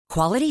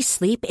Quality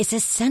sleep is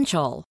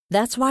essential.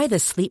 That's why the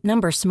Sleep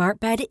Number Smart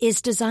Bed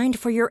is designed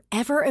for your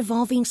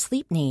ever-evolving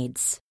sleep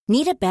needs.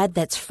 Need a bed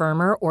that's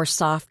firmer or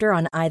softer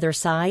on either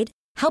side?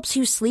 Helps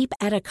you sleep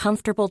at a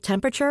comfortable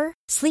temperature?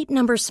 Sleep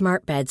Number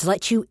Smart Beds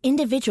let you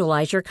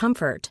individualize your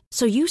comfort,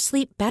 so you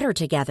sleep better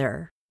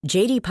together.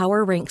 J.D.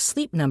 Power ranks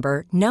Sleep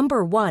Number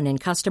number 1 in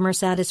customer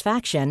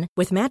satisfaction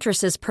with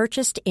mattresses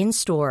purchased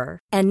in-store.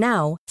 And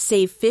now,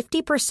 save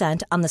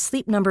 50% on the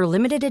Sleep Number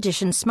Limited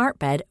Edition Smart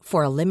Bed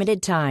for a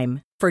limited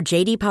time. For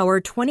J.D. Power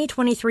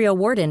 2023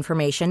 award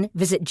information,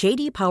 visit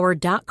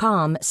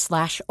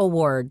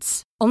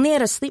jdpower.com/awards. Only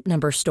at a Sleep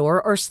Number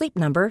store or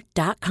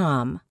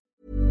sleepnumber.com.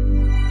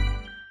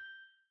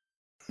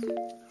 本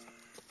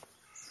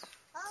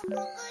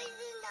当？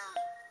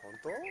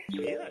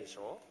見えないでし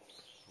ょ？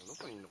ど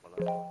こにいるのかな？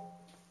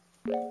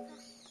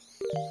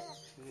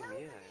見えな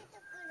いよ。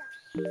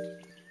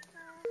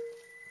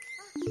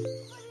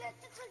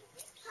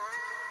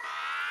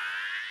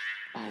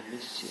I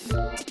miss you.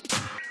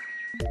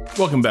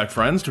 Welcome back,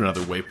 friends, to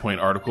another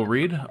Waypoint article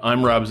read.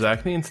 I'm Rob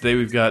Zachney, and today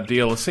we've got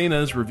D.L.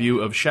 Lucina's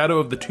review of Shadow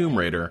of the Tomb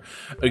Raider,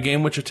 a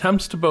game which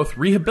attempts to both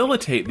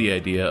rehabilitate the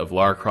idea of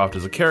Lara Croft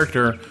as a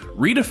character,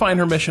 redefine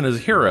her mission as a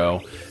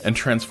hero, and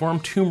transform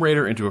Tomb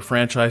Raider into a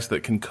franchise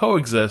that can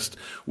coexist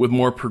with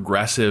more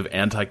progressive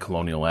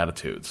anti-colonial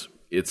attitudes.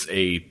 It's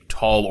a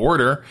tall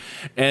order,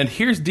 and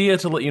here's Dia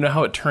to let you know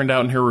how it turned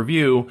out in her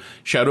review.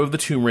 Shadow of the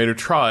Tomb Raider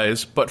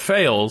tries, but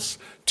fails,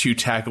 to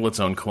tackle its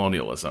own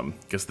colonialism.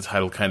 I guess the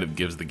title kind of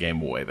gives the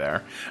game away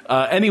there.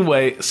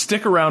 Anyway,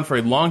 stick around for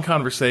a long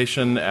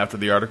conversation after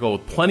the article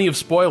with plenty of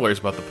spoilers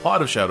about the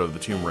plot of Shadow of the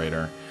Tomb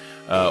Raider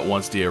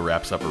once Dia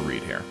wraps up her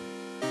read here.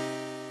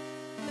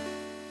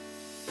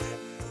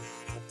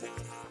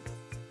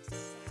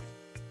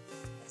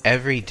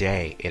 Every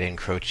day it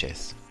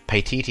encroaches.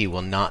 Paititi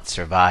will not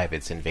survive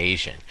its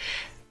invasion.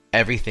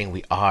 Everything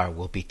we are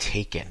will be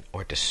taken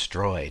or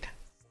destroyed.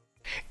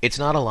 It's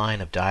not a line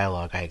of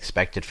dialogue I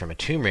expected from a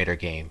Tomb Raider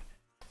game,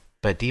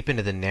 but deep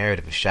into the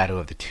narrative of Shadow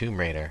of the Tomb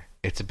Raider,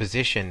 it's a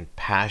position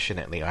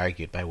passionately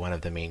argued by one of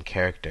the main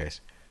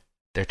characters.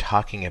 They're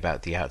talking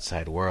about the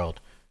outside world,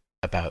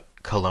 about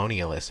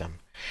colonialism,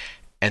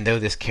 and though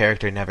this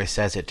character never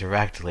says it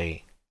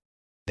directly,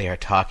 they are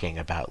talking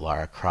about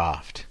Lara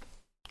Croft.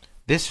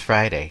 This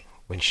Friday,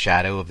 when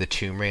Shadow of the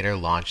Tomb Raider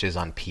launches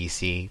on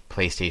PC,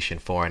 PlayStation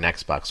 4, and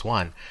Xbox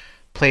One,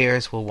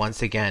 players will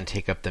once again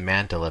take up the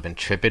mantle of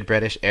intrepid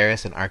British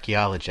heiress and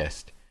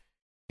archaeologist.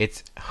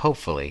 It's,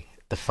 hopefully,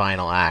 the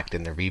final act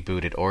in the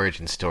rebooted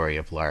origin story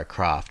of Lara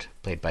Croft,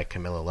 played by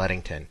Camilla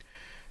Luddington,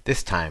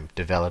 this time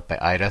developed by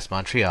Eidos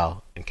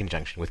Montreal in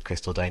conjunction with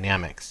Crystal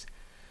Dynamics.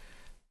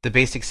 The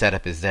basic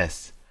setup is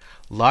this.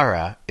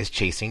 Lara is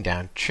chasing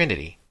down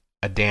Trinity,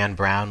 a Dan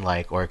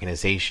Brown-like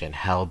organization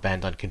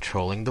hell-bent on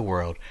controlling the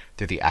world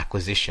through the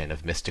acquisition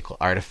of mystical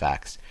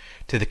artifacts,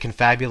 to the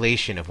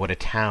confabulation of what a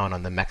town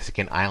on the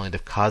Mexican island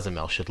of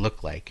Cozumel should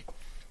look like.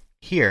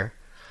 Here,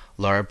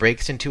 Lara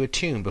breaks into a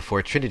tomb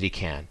before Trinity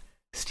can,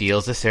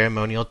 steals a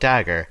ceremonial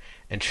dagger,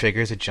 and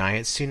triggers a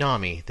giant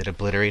tsunami that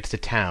obliterates the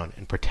town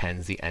and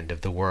portends the end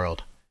of the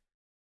world.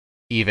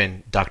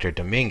 Even Dr.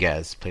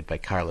 Dominguez, played by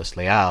Carlos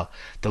Leal,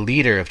 the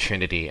leader of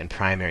Trinity and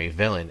primary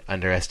villain,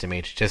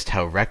 underestimates just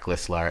how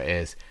reckless Lara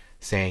is,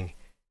 saying,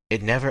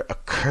 "It never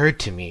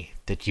occurred to me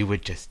that you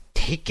would just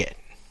take it."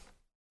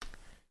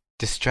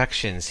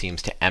 Destruction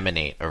seems to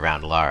emanate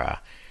around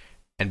Lara,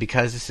 and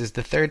because this is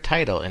the third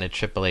title in a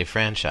AAA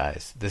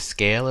franchise, the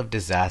scale of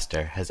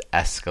disaster has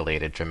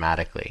escalated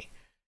dramatically.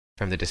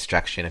 From the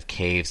destruction of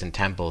caves and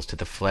temples to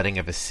the flooding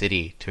of a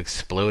city to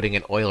exploding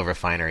an oil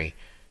refinery,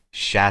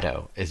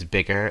 Shadow is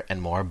bigger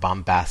and more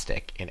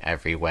bombastic in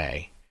every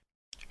way.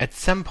 At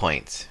some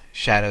points,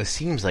 Shadow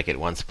seems like it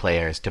wants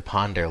players to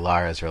ponder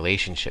Lara's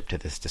relationship to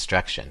this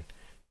destruction.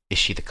 Is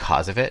she the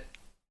cause of it?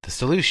 The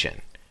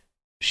solution?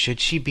 Should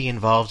she be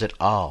involved at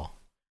all?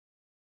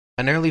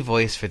 An early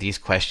voice for these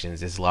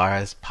questions is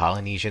Lara's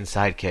Polynesian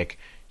sidekick,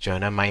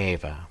 Jonah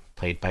Maeva,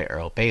 played by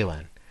Earl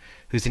Balin,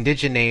 whose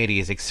indigeneity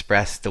is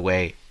expressed the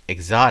way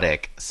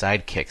exotic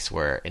sidekicks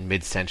were in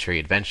mid-century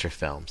adventure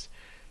films.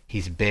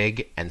 He's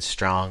big and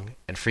strong,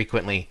 and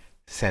frequently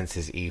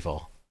senses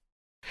evil.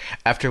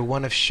 After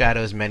one of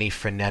Shadow's many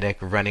frenetic,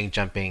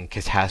 running-jumping,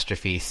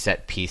 catastrophe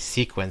set-piece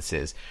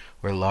sequences,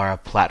 where Lara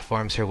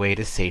platforms her way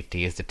to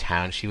safety as the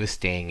town she was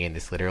staying in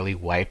is literally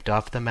wiped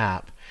off the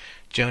map,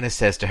 Jonah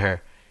says to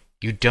her,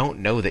 "You don't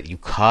know that you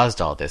caused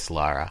all this,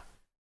 Lara.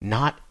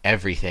 Not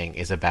everything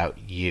is about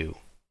you."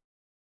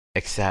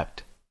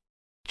 Except,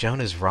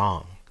 Jonah's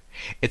wrong.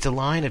 It's a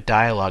line of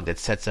dialogue that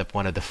sets up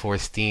one of the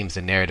forced themes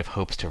the narrative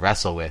hopes to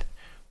wrestle with,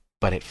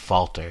 but it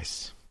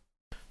falters.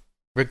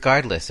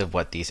 Regardless of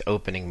what these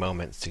opening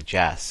moments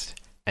suggest,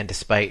 and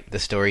despite the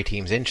story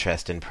team's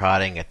interest in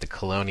prodding at the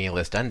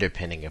colonialist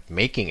underpinning of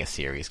making a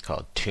series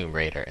called Tomb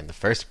Raider in the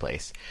first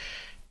place,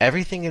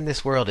 everything in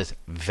this world is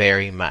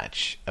very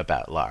much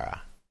about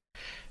Lara.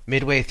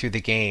 Midway through the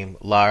game,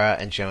 Lara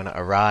and Jonah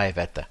arrive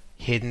at the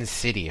hidden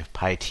city of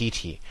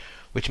Paititi,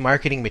 which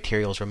marketing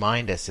materials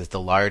remind us is the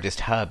largest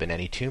hub in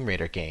any Tomb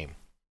Raider game.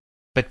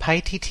 But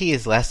Paititi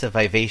is less a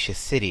vivacious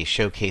city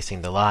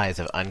showcasing the lives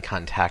of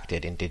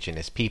uncontacted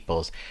indigenous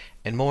peoples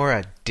and more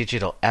a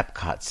digital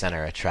Epcot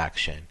Center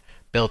attraction,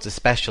 built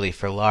especially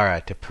for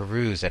Lara to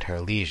peruse at her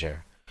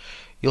leisure.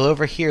 You'll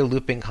overhear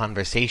looping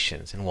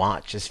conversations and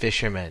watch as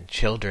fishermen,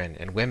 children,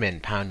 and women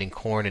pounding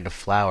corn into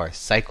flour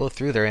cycle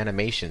through their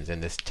animations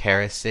in this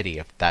terraced city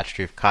of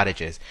thatched-roof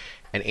cottages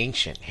and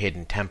ancient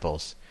hidden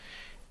temples.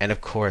 And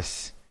of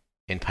course,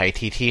 in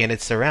Paititi and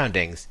its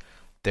surroundings,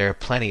 there are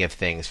plenty of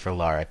things for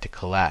Lara to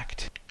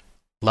collect.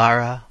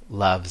 Lara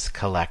loves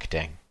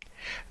collecting.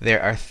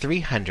 There are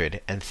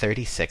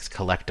 336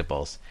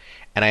 collectibles,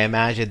 and I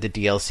imagine the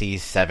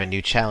DLC's 7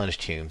 new challenge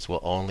tombs will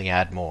only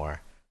add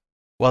more.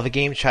 While the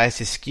game tries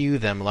to skew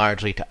them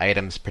largely to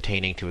items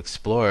pertaining to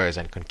explorers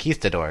and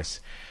conquistadors,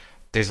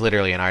 there's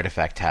literally an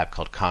artifact tab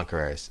called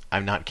Conquerors.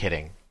 I'm not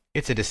kidding.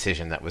 It's a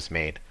decision that was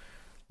made.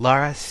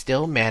 Lara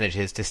still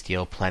manages to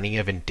steal plenty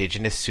of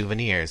indigenous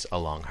souvenirs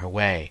along her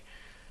way.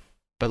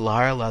 But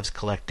Lara loves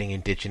collecting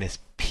indigenous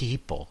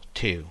people,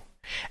 too,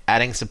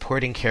 adding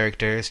supporting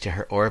characters to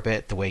her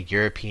orbit the way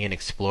European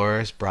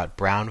explorers brought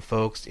brown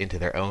folks into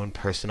their own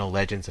personal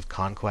legends of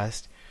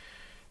conquest.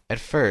 At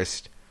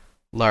first,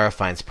 Lara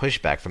finds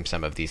pushback from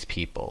some of these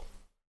people.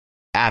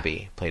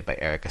 Abby, played by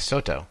Erica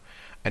Soto,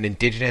 an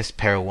indigenous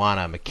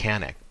Peruana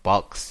mechanic,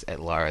 balks at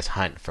Lara's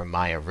hunt for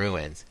Maya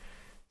ruins,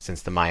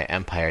 since the Maya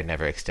Empire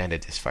never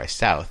extended this far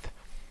south.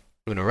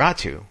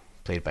 Unuratu,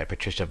 played by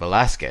Patricia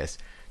Velasquez,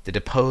 the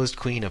deposed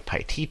queen of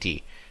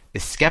Paititi,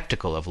 is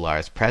skeptical of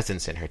Lara's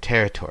presence in her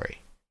territory.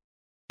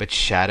 But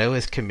Shadow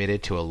is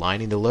committed to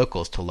aligning the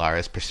locals to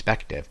Lara's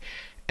perspective,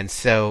 and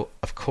so,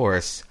 of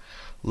course,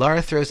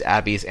 Lara throws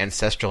Abby's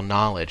ancestral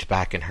knowledge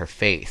back in her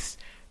face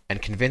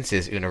and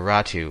convinces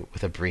Unuratu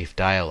with a brief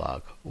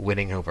dialogue,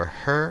 winning over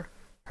her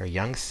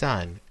young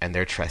son, and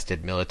their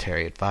trusted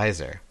military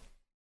advisor.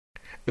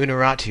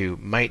 Unuratu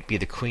might be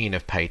the queen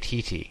of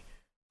Paititi,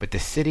 but the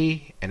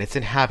city and its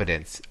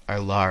inhabitants are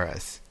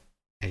Lara's,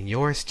 and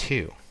yours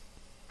too.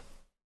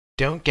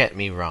 Don't get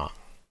me wrong.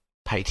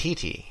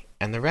 Paititi,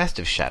 and the rest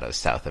of Shadow's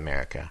South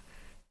America,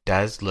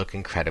 does look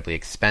incredibly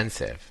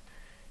expensive.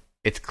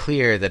 It's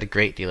clear that a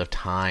great deal of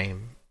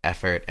time,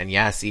 effort, and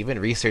yes, even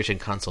research and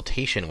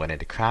consultation went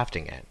into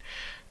crafting it.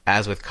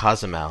 As with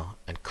Cozumel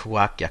and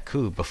Kuwak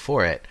Yaku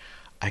before it,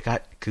 I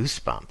got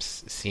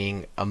goosebumps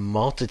seeing a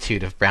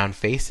multitude of brown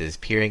faces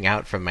peering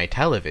out from my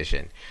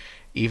television,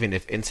 even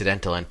if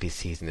incidental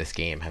NPCs in this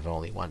game have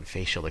only one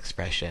facial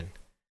expression.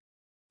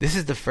 This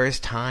is the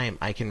first time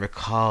I can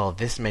recall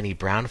this many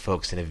brown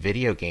folks in a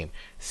video game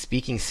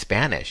speaking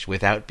Spanish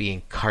without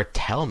being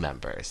cartel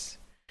members.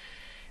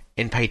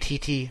 In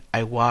Paititi,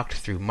 I walked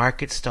through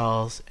market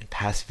stalls and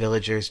past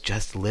villagers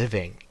just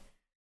living.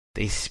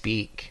 They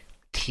speak,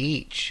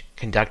 teach,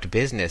 conduct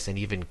business, and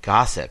even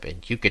gossip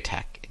in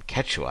Yucatec and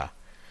Quechua.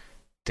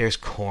 There's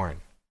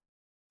corn,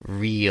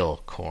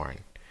 real corn,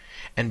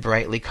 and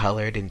brightly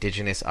colored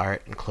indigenous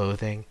art and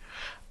clothing.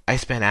 I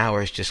spent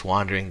hours just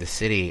wandering the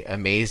city,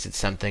 amazed at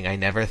something I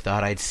never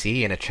thought I'd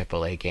see in a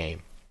AAA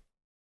game.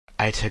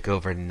 I took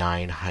over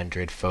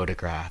 900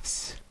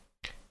 photographs.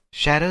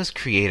 Shadow's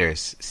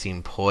creators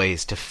seem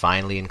poised to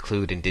finally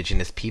include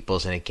indigenous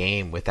peoples in a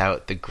game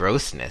without the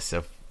grossness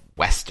of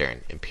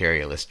Western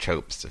imperialist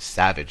tropes of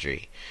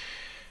savagery.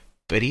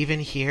 But even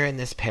here in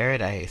this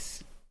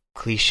paradise,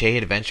 cliché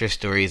adventure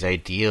stories'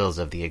 ideals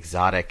of the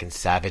exotic and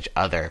savage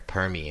other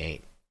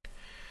permeate.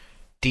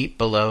 Deep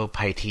below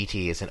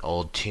Paititi is an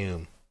old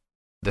tomb,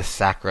 the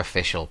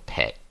Sacrificial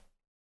Pit.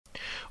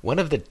 One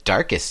of the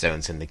darkest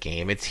zones in the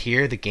game, it's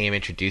here the game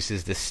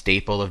introduces the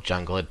staple of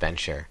jungle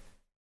adventure,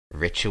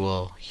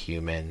 ritual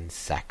human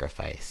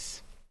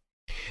sacrifice.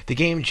 The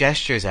game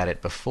gestures at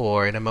it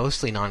before in a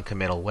mostly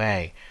non-committal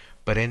way,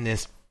 but in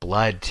this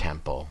blood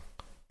temple,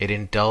 it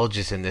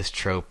indulges in this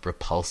trope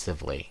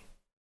repulsively.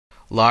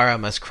 Lara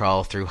must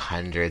crawl through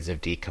hundreds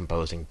of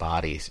decomposing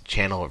bodies,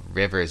 channel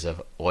rivers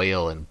of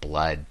oil and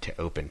blood to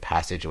open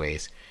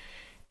passageways.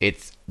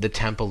 It's the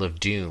Temple of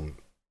Doom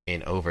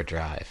in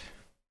overdrive.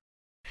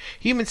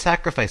 Human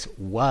sacrifice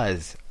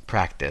was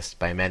practiced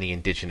by many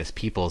indigenous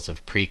peoples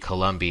of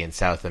pre-Columbian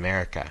South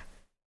America.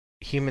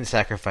 Human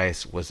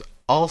sacrifice was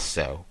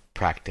also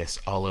practiced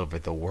all over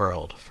the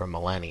world for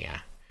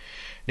millennia.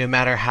 No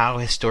matter how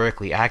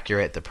historically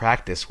accurate the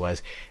practice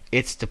was,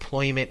 its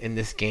deployment in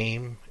this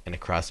game and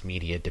across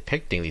media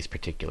depicting these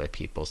particular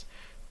peoples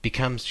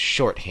becomes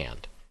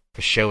shorthand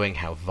for showing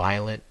how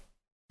violent,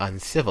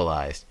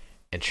 uncivilized,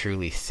 and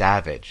truly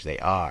savage they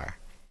are.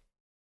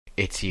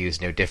 It's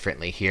used no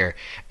differently here,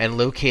 and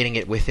locating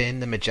it within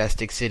the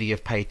majestic city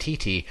of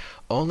Paititi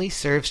only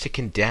serves to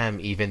condemn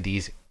even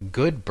these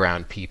good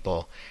brown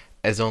people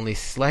as only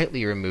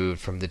slightly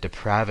removed from the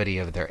depravity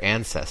of their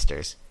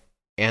ancestors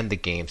and the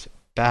game's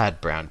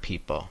bad brown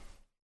people.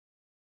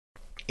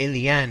 In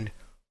the end,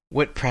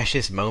 what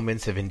precious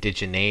moments of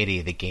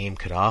indigeneity the game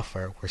could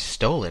offer were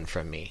stolen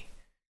from me.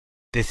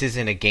 This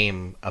isn't a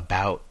game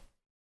about,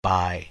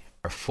 by,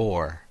 or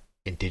for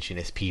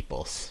indigenous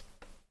peoples.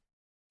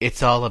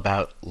 It's all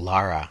about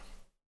Lara.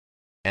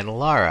 And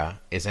Lara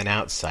is an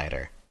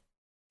outsider,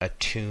 a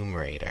Tomb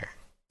Raider.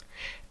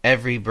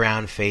 Every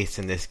brown face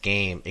in this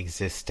game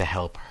exists to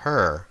help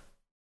her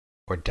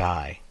or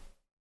die.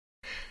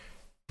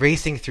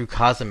 Racing through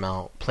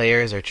Cozumel,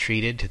 players are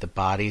treated to the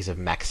bodies of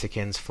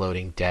Mexicans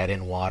floating dead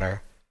in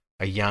water,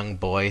 a young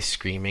boy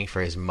screaming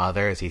for his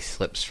mother as he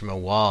slips from a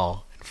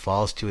wall and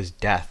falls to his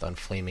death on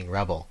flaming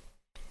rubble.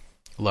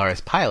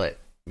 Lara's pilot,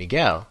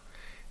 Miguel,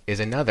 is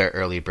another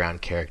early brown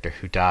character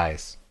who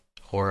dies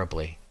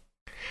horribly.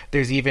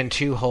 There's even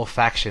 2 whole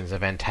factions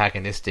of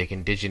antagonistic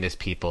indigenous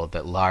people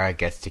that Lara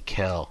gets to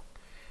kill.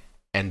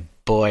 And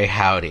boy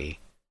howdy,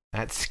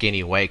 that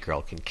skinny white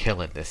girl can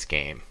kill in this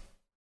game.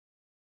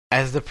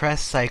 As the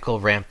press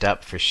cycle ramped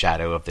up for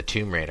Shadow of the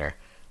Tomb Raider,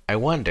 I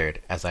wondered,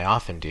 as I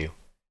often do,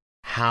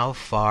 how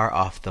far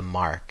off the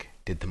mark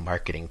did the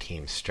marketing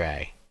team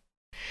stray?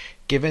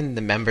 Given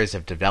the members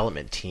of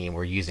development team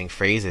were using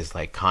phrases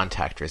like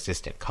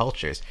contact-resistant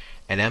cultures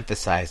and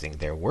emphasizing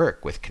their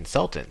work with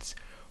consultants,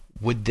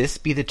 would this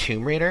be the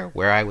Tomb Raider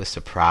where I was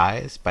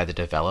surprised by the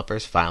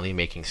developers finally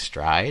making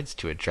strides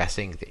to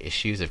addressing the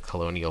issues of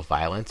colonial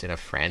violence in a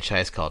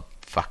franchise called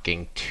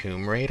fucking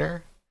Tomb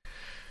Raider?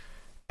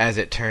 As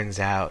it turns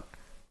out,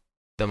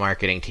 the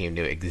marketing team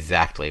knew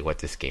exactly what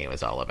this game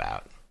is all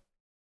about.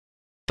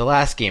 The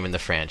last game in the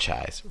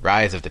franchise,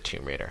 Rise of the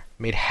Tomb Raider,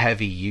 made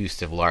heavy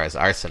use of Lara's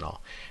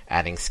arsenal,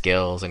 adding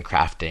skills and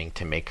crafting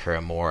to make her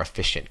a more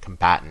efficient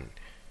combatant.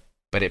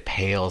 But it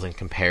pales in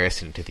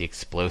comparison to the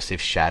explosive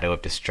shadow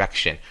of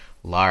destruction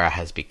Lara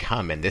has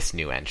become in this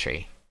new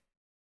entry.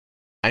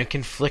 I'm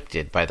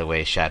conflicted by the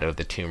way Shadow of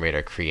the Tomb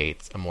Raider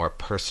creates a more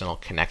personal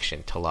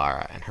connection to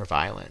Lara and her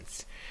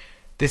violence.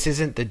 This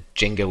isn't the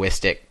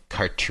jingoistic,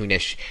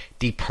 cartoonish,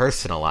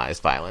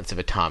 depersonalized violence of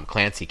a Tom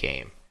Clancy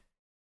game.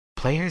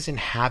 Players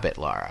inhabit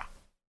Lara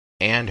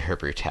and her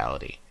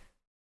brutality,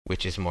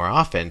 which is more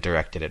often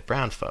directed at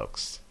brown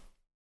folks.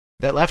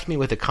 That left me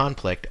with a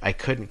conflict I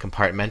couldn't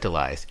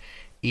compartmentalize,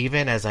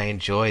 even as I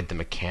enjoyed the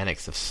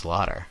mechanics of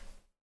slaughter.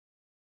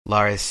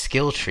 Lara's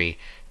skill tree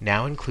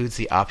now includes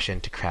the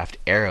option to craft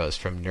arrows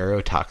from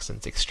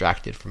neurotoxins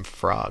extracted from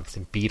frogs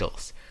and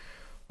beetles.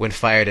 When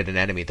fired at an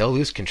enemy, they'll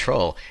lose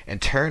control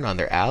and turn on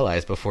their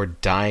allies before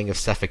dying of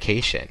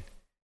suffocation.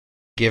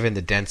 Given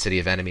the density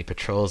of enemy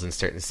patrols in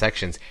certain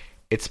sections,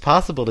 it's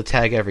possible to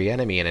tag every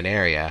enemy in an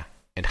area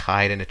and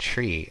hide in a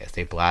tree as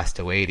they blast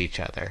away at each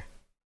other.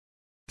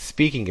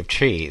 Speaking of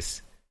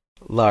trees,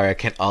 Lara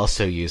can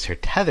also use her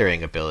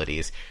tethering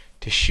abilities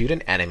to shoot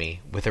an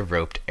enemy with a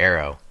roped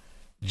arrow,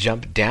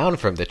 jump down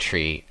from the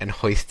tree, and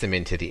hoist them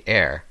into the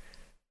air.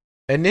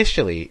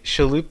 Initially,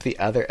 she'll loop the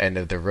other end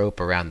of the rope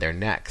around their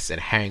necks and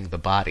hang the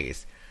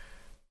bodies,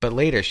 but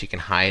later she can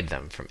hide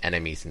them from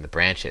enemies in the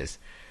branches,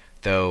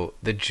 though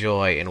the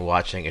joy in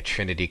watching a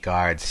Trinity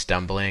guard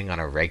stumbling on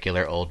a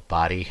regular old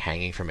body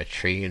hanging from a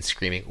tree and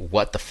screaming,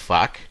 "What the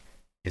fuck?"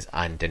 is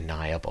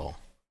undeniable.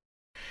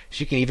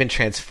 She can even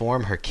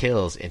transform her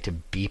kills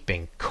into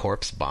beeping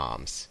corpse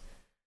bombs.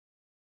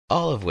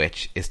 All of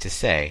which is to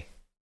say,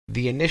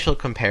 the initial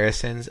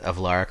comparisons of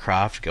Lara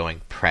Croft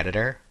going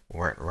Predator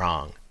weren't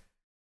wrong.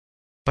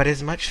 But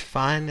as much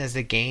fun as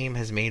the game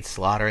has made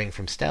slaughtering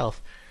from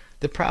stealth,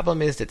 the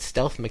problem is that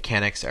stealth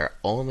mechanics are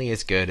only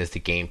as good as the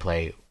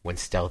gameplay when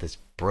stealth is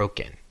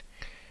broken.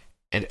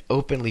 And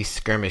openly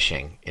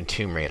skirmishing in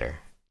Tomb Raider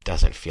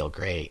doesn't feel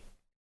great.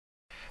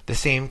 The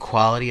same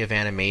quality of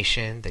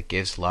animation that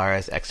gives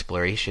Lara's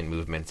exploration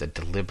movements a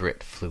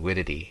deliberate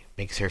fluidity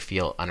makes her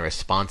feel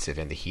unresponsive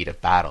in the heat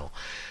of battle.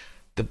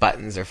 The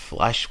buttons are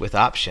flush with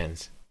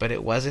options, but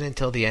it wasn't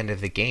until the end of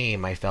the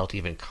game I felt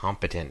even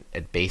competent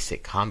at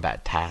basic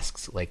combat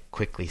tasks like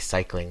quickly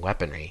cycling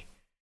weaponry.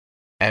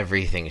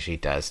 Everything she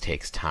does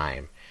takes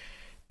time,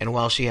 and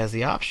while she has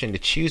the option to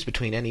choose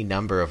between any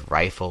number of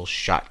rifles,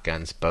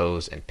 shotguns,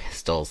 bows, and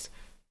pistols,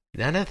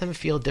 none of them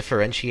feel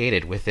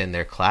differentiated within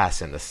their class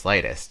in the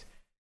slightest.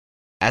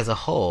 As a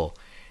whole,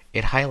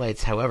 it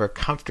highlights however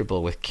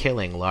comfortable with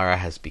killing Lara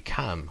has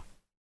become.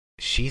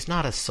 She's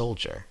not a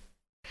soldier.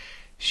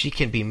 She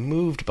can be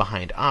moved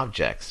behind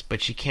objects,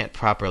 but she can't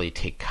properly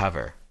take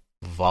cover,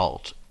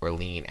 vault, or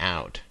lean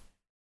out.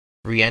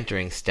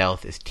 Re-entering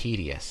stealth is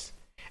tedious.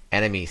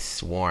 Enemies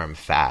swarm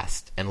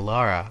fast, and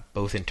Lara,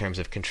 both in terms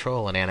of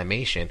control and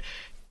animation,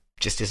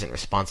 just isn't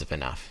responsive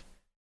enough.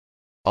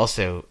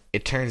 Also,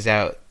 it turns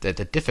out that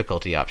the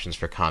difficulty options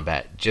for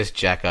combat just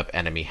jack up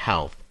enemy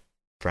health,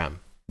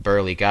 from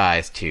burly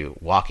guys to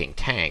walking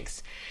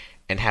tanks,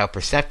 and how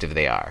perceptive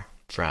they are,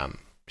 from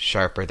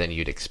sharper than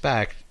you'd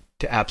expect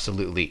to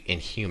absolutely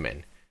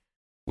inhuman,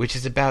 which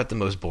is about the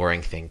most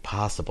boring thing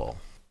possible.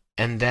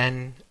 And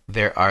then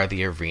there are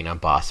the arena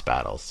boss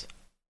battles,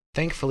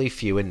 thankfully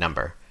few in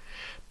number,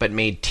 but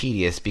made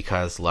tedious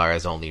because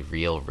Lara's only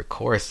real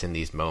recourse in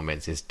these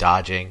moments is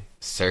dodging,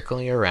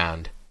 circling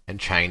around, and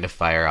trying to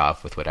fire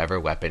off with whatever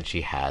weapon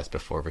she has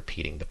before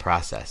repeating the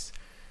process.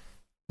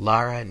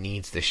 Lara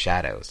needs the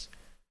shadows.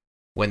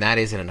 When that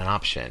isn't an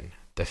option,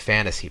 the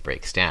fantasy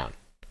breaks down.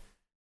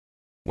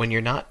 When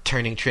you're not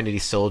turning Trinity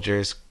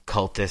soldiers,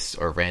 cultists,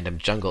 or random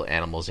jungle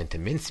animals into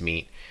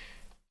mincemeat,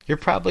 you're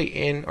probably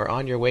in or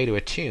on your way to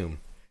a tomb,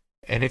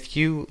 And if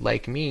you,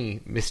 like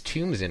me, miss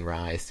tombs in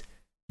Rise,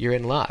 you're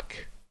in luck.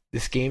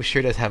 This game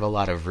sure does have a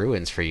lot of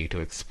ruins for you to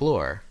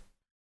explore.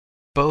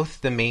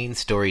 Both the main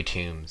story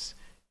tombs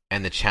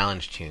and the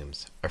challenge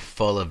tombs are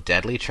full of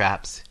deadly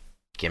traps,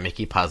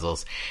 gimmicky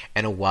puzzles,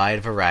 and a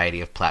wide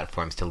variety of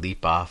platforms to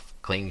leap off,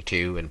 cling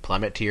to, and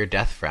plummet to your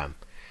death from.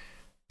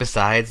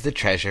 Besides the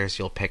treasures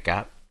you'll pick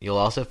up, you'll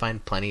also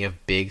find plenty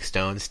of big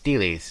stone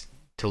steles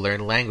to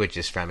learn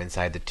languages from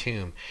inside the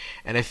tomb,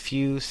 and a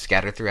few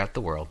scattered throughout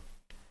the world.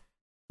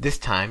 This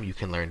time you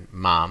can learn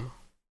Mam,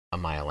 a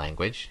Maya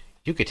language,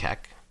 Yucatec,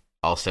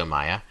 also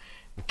Maya,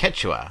 and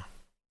Quechua,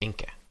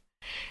 Inca.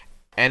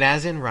 And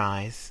as in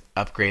Rise,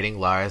 upgrading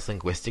Lara's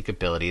linguistic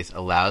abilities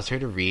allows her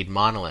to read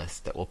monoliths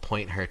that will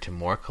point her to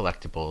more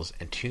collectibles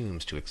and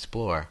tombs to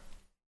explore.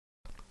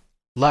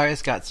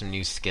 Lara's got some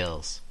new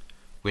skills,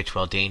 which,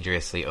 while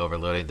dangerously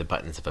overloading the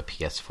buttons of a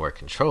PS4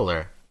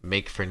 controller,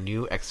 make for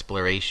new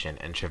exploration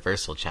and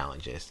traversal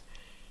challenges.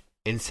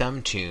 In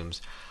some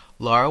tombs,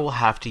 Lara will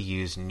have to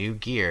use new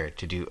gear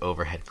to do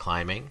overhead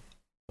climbing,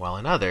 while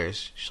in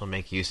others, she'll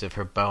make use of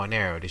her bow and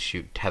arrow to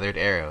shoot tethered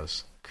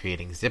arrows,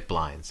 creating zip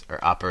lines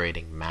or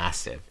operating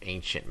massive,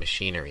 ancient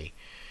machinery.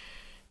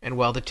 And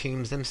while the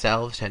tombs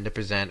themselves tend to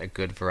present a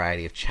good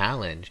variety of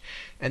challenge,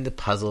 and the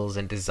puzzles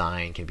and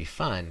design can be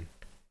fun,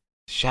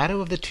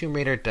 Shadow of the Tomb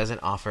Raider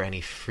doesn't offer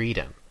any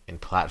freedom in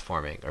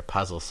platforming or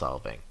puzzle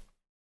solving.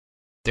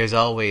 There's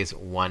always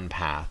one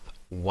path,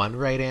 one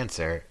right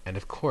answer, and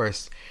of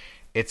course,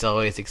 it's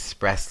always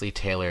expressly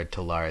tailored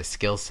to Lara's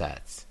skill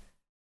sets.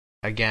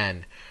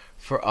 Again,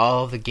 for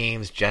all the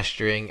game's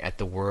gesturing at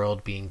the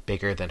world being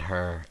bigger than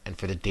her, and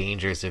for the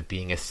dangers of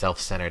being a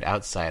self-centered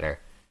outsider,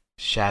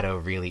 Shadow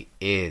really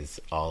is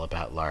all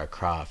about Lara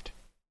Croft,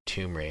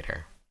 Tomb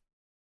Raider.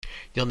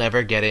 You'll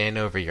never get in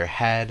over your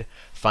head,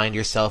 find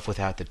yourself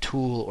without the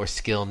tool or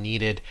skill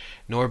needed,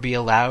 nor be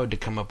allowed to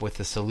come up with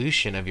a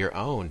solution of your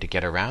own to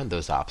get around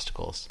those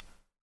obstacles.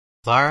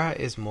 Lara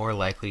is more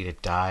likely to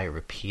die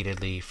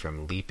repeatedly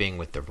from leaping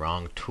with the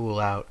wrong tool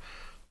out,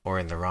 or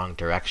in the wrong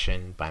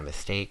direction by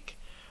mistake,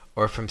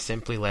 or from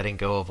simply letting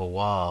go of a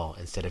wall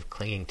instead of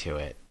clinging to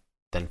it,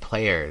 than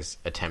players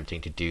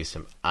attempting to do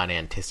some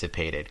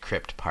unanticipated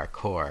crypt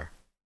parkour.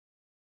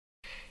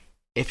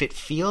 If it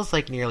feels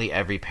like nearly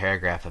every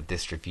paragraph of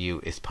this review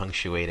is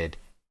punctuated,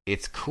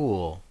 "It's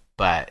cool,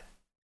 but,"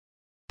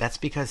 that's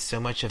because so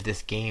much of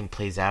this game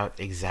plays out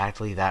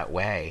exactly that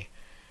way.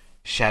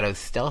 Shadow's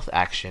stealth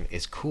action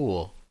is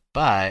cool,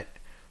 but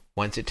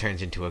once it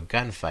turns into a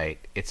gunfight,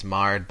 it's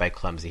marred by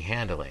clumsy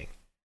handling.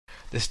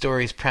 The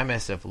story's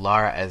premise of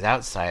Lara as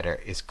outsider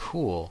is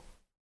cool,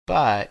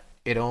 but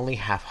it only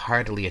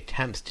half-heartedly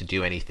attempts to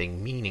do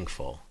anything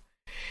meaningful.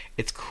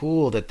 It's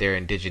cool that there are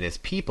indigenous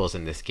peoples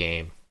in this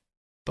game,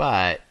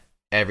 but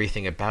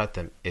everything about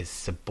them is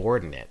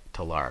subordinate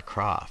to Lara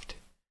Croft.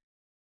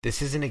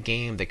 This isn't a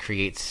game that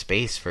creates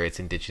space for its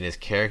indigenous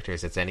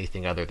characters as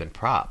anything other than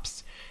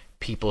props.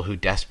 People who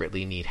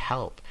desperately need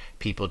help,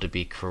 people to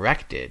be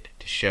corrected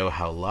to show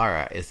how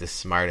Lara is the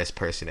smartest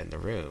person in the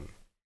room.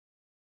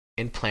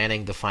 In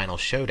planning the final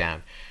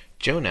showdown,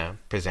 Jonah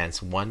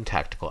presents one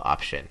tactical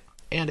option,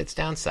 and its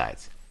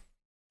downsides.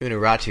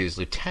 Unuratu's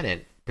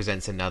lieutenant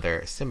presents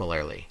another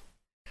similarly.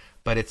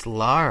 But it's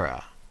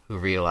Lara who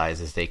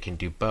realizes they can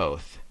do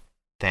both,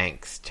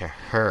 thanks to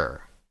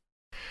her.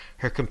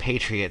 Her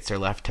compatriots are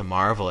left to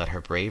marvel at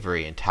her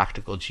bravery and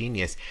tactical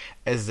genius,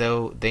 as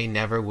though they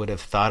never would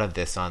have thought of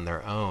this on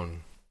their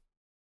own.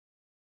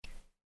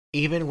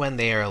 Even when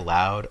they are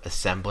allowed a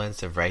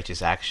semblance of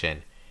righteous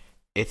action,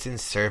 it's in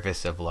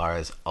service of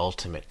Lara's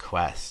ultimate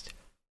quest,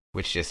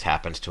 which just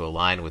happens to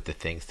align with the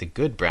things the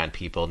good brown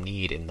people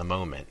need in the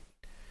moment.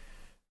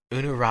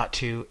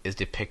 Unuratu is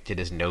depicted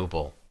as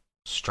noble,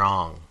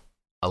 strong,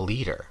 a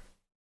leader.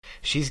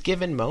 She's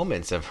given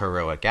moments of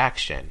heroic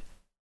action,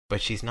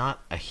 but she's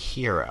not a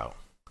hero.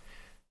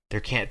 There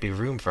can't be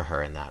room for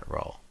her in that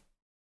role.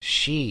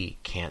 She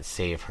can't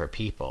save her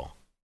people.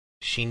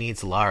 She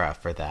needs Lara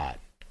for that.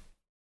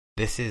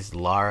 This is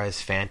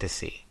Lara's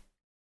fantasy.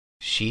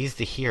 She's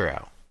the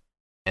hero,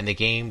 and the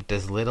game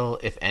does little,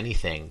 if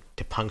anything,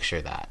 to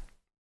puncture that.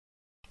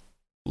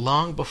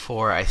 Long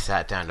before I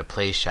sat down to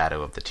play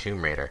Shadow of the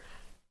Tomb Raider,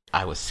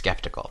 I was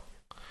skeptical.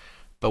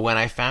 But when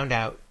I found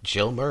out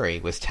Jill Murray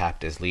was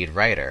tapped as lead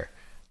writer,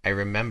 I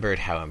remembered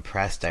how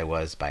impressed I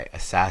was by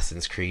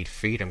Assassin's Creed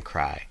Freedom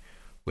Cry,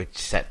 which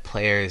set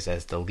players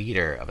as the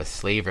leader of a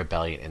slave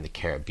rebellion in the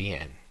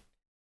Caribbean.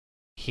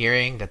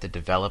 Hearing that the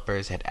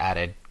developers had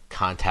added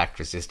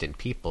contact-resistant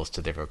peoples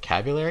to their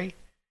vocabulary,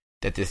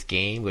 that this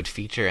game would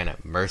feature an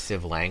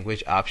immersive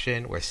language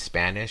option where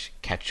Spanish,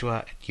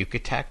 Quechua, and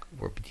Yucatec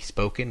were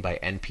spoken by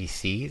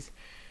NPCs,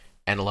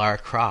 and Lara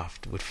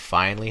Croft would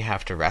finally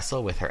have to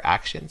wrestle with her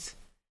actions,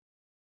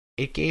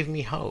 it gave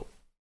me hope.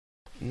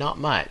 Not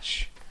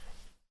much,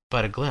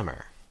 but a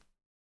glimmer.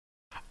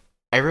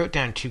 I wrote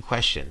down 2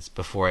 questions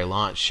before I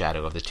launched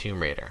Shadow of the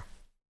Tomb Raider.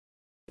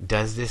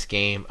 Does this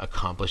game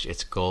accomplish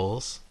its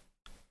goals?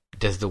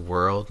 Does the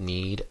world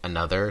need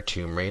another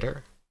Tomb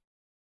Raider?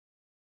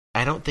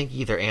 I don't think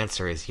either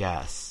answer is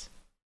yes.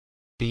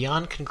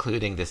 Beyond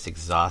concluding this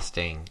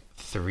exhausting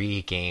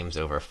 3 games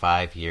over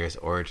 5 years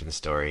origin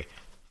story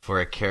for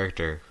a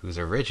character whose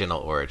original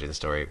origin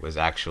story was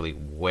actually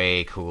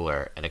way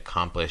cooler and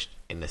accomplished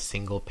in a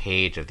single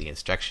page of the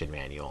instruction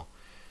manual,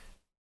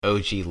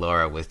 OG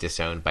Laura was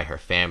disowned by her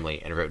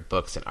family and wrote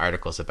books and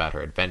articles about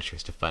her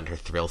adventures to fund her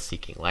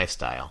thrill-seeking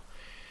lifestyle.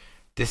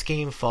 This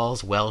game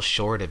falls well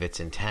short of its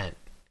intent.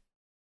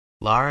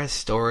 Lara's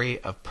story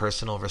of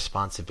personal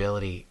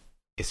responsibility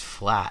is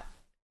flat.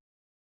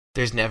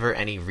 There's never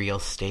any real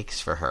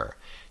stakes for her.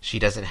 She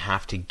doesn't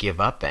have to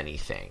give up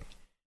anything.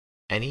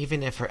 And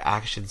even if her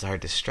actions are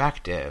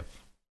destructive,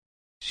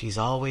 she's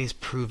always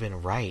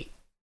proven right.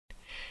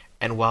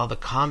 And while the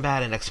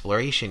combat and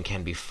exploration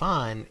can be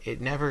fun, it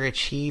never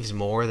achieves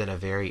more than a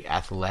very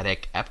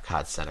athletic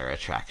Epcot Center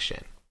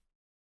attraction.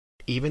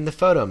 Even the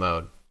photo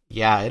mode,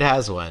 yeah, it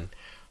has one,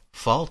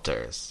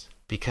 falters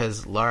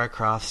because Lara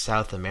Croft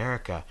South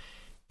America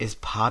is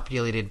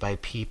populated by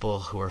people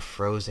who are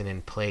frozen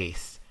in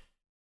place,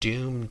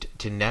 doomed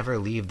to never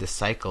leave the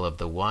cycle of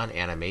the one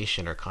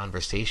animation or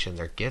conversation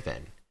they're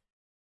given.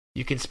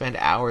 You can spend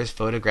hours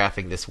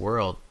photographing this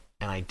world,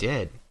 and I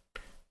did,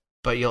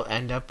 but you'll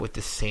end up with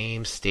the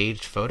same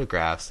staged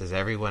photographs as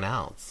everyone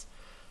else.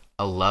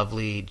 A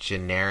lovely,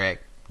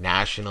 generic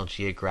National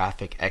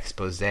Geographic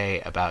expose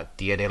about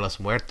Dia de los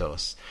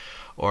Muertos,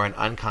 or an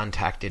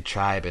uncontacted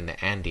tribe in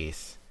the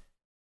Andes.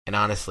 And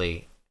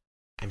honestly,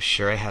 I'm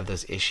sure I have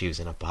those issues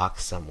in a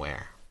box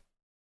somewhere.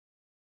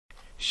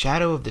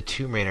 Shadow of the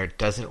Tomb Raider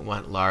doesn't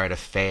want Lara to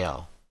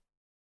fail.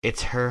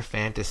 It's her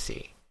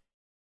fantasy.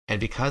 And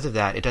because of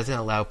that, it doesn't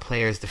allow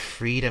players the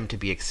freedom to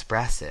be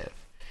expressive.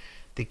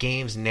 The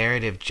game's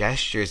narrative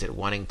gestures at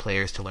wanting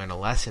players to learn a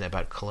lesson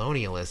about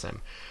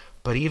colonialism,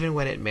 but even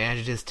when it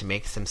manages to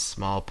make some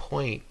small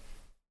point,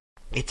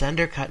 it's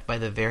undercut by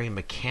the very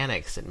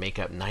mechanics that make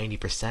up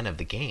 90% of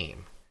the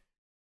game.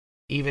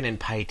 Even in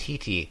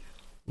Paititi,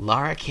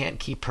 Lara can't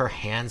keep her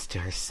hands to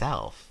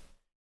herself,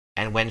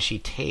 and when she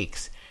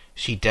takes,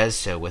 she does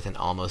so with an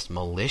almost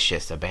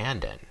malicious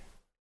abandon.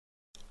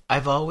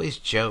 I've always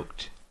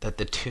joked that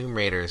the Tomb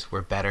Raiders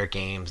were better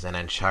games than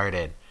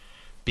Uncharted,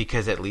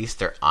 because at least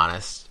they're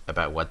honest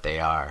about what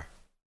they are.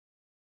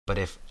 But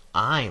if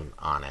I'm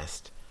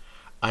honest,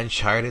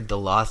 Uncharted: The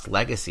Lost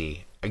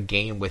Legacy, a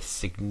game with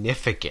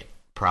significant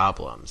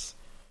problems,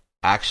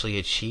 actually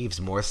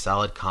achieves more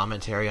solid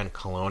commentary on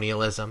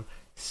colonialism,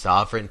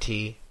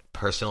 sovereignty,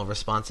 personal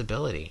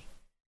responsibility.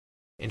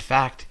 In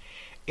fact,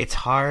 it's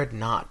hard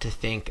not to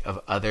think of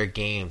other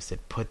games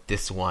that put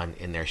this one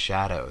in their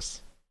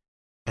shadows.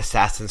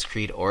 Assassin's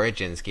Creed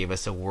Origins gave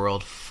us a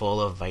world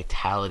full of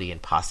vitality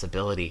and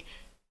possibility,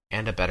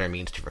 and a better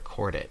means to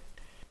record it.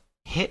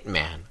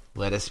 Hitman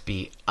let us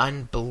be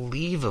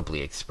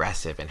unbelievably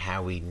expressive in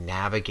how we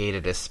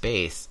navigated a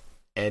space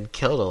and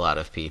killed a lot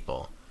of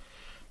people.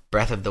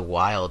 Breath of the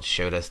Wild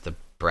showed us the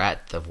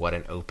breadth of what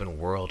an open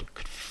world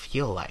could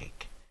feel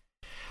like.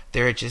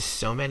 There are just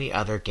so many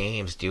other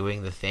games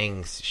doing the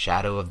things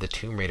Shadow of the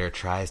Tomb Raider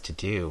tries to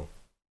do,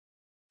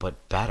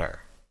 but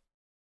better.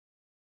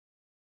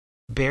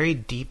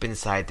 Buried deep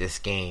inside this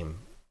game,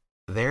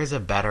 there's a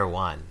better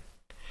one.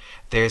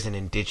 There's an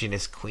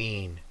indigenous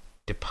queen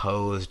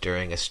deposed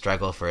during a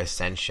struggle for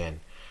ascension,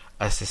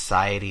 a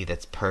society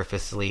that's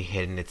purposely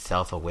hidden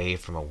itself away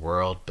from a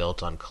world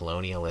built on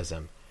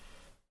colonialism.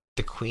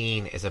 The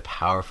queen is a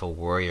powerful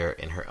warrior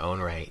in her own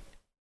right,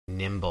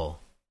 nimble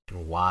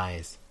and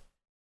wise.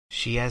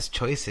 She has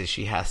choices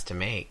she has to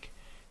make,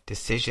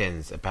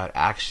 decisions about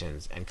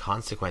actions and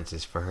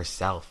consequences for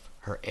herself,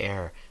 her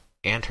heir,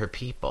 and her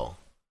people.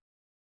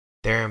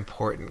 There are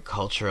important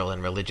cultural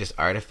and religious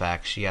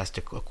artifacts she has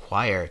to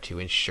acquire to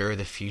ensure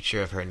the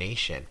future of her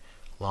nation,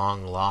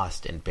 long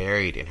lost and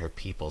buried in her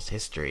people's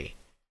history.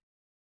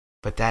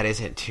 But that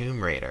isn't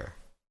Tomb Raider,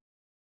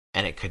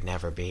 and it could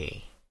never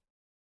be.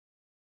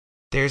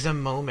 There's a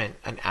moment,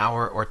 an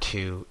hour or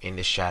two in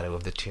the Shadow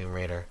of the Tomb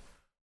Raider,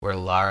 where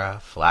Lara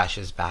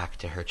flashes back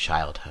to her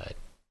childhood.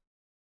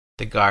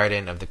 The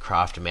garden of the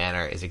Croft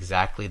Manor is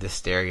exactly the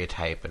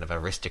stereotype of an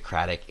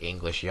aristocratic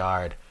English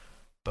yard,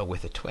 but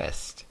with a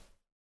twist.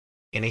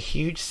 In a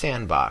huge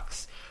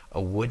sandbox,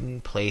 a wooden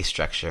play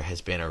structure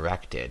has been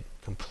erected,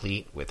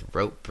 complete with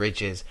rope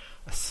bridges,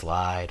 a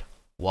slide,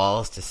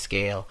 walls to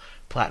scale,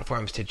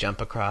 platforms to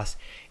jump across,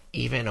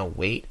 even a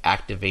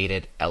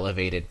weight-activated,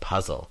 elevated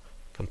puzzle,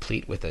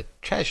 complete with a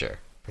treasure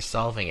for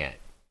solving it.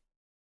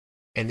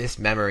 In this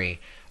memory,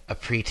 a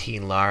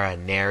preteen Lara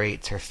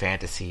narrates her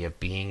fantasy of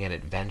being an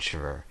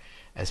adventurer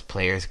as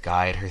players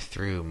guide her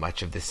through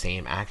much of the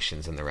same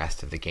actions in the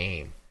rest of the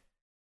game.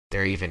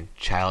 There are even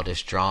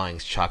childish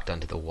drawings chalked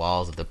onto the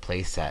walls of the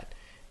playset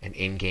and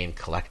in-game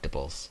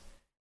collectibles.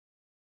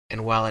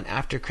 And while an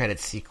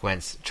after-credits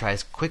sequence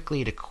tries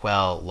quickly to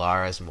quell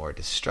Lara's more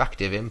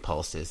destructive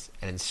impulses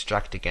and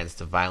instruct against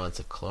the violence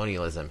of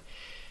colonialism,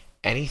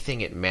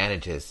 anything it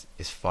manages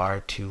is far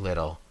too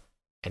little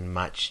and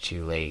much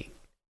too late.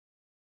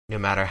 No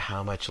matter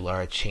how much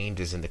Lara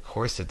changes in the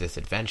course of this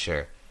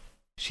adventure,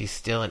 she's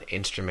still an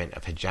instrument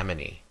of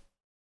hegemony.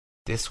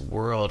 this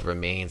world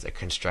remains a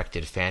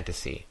constructed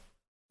fantasy,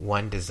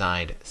 one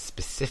designed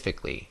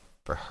specifically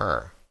for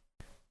her.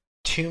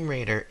 Tomb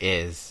Raider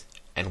is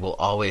and will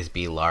always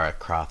be Lara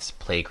Croft's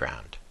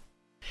playground.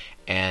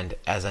 And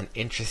as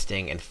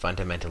uninteresting and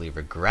fundamentally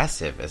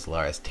regressive as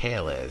Lara's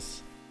tale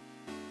is,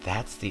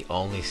 that's the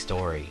only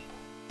story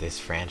this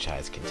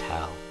franchise can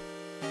tell.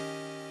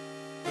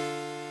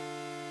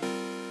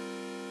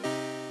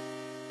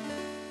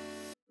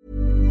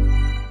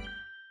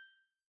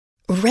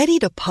 Ready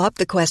to pop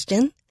the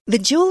question? The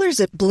jewelers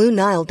at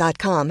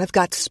BlueNile.com have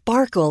got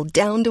sparkle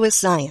down to a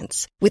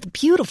science with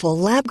beautiful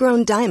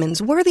lab-grown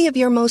diamonds worthy of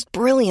your most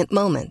brilliant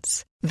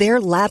moments.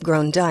 Their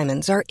lab-grown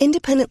diamonds are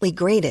independently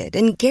graded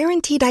and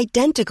guaranteed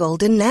identical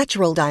to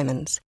natural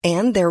diamonds,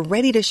 and they're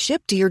ready to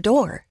ship to your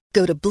door.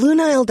 Go to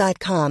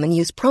BlueNile.com and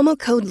use promo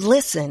code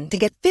LISTEN to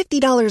get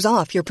 $50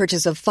 off your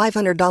purchase of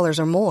 $500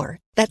 or more.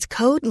 That's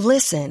code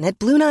LISTEN at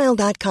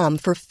BlueNile.com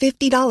for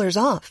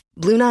 $50 off.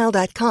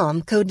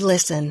 BlueNile.com, code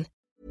LISTEN.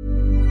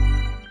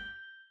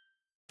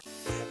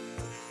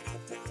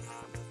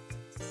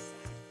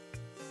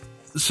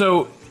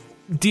 So,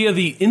 Dia,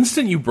 the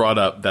instant you brought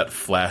up that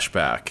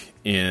flashback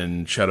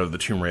in Shadow of the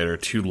Tomb Raider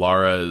to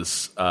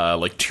Lara's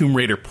Tomb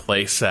Raider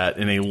playset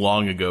in a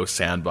long ago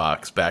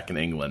sandbox back in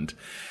England,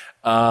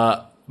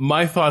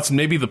 my thoughts,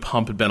 maybe the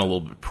pump had been a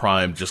little bit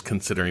primed just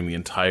considering the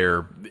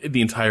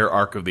entire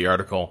arc of the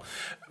article,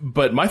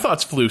 but my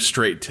thoughts flew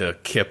straight to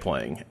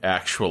Kipling,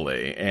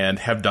 actually, and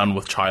Have Done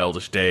with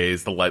Childish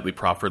Days, The Lightly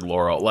Proffered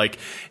Laurel. Like,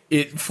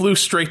 it flew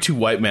straight to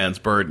White Man's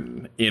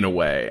Burden, in a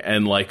way,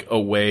 and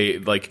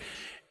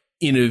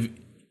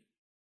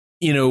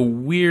in a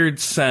weird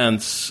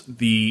sense,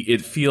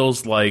 it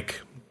feels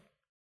like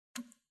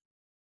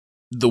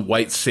the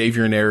white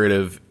savior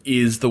narrative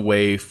is the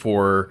way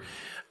for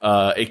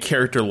a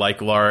character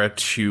like Lara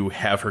to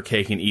have her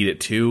cake and eat it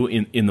too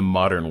in the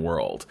modern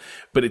world.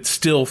 But it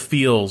still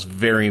feels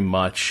very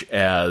much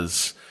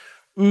as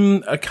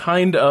a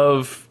kind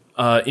of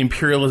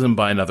imperialism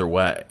by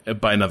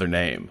another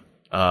name.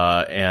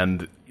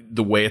 And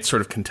the way it's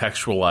sort of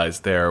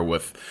contextualized there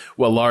with,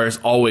 well, Lara's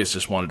always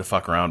just wanted to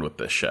fuck around with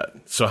this shit.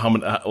 So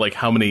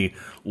how many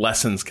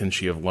lessons can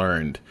she have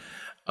learned?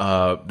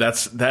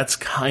 That's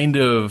kind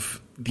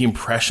of the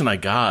impression I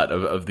got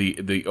of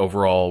the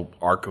overall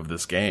arc of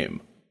this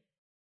game.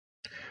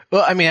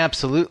 Well, I mean,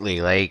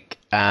 absolutely. When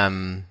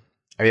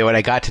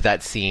I got to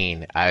that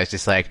scene, I was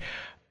just like,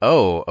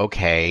 oh,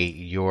 okay,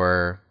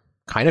 you're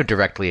kind of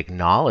directly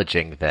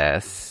acknowledging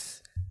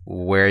this.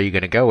 Where are you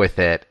going to go with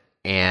it?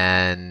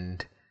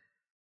 And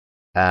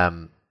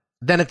then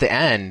at the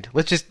end,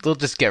 we'll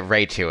just get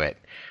right to it.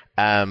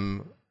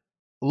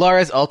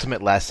 Lara's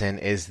ultimate lesson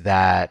is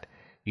that,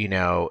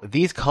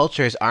 these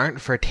cultures aren't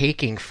for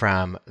taking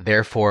from,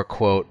 therefore,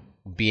 quote,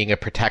 being a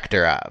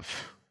protector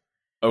of.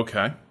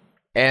 Okay.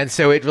 And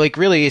so it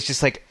really is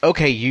just like,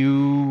 okay,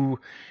 you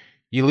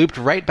looped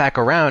right back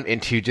around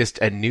into just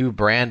a new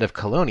brand of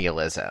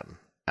colonialism.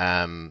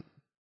 And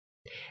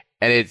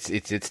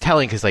it's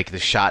telling because the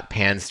shot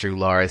pans through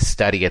Lara's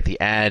study at the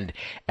end,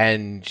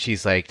 and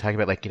she's talking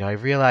about I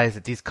realize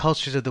that these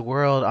cultures of the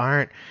world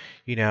aren't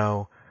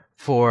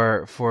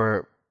for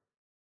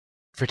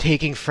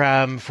taking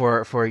from,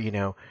 for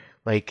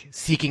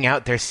seeking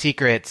out their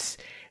secrets.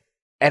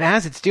 And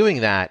as it's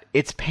doing that,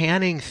 it's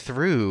panning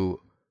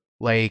through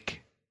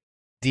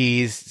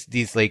these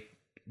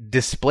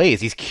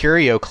displays, these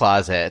curio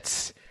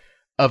closets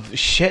of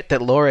shit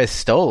that Laura has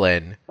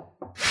stolen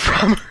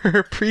from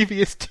her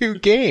previous two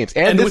games,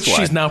 and which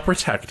she's now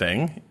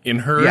protecting in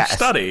her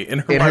study, in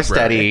her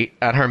study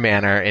on her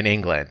manor in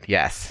England.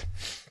 Yes,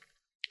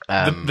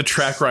 the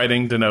track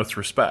writing denotes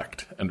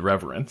respect and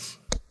reverence.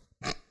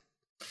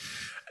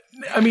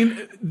 I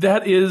mean,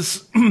 that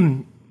is,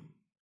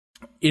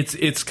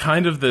 it's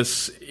kind of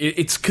this.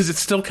 It's because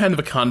it's still kind of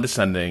a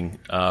condescending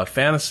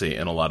fantasy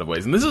in a lot of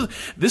ways, and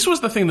this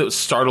was the thing that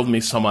startled me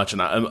so much,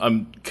 and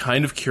I'm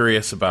kind of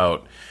curious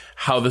about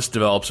how this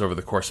develops over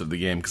the course of the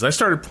game, because I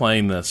started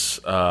playing this,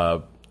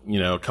 a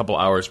couple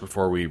hours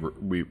before we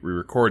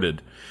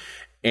recorded,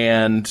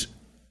 and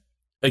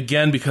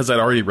again, because I'd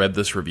already read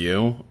this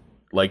review,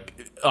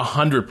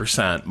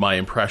 100%, my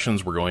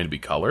impressions were going to be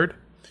colored,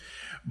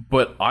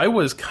 but I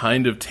was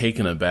kind of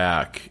taken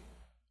aback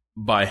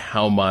by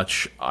how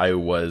much I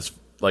was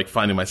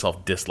finding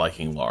myself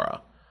disliking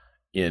Lara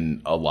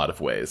in a lot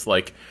of ways,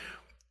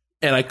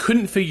 and I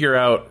couldn't figure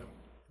out.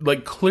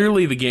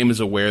 Clearly the game is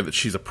aware that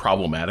she's a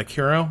problematic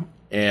hero,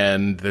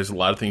 and there's a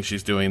lot of things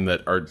she's doing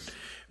that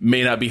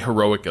may not be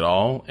heroic at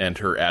all, and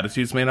her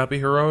attitudes may not be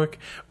heroic,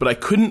 but I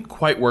couldn't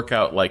quite work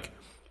out,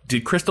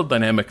 did Crystal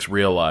Dynamics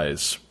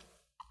realize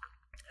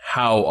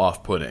how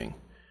off-putting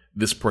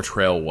this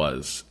portrayal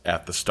was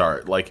at the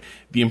start?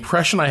 The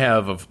impression I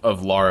have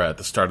of Lara at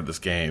the start of this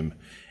game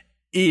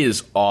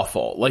is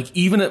awful.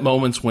 Even at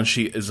moments when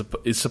she is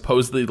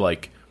supposedly,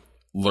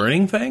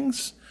 learning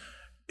things,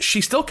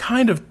 she still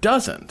kind of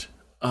doesn't.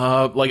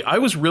 I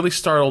was really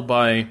startled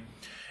by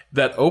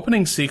that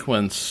opening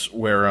sequence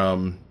where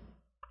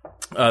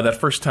that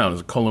first town,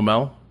 is it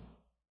Columel?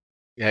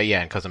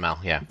 Yeah, and Cozumel,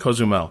 yeah.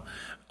 Cozumel.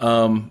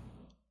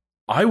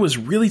 I was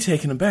really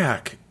taken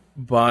aback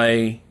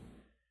by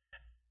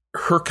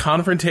her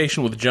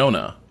confrontation with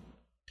Jonah.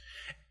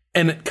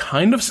 And it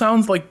kind of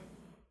sounds like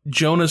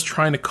Jonah's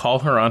trying to call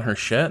her on her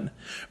shit,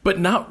 but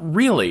not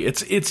really.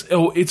 It's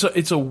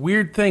a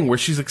weird thing where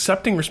she's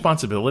accepting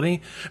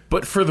responsibility,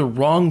 but for the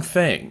wrong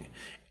thing,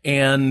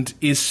 and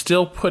is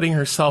still putting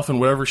herself in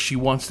whatever she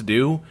wants to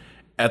do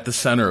at the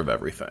center of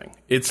everything.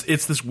 It's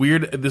this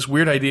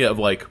weird idea of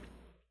like,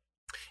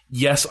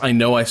 yes, I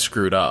know I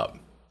screwed up,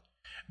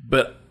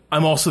 but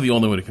I'm also the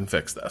only one who can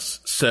fix this.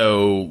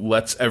 So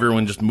let's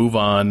everyone just move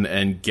on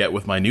and get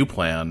with my new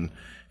plan,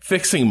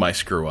 fixing my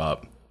screw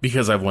up,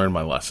 because I've learned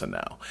my lesson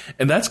now.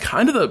 And that's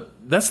kind of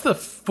the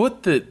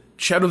foot that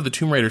Shadow of the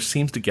Tomb Raider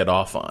seems to get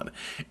off on.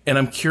 And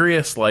I'm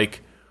curious,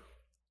 like,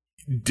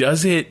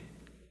 does it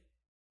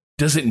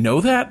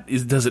know that?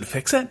 Does it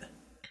fix it?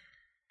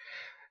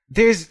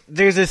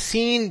 There's a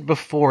scene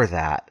before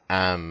that.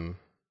 I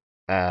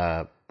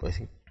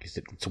think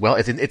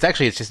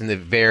it's just in the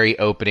very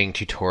opening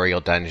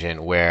tutorial dungeon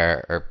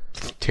or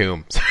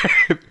tomb,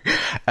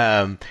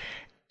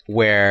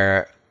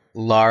 where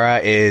Lara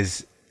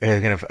is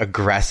kind of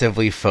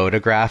aggressively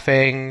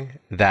photographing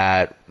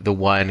the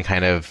one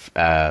kind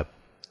of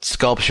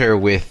sculpture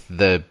with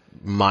the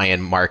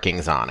Mayan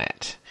markings on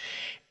it.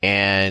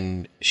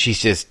 And she's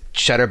just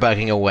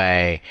shutterbugging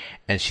away,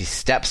 and she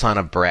steps on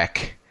a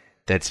brick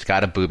that's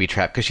got a booby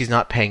trap because she's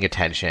not paying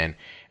attention,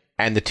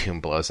 and the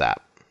tomb blows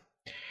up.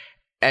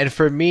 And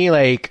for me,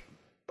 like,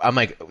 I'm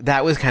like,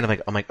 that was kind of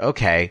like, I'm like,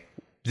 okay,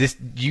 this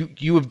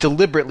you have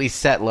deliberately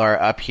set Lara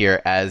up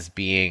here as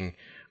being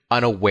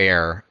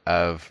unaware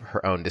of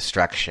her own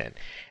destruction.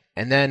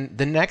 And then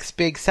the next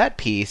big set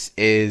piece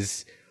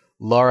is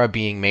Lara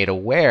being made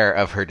aware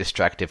of her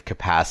destructive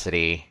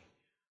capacity.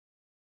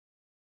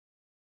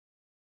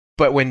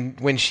 But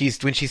when she's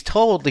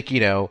told, like, you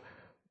know,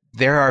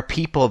 there are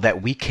people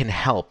that we can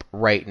help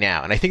right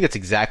now. And I think that's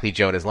exactly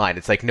Jonah's line.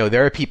 It's like, no,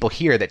 there are people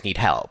here that need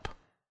help.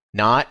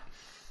 Not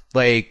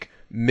like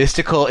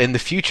mystical in the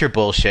future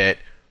bullshit,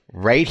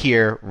 right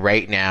here,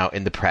 right now,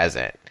 in the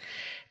present.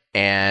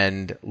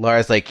 And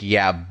Lara's like,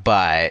 yeah,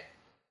 but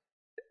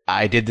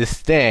I did this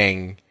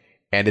thing,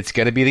 and it's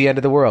going to be the end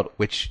of the world,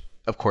 which,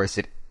 of course,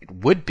 it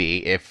would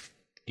be if,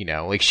 you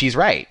know, like, she's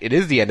right. It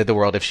is the end of the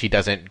world if she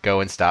doesn't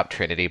go and stop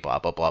Trinity, blah,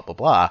 blah, blah, blah,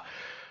 blah.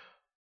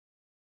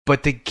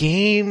 But the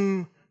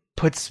game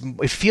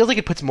it feels like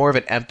it puts more of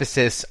an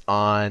emphasis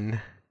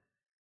on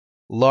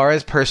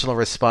Lara's personal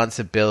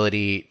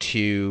responsibility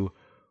to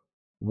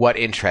what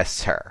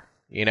interests her.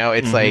 You know,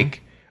 it's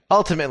like,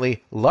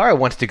 ultimately, Lara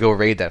wants to go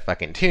raid that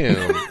fucking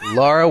tomb.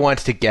 Lara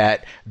wants to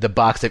get the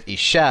box of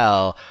Ix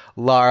Chel.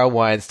 Lara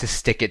wants to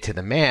stick it to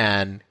the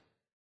man.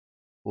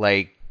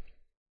 Like,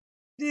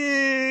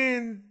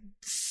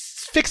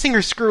 fixing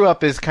her screw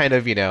up is kind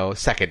of, you know,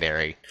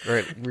 secondary.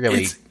 Or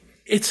really...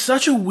 It's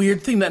such a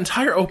weird thing. That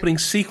entire opening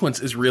sequence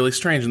is really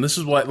strange, and this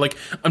is why, like,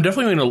 I'm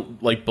definitely going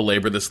to, like,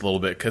 belabor this a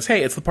little bit, because,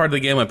 hey, it's the part of the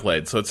game I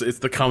played, so it's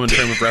the common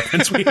frame of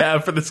reference we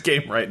have for this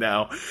game right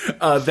now.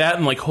 That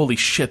and, like, holy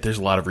shit, there's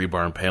a lot of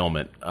rebar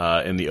impalement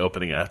in the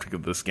opening act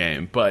of this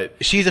game, but...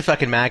 She's a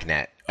fucking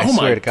magnet. I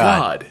swear my to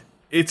God.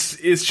 It's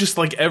just,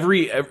 like,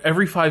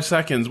 every 5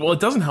 seconds... Well, it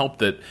doesn't help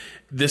that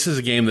this is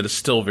a game that is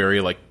still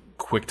very, like,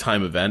 quick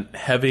time event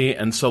heavy,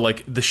 and so,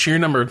 like, the sheer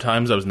number of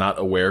times I was not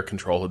aware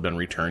control had been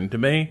returned to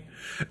me,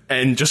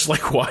 and just,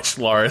 like, watched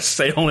Lara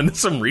sail into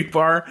some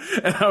rebar,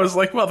 and I was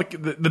like, well,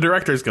 the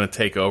director is going to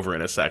take over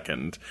in a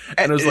second.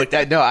 And it was like...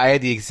 No, I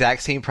had the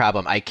exact same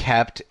problem. I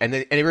kept... And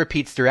it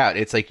repeats throughout.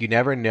 It's like, you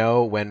never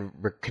know when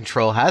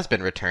control has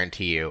been returned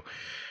to you.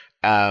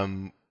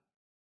 And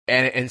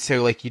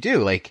so, like, you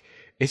do, like...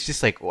 It's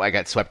just like, I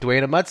got swept away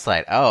in a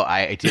mudslide. Oh,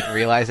 I didn't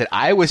realize that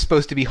I was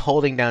supposed to be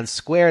holding down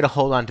square to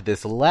hold onto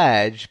this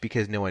ledge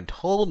because no one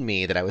told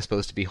me that I was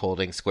supposed to be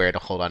holding square to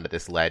hold onto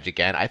this ledge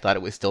again. I thought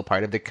it was still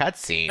part of the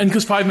cutscene. And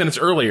because 5 minutes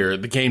earlier,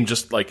 the game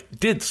just, like,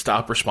 did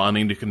stop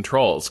responding to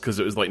controls because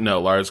it was like,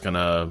 no, Lara's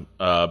gonna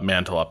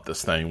mantle up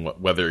this thing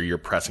whether you're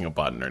pressing a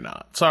button or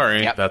not.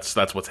 Sorry, yep. That's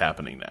what's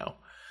happening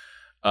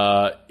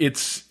now.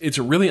 It's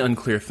a really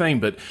unclear thing,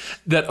 but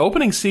that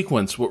opening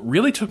sequence, what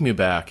really took me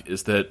back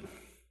is that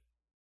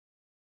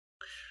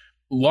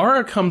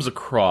Lara comes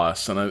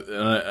across,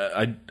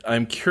 and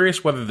I'm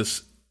curious whether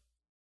this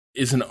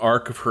is an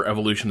arc of her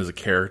evolution as a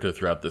character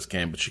throughout this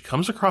game, but she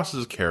comes across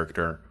as a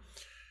character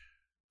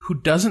who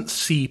doesn't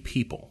see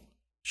people.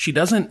 She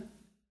doesn't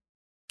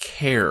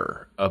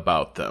care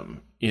about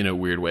them in a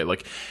weird way.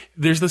 Like,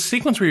 there's this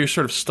sequence where you're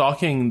sort of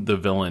stalking the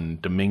villain,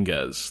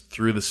 Dominguez,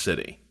 through the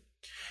city.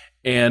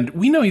 And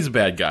we know he's a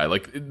bad guy.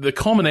 Like, the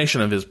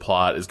culmination of his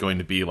plot is going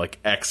to be, like,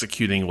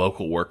 executing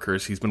local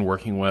workers he's been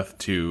working with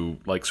to,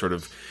 like, sort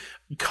of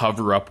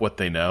cover up what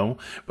they know.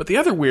 But the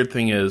other weird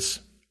thing is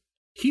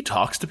he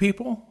talks to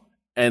people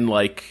and,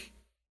 like,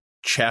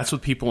 chats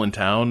with people in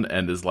town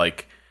and is,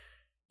 like,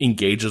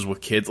 engages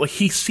with kids. Like,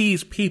 he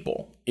sees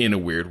people in a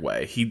weird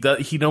way. He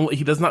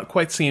does not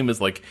quite see him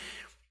as, like,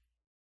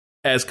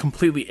 as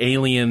completely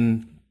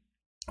alien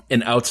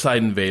an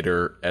outside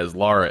invader as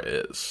Lara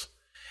is.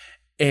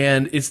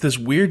 And it's this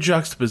weird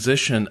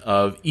juxtaposition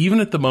of, even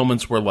at the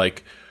moments where,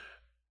 like,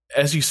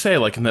 as you say,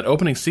 like in that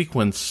opening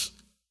sequence,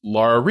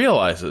 Lara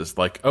realizes,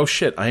 like, oh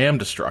shit, I am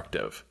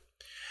destructive.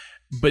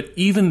 But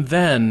even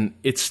then,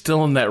 it's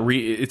still in that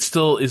it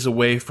still is a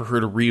way for her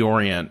to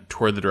reorient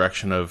toward the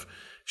direction of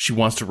she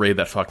wants to raid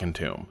that fucking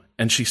tomb.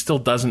 And she still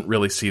doesn't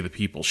really see the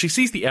people. She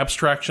sees the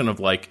abstraction of,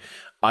 like,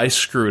 I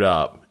screwed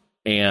up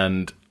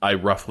and I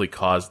roughly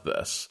caused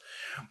this.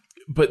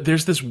 But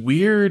there's this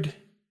weird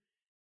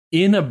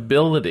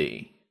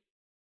inability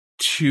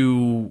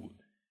to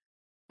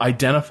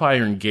identify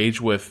or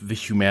engage with the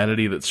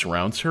humanity that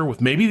surrounds her,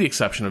 with maybe the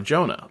exception of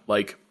Jonah.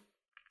 Like,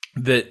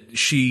 that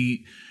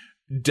she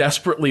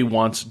desperately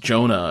wants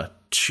Jonah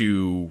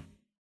to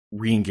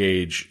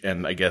re-engage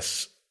and, I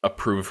guess,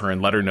 approve of her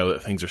and let her know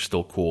that things are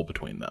still cool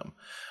between them.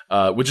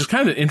 Which is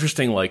kind of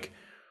interesting. Like,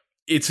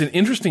 it's an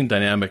interesting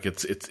dynamic.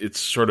 It's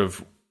sort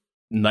of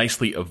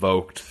nicely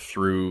evoked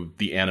through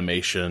the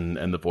animation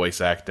and the voice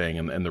acting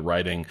and the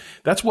writing.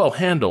 That's well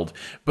handled.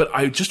 But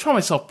I just found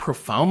myself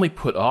profoundly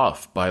put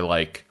off by,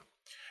 like,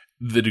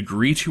 the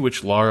degree to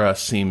which Lara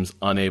seems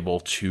unable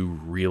to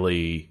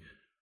really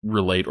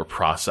relate or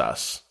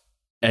process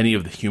any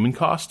of the human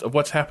cost of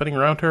what's happening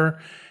around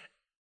her.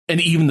 And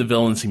even the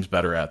villain seems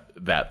better at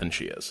that than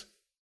she is.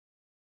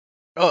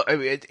 Oh,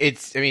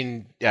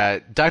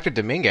 Dr.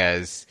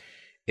 Dominguez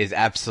is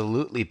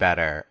absolutely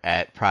better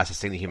at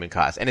processing the human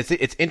cost. And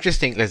it's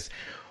interesting because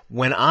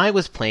when I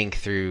was playing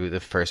through the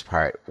first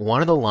part,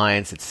 one of the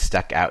lines that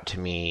stuck out to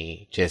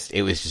me,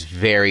 it was just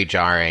very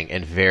jarring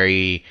and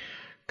very,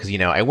 because,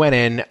 I went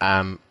in,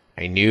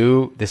 I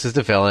knew this is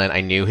the villain.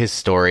 I knew his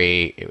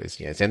story. It was,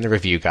 it's in the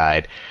review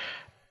guide.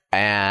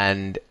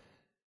 And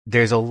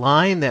there's a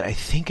line that I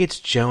think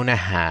it's Jonah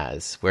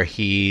has where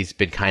he's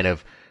been kind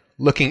of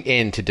looking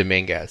into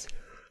Dominguez.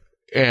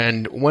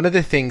 And one of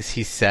the things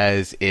he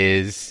says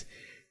is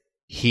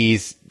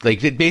he's,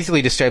 like, it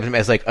basically describes him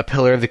as, like, a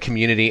pillar of the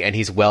community and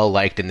he's well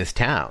liked in this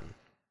town.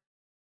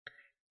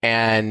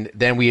 And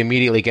then we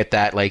immediately get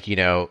that, like,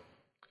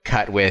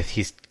 cut with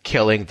he's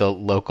killing the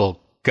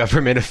local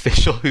government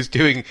official who's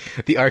doing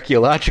the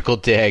archaeological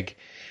dig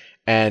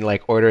and,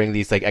 like, ordering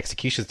these, like,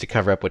 executions to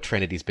cover up what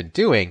Trinity's been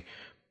doing.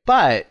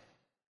 But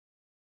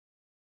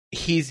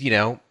he's,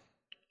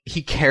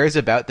 he cares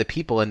about the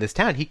people in this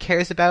town. He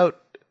cares about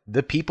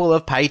the people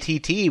of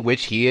Paititi,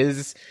 which he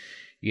is,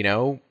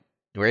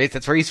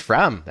 that's where he's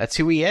from. That's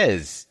who he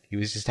is. He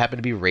was just happened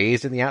to be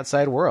raised in the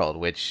outside world,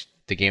 which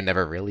the game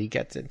never really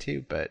gets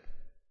into, but,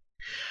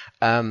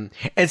 and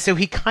so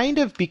he kind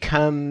of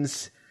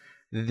becomes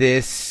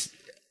this,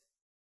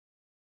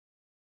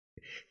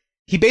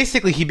 he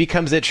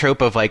becomes that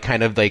trope of, like,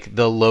 kind of like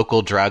the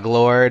local drug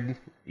lord,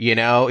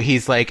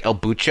 he's like El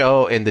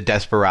Bucho in the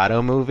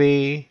Desperado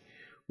movie,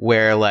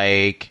 where,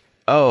 like,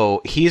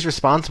 oh, he's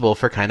responsible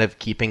for kind of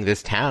keeping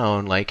this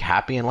town, like,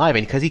 happy and live,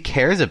 and because he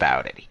cares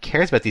about it. He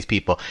cares about these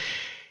people.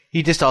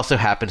 He just also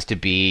happens to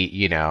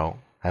be,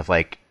 have,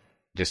 like,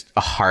 just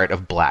a heart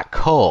of black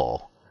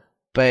coal.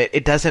 But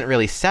it doesn't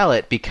really sell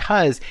it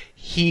because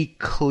he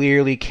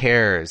clearly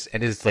cares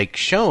and is, like,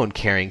 shown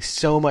caring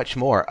so much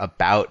more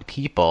about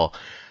people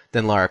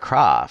than Lara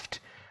Croft.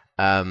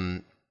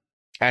 And,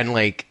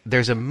 like,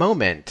 there's a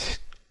moment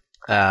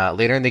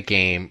later in the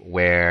game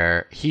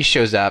where he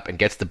shows up and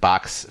gets the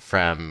box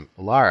from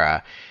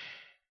Lara,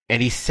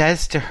 and he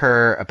says to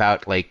her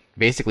about, like,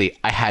 basically,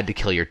 I had to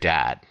kill your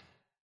dad.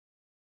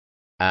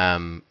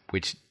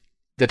 Which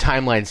the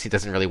timeline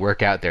doesn't really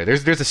work out there.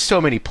 There's so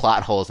many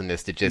plot holes in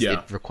this that just it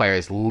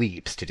requires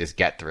leaps to just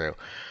get through.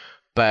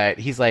 But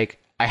he's like,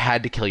 I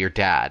had to kill your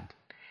dad,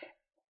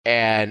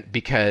 and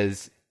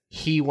because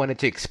he wanted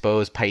to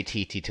expose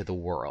Paititi to the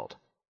world,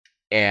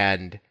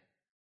 and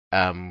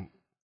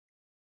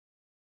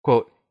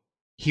quote,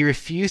 he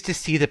refused to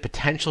see the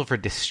potential for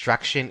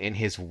destruction in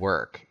his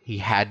work. He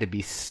had to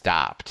be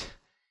stopped.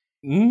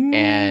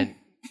 And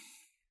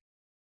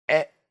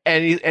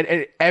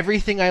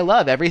everything I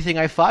love, everything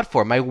I fought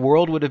for, my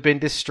world would have been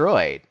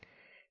destroyed.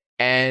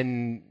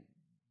 And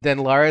then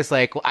Lara's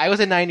like, well, I was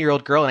a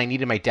 9-year-old girl and I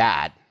needed my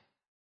dad.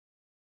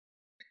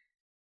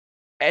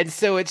 And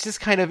so it's just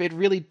kind of, it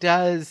really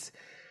does,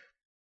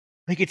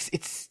 like,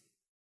 it's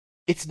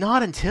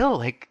not until,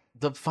 like,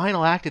 the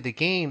final act of the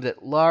game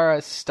that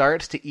Lara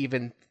starts to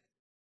even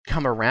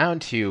come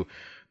around to,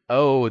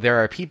 oh, there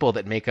are people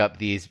that make up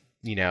these,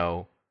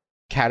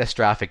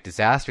 catastrophic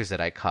disasters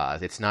that I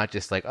cause. It's not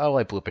just like, oh,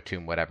 I blew up a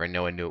tomb, whatever.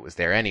 No one knew it was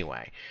there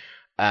anyway.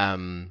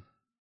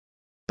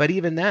 But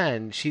even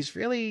then, she's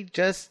really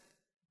just,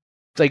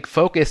 like,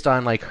 focused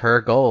on, like,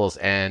 her goals,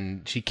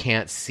 and she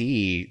can't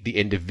see the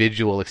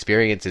individual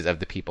experiences of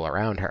the people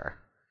around her.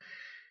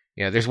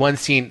 There's one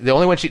scene, the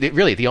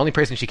only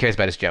person she cares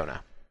about is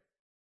Jonah.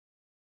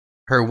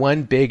 Her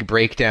one big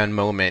breakdown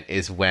moment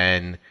is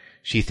when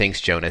she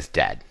thinks Jonah's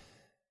dead.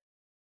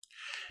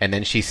 And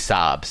then she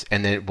sobs.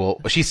 And then,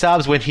 she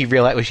sobs when she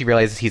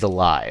realizes he's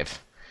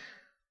alive.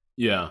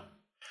 Yeah.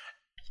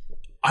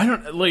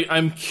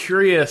 I'm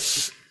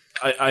curious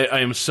I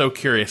am so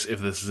curious if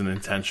this is an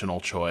intentional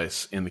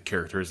choice in the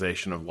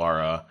characterization of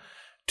Lara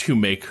to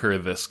make her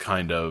this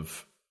kind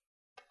of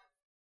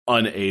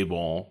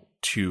unable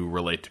to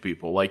relate to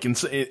people. Like, in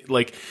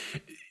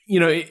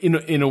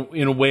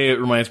a way, it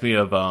reminds me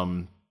of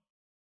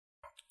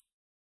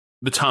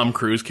the Tom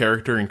Cruise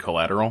character in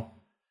Collateral.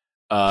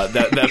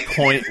 That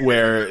point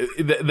where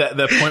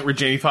that point where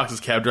Jamie Foxx's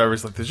cab driver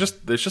is like, there's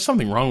just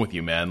something wrong with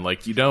you, man.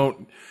 Like, you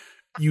don't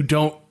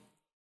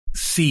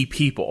see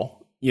people.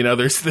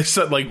 There's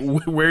like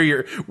where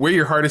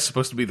your heart is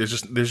supposed to be. There's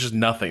just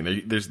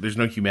nothing. There's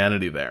no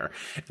humanity there.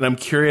 And I'm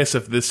curious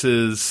if this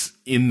is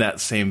in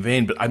that same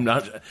vein. But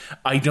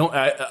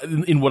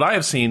in what I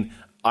have seen,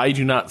 I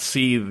do not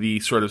see the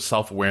sort of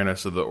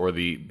self-awareness of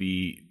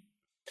the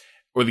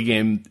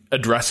game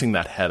addressing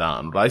that head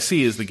on. What I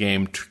see is the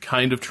game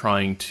kind of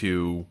trying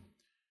to.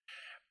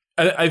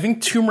 I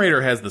think Tomb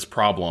Raider has this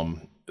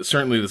problem.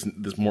 Certainly,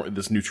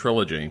 this new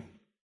trilogy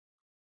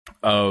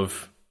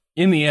of,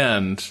 in the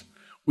end,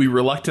 we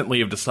reluctantly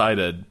have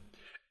decided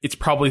it's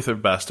probably the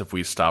best if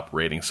we stop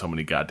raiding so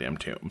many goddamn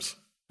tombs.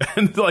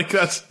 And like,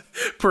 that's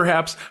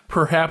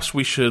perhaps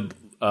we should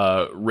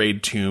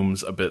raid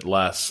tombs a bit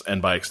less,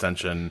 and by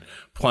extension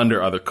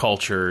plunder other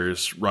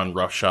cultures, run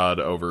roughshod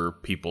over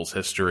people's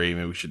history.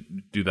 Maybe we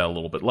should do that a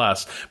little bit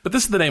less. But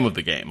this is the name of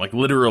the game. Like,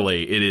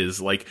 literally, it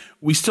is like,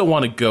 we still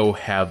want to go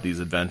have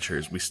these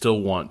adventures. We still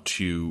want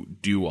to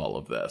do all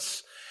of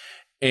this.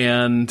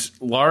 And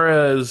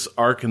Lara's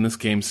arc in this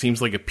game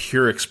seems like a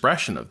pure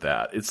expression of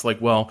that. It's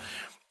like, well,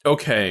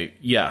 okay,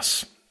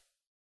 yes,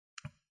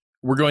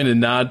 we're going to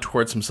nod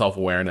towards some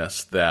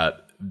self-awareness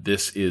that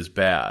this is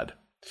bad.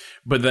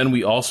 But then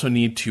we also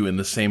need to, in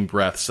the same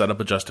breath, set up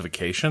a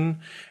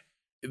justification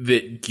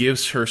that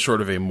gives her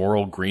sort of a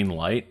moral green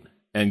light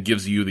and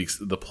gives you,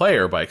 the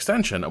player, by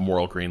extension, a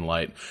moral green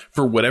light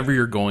for whatever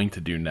you're going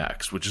to do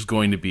next, which is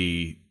going to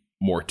be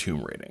more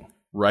tomb raiding.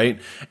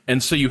 Right?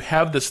 And so you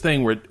have this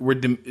thing where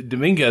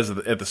Dominguez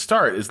at the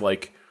start is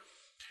like,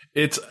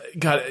 it's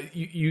God,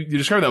 you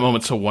described that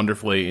moment so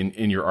wonderfully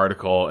in your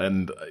article,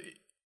 and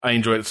I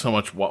enjoyed it so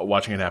much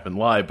watching it happen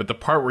live. But the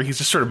part where he's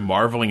just sort of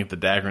marveling at the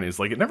dagger, and he's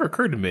like, it never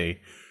occurred to me,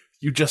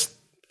 you just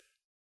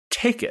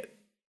take it.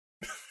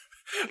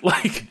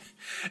 Like,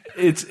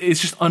 it's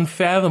just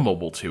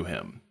unfathomable to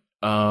him.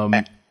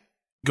 Go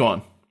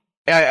on.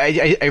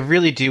 I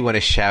really do want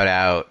to shout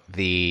out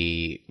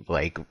the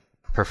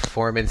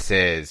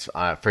performances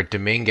for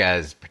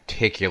Dominguez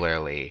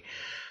particularly,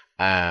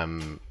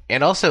 and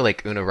also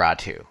like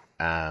Unuratu.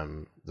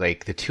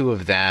 Like, the two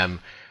of them,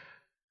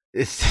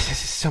 this is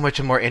so much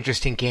a more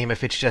interesting game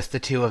if it's just the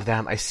two of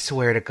them. I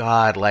swear to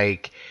God,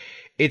 like,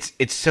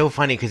 it's so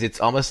funny because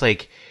it's almost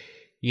like,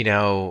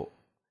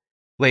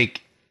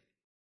 like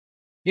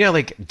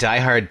Die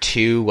Hard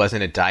 2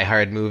 wasn't a Die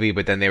Hard movie,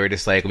 but then they were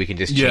just like, we can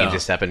just change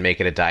this up and make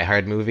it a Die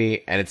Hard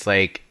movie, and it's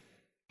like,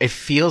 it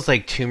feels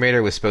like Tomb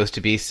Raider was supposed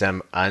to be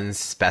some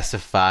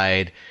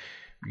unspecified,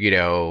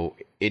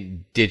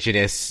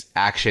 indigenous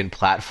action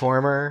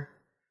platformer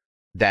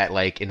that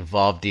like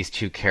involved these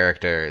two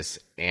characters,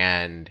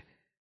 and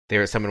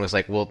someone was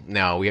like, well,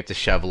 no, we have to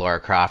shove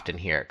Lara Croft in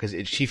here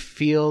because she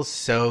feels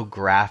so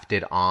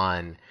grafted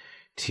on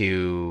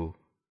to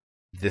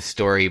the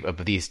story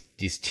of these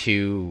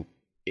two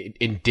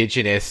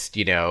indigenous,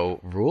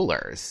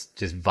 rulers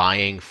just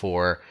vying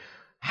for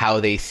how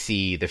they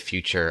see the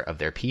future of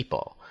their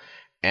people.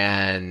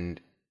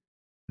 And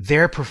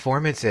their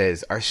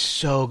performances are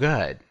so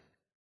good.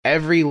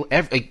 Every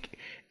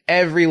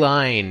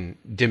line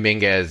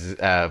Dominguez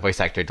voice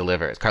actor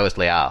delivers, Carlos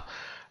Leal,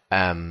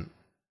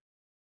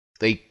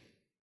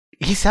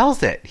 he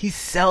sells it. He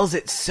sells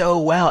it so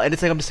well. And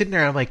it's like, I'm sitting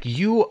there and I'm like,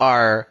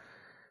 you're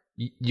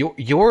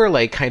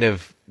like kind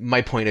of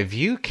my point of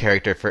view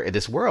character for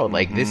this world.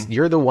 Like, this,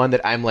 you're the one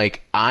that I'm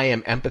like, I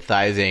am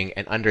empathizing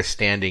and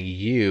understanding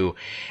you.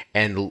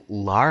 And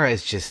Lara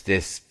is just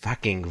this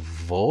fucking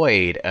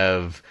void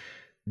of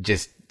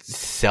just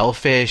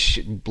selfish,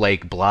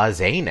 like,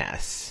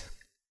 blaseness.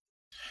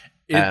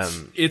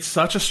 It's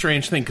such a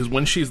strange thing, because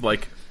when she's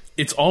like,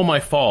 it's all my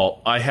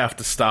fault, I have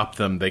to stop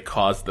them, they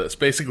caused this.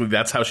 Basically,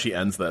 that's how she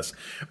ends this.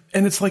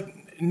 And it's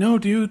like, no,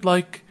 dude,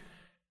 like,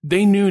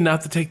 they knew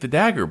not to take the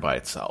dagger by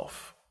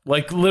itself.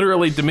 Like,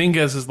 literally,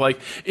 Dominguez is like,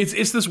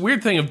 it's this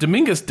weird thing of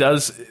Dominguez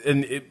does,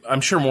 and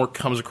I'm sure more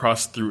comes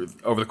across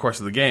over the course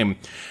of the game.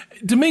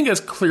 Dominguez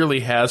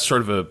clearly has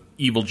sort of a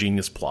evil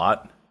genius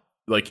plot,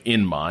 like,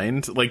 in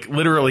mind. Like,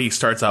 literally, he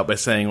starts out by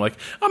saying, like,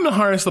 I'm going to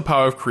harness the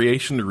power of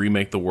creation to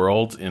remake the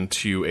world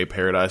into a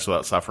paradise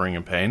without suffering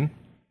and pain.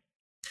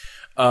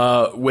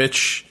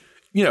 Which,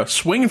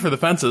 swinging for the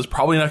fences,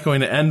 probably not going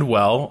to end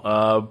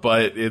well.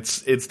 But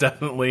it's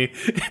definitely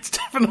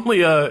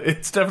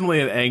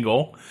an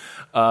angle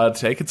to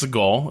take. It's a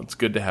goal. It's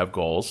good to have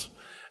goals.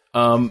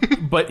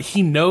 But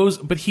he knows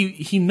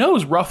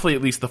roughly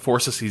at least the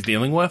forces he's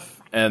dealing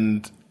with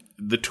and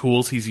the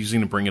tools he's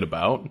using to bring it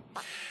about.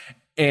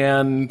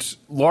 And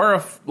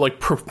Lara, like,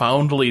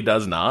 profoundly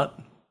does not.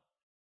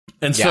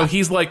 And so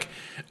he's like,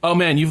 oh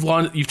man,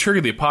 you've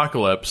triggered the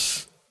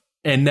apocalypse.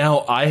 and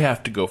now I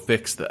have to go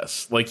fix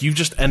this. Like, you've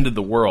just ended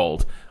the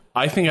world.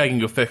 I think I can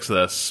go fix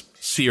this.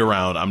 See you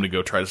around. I'm going to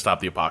go try to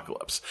stop the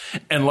apocalypse.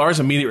 And Lara's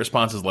immediate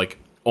response is like,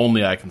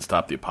 only I can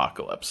stop the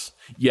apocalypse.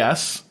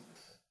 Yes,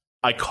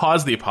 I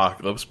caused the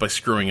apocalypse by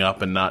screwing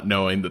up and not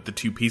knowing that the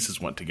two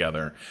pieces went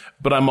together,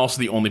 but I'm also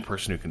the only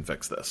person who can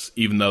fix this,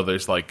 even though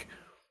there's like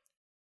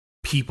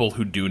people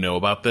who do know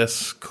about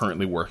this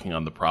currently working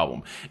on the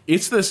problem.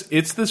 It's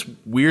this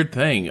weird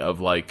thing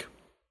of like,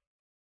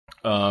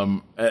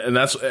 and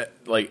that's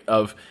like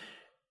of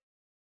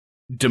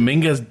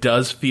Dominguez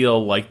does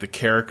feel like the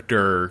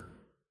character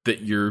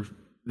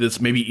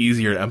that's maybe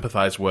easier to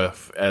empathize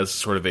with as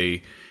sort of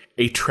a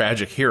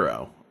tragic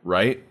hero,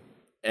 right?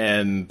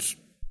 And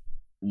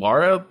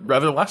Lara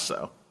rather less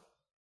so.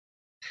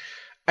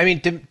 I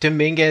mean,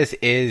 Dominguez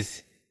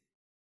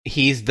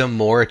he's the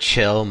more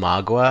chill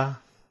Magua.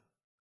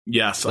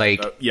 Yes.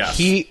 Like, yes.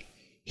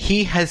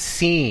 He has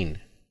seen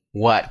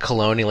what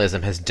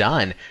colonialism has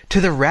done to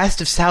the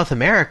rest of South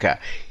America.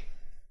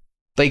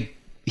 Like,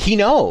 he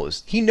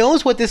knows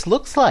what this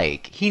looks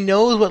like. He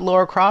knows what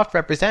Lara Croft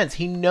represents.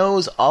 He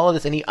knows all of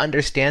this, and he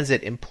understands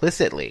it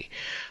implicitly.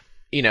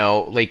 You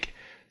know, like,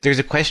 there's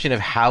a question of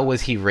how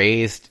was he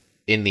raised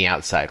in the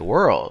outside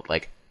world?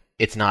 Like,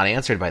 it's not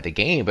answered by the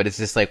game, but it's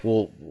just like,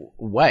 well,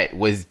 what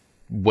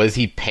was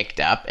he picked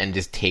up and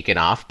just taken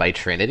off by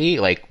Trinity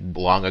like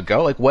long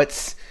ago? Like,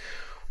 what's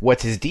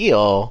his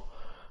deal?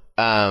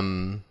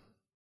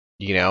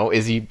 You know,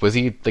 was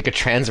he like a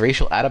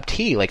transracial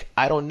adoptee? Like,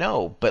 I don't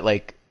know, but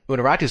like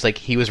Unuratu's like,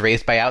 he was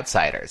raised by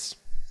outsiders,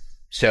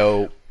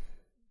 so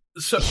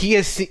he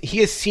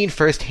has seen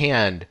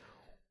firsthand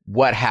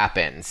what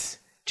happens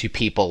to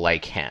people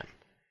like him,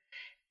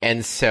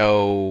 and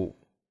so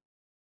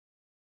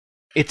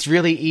it's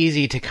really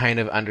easy to kind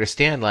of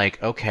understand,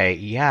 like, okay,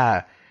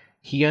 yeah,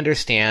 he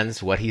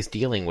understands what he's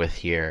dealing with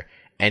here,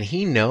 and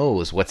he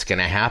knows what's going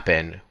to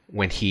happen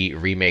when he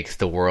remakes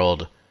the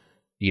world,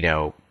 you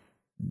know,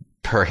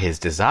 per his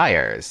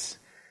desires,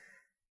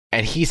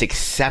 and he's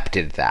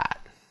accepted that.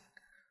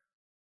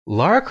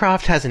 Lara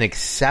Croft hasn't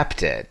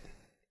accepted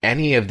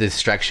any of the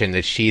destruction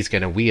that she's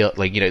going to wield.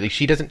 Like, you know, like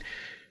she doesn't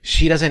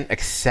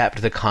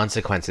accept the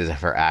consequences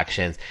of her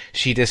actions.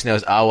 She just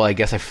knows, oh, well, I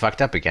guess I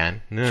fucked up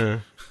again.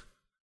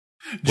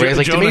 Whereas,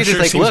 like, Jonah Dominguez sure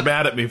is like, seems look,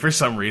 mad at me for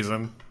some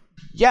reason.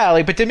 Yeah,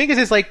 like, but Dominguez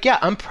is like, yeah,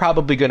 I'm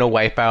probably going to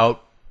wipe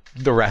out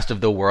the rest of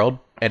the world,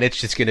 and it's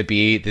just going to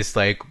be this,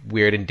 like,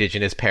 weird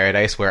indigenous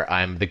paradise where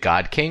I'm the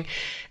God King.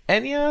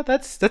 And, yeah,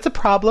 that's a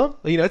problem.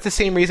 You know, it's the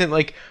same reason,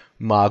 like,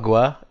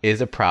 Magua is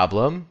a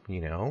problem,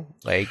 you know?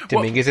 Like,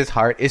 Dominguez's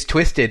heart is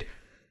twisted.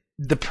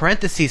 The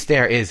parentheses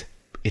there is,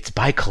 it's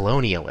by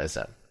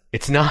colonialism.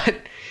 It's not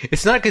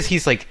because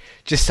he's, like,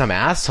 just some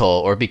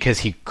asshole or because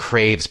he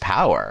craves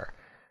power.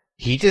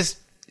 He just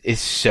is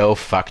so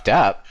fucked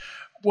up.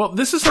 Well,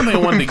 this is something I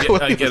wanted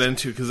to get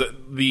into, because I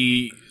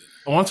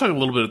want to talk a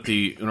little bit about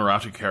the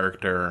Unuratu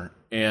character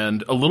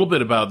and a little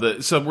bit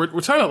about so we're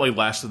talking about, like,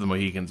 Last of the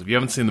Mohicans. If you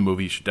haven't seen the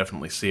movie, you should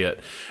definitely see it.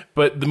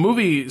 But the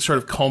movie sort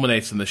of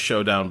culminates in this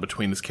showdown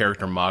between this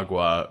character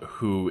Magua,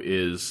 who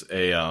is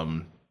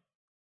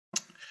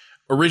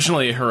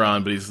originally a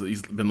Huron, but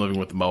he's been living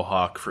with the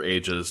Mohawk for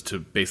ages to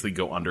basically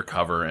go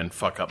undercover and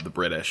fuck up the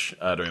British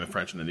during the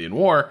French and Indian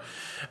War.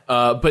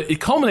 But it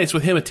culminates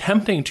with him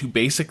attempting to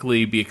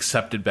basically be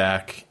accepted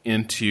back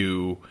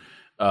into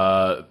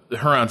the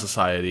Huron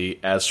society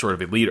as sort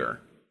of a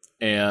leader.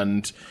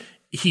 And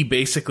he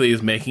basically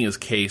is making his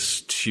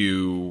case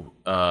to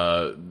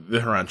the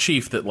Huron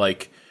chief that,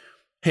 like,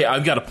 hey,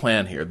 I've got a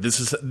plan here. This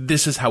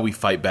is how we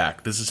fight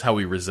back. This is how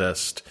we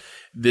resist.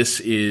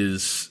 This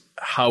is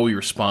how we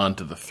respond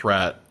to the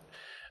threat,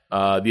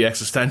 the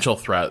existential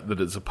threat that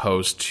is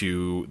posed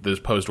to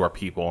our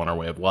people and our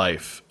way of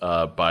life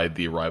by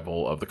the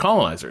arrival of the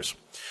colonizers.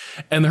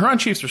 And the Huron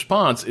chief's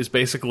response is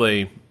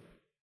basically,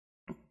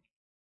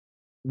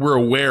 we're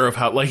aware of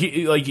how, like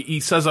he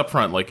says up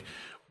front, like,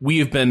 we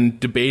have been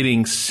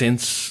debating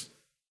since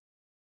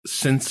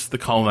the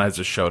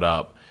colonizers showed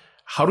up.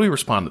 How do we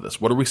respond to this?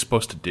 What are we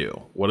supposed to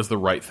do? What is the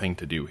right thing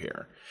to do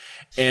here?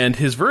 And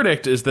his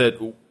verdict is that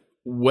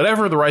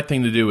whatever the right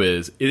thing to do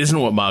is, it isn't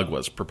what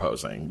Magua's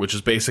proposing, which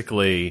is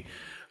basically,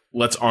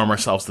 let's arm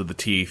ourselves to the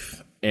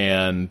teeth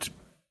and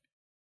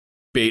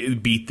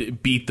beat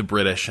the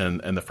British and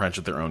the French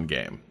at their own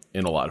game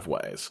in a lot of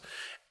ways.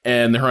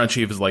 And the Huron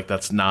chief is like,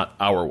 that's not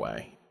our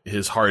way.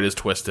 His heart is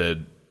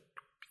twisted.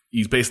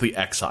 He's basically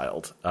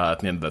exiled at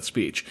the end of that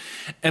speech.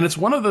 And it's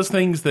one of those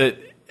things that,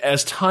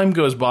 as time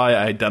goes by,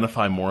 I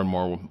identify more and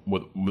more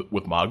with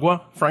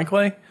Magua,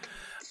 frankly.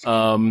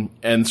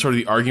 And sort of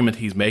the argument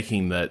he's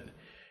making that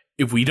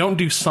if we don't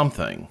do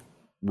something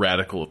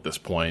radical at this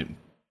point,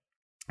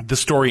 the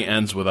story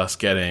ends with us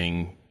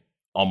getting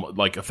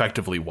like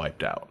effectively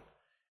wiped out.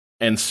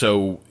 And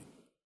so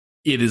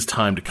it is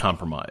time to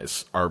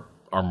compromise our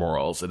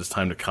morals. It is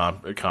time to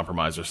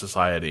compromise our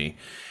society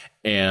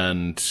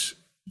and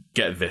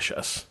get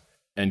vicious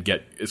and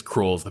get as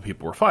cruel as the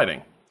people we're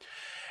fighting.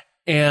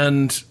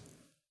 And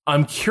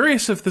I'm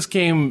curious if this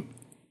game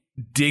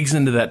digs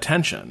into that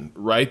tension,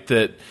 right?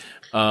 That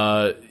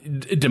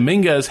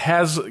Dominguez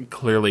has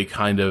clearly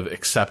kind of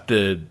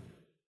accepted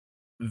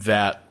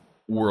that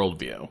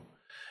worldview.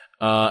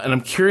 And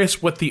I'm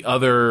curious what the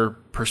other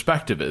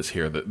perspective is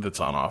here that's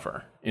on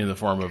offer in the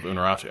form of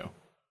Unuratu.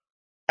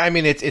 I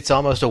mean, it's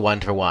almost a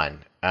one-for-one.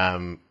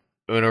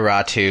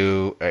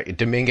 Unuratu,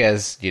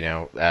 Dominguez,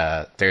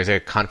 there's a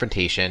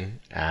confrontation,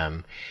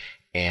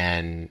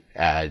 and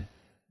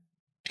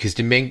because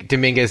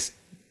Dominguez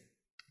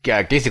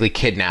basically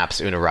kidnaps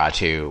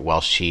Unuratu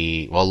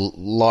while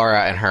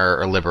Laura and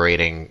her are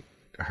liberating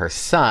her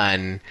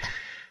son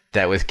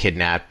that was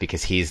kidnapped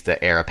because he's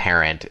the heir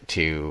apparent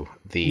to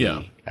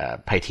the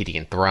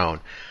Paititian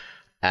throne.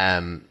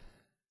 And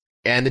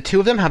the two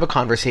of them have a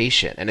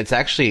conversation, and it's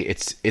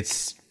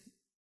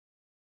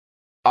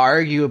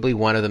arguably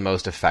one of the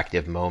most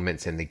effective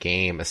moments in the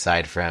game,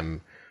 aside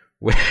from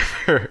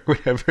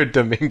whenever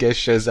Dominguez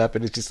shows up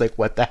and it's just like,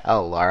 what the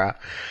hell, Laura?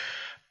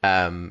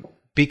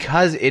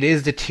 Because it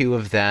is the two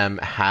of them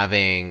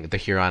having the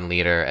Huron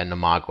leader and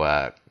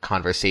Namagua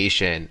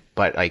conversation,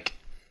 but like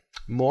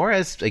more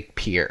as like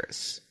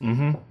peers.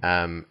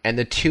 Mm-hmm. And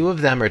the two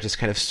of them are just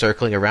kind of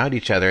circling around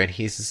each other, and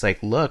he's just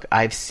like, look,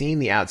 I've seen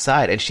the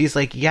outside. And she's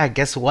like, yeah,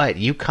 guess what?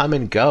 You come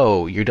and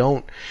go. You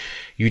don't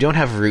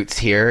have roots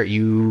here.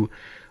 You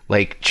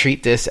like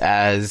treat this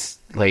as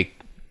like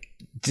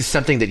just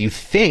something that you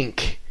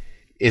think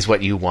is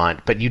what you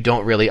want, but you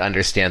don't really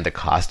understand the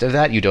cost of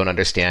that. You don't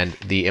understand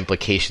the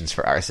implications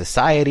for our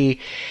society.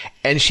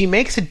 And she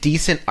makes a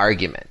decent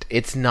argument.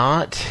 It's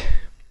not,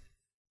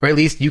 or at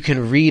least you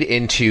can read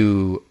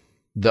into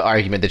the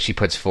argument that she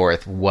puts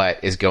forth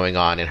what is going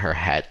on in her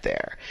head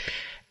there.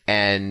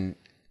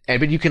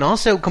 But you can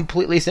also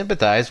completely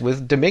sympathize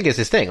with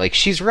Dominguez's thing. Like,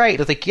 she's right.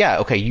 It's like, yeah,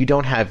 okay, you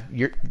don't have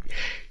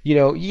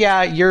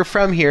you're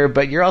from here,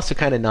 but you're also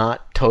kind of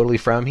not totally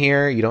from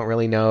here. You don't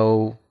really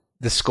know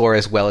the score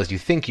as well as you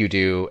think you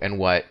do and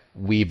what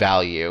we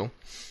value,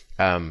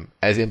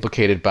 as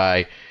implicated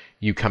by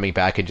you coming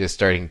back and just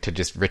starting to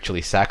just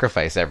ritually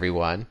sacrifice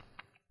everyone.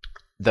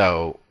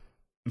 Though,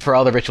 for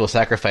all the ritual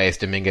sacrifice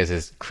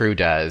Dominguez's crew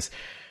does,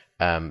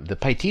 the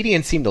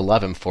Paititians seem to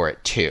love him for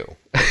it too.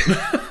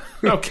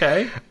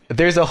 Okay.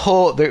 There's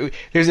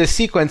a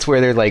sequence where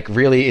they're like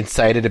really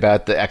excited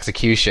about the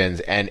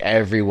executions, and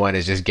everyone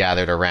is just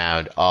gathered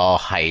around, all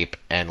hype,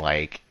 and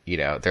like,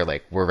 they're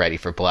like, we're ready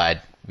for blood,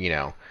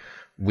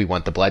 we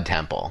want the blood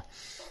temple.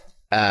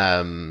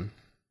 But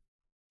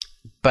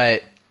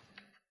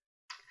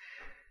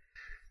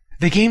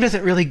the game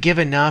doesn't really give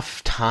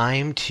enough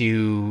time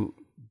to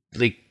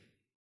like,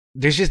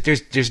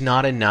 there's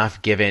not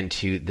enough given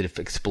to the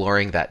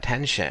exploring that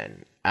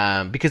tension.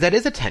 Because that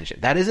is a tension.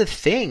 That is a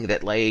thing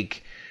that,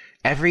 like,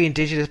 every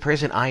indigenous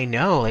person I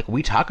know, like,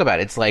 we talk about.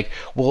 It's like,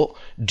 well,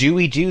 do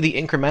we do the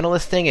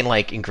incrementalist thing and,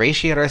 like,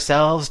 ingratiate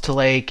ourselves to,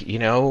 like,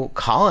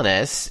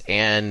 colonists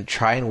and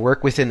try and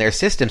work within their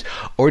systems?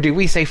 Or do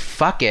we say,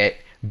 fuck it,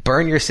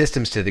 burn your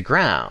systems to the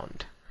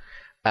ground?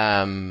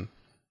 And,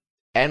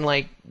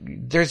 like,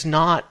 there's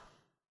no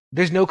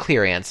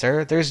clear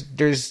answer.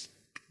 There's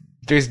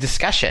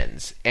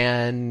discussions,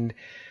 and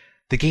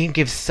the game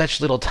gives such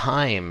little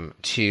time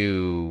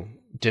to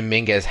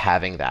Dominguez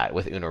having that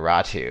with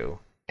Unuratu,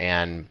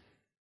 and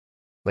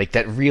like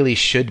that really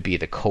should be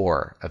the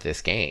core of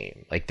this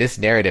game. Like, this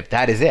narrative,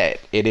 that is it.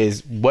 It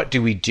is, what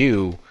do we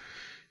do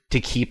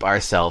to keep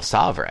ourselves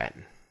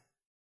sovereign?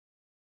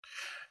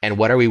 And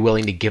what are we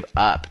willing to give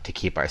up to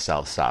keep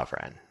ourselves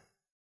sovereign?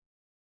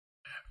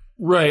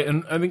 Right,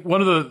 and I think one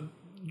of the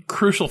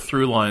crucial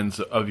through lines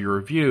of your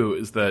review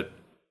is that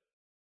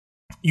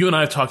you and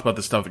I have talked about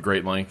this stuff at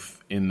great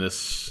length in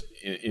this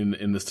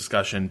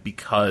discussion,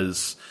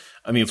 because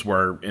I think it's where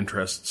our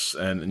interests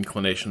and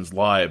inclinations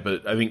lie.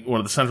 But I think one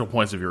of the central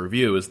points of your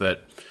review is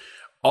that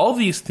all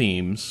these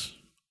themes,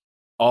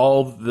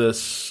 all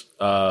these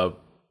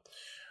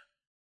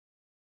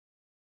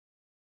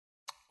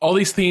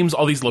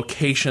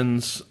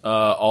locations,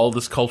 all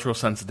this cultural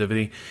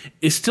sensitivity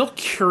is still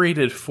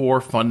curated for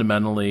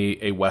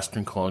fundamentally a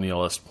Western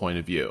colonialist point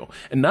of view.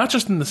 And not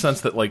just in the sense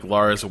that, like,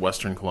 Lara is a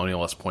Western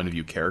colonialist point of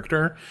view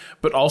character,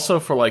 but also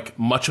for, like,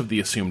 much of the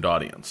assumed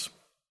audience.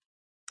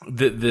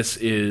 That this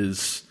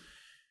is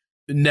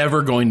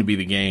never going to be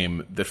the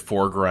game that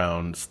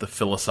foregrounds the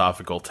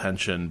philosophical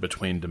tension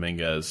between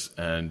Dominguez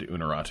and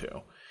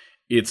Unuratu.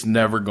 It's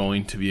never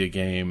going to be a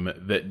game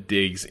that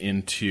digs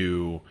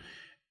into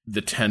the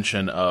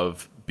tension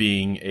of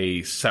being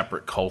a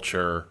separate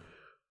culture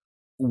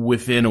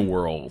within a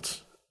world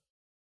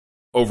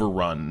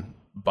overrun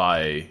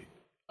by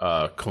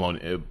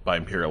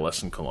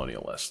imperialists and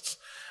colonialists.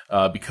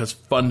 Because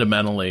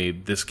fundamentally,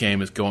 this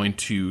game is going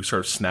to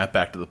sort of snap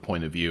back to the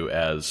point of view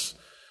as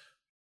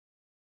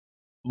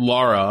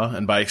Lara,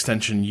 and by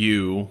extension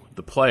you,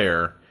 the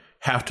player,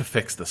 have to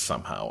fix this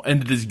somehow.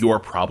 And it is your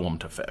problem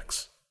to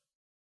fix.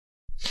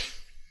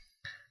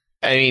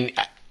 I mean,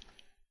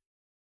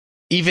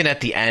 even at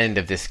the end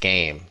of this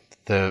game,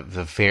 the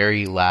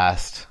very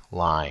last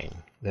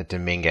line that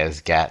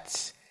Dominguez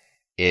gets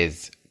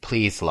is,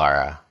 "Please,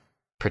 Lara,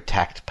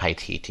 protect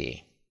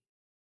Paititi."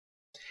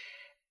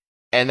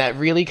 And that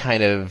really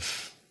kind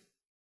of,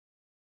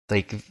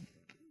 like,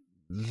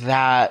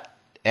 that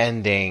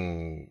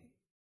ending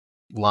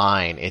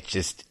line,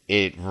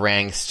 it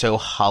rang so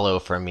hollow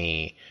for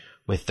me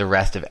with the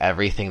rest of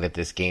everything that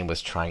this game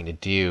was trying to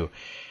do.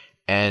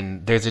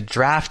 And there's a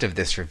draft of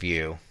this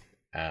review,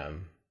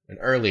 an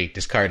early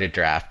discarded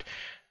draft,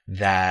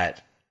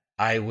 that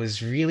I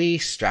was really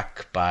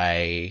struck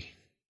by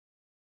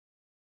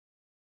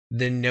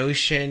the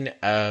notion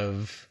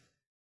of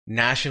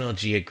National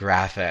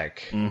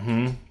Geographic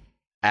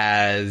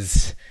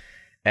as,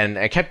 and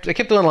I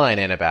kept one line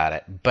in about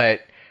it,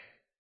 but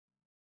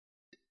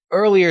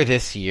earlier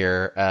this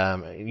year,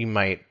 you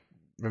might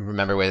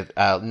remember with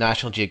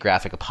National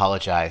Geographic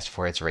apologized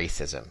for its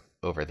racism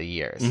over the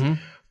years,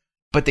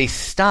 but they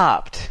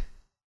stopped.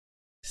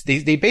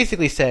 They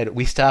basically said,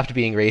 we stopped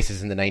being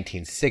racist in the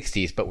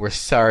 1960s, but we're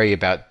sorry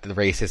about the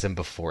racism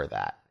before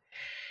that.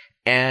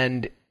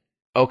 And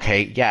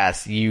okay,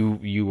 yes,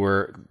 you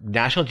were,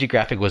 National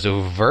Geographic was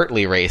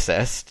overtly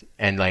racist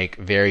and like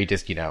very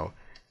just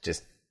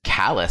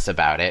callous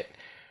about it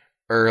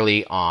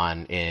early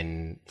on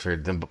for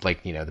the,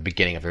 like, the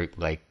beginning of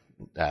like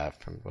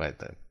from what,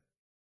 the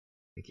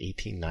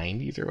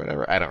 1890s or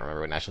whatever. I don't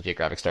remember when National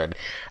Geographic started,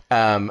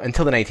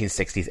 until the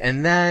 1960s.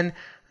 And then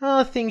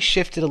things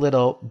shifted a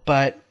little,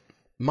 but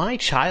my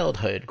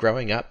childhood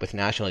growing up with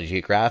National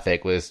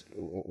Geographic was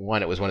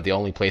one of the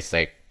only places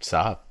I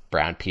saw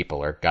brown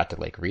people or got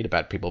to like read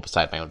about people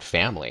beside my own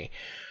family.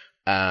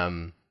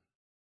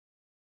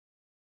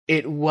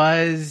 It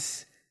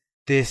was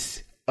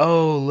this,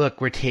 oh,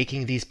 look, we're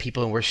taking these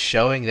people and we're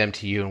showing them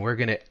to you and we're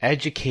going to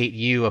educate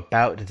you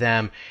about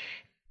them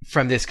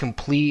from this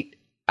complete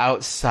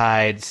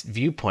outside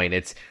viewpoint.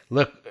 It's,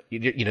 look,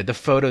 the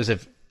photos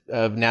of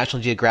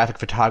National Geographic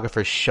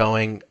photographers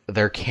showing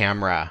their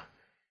camera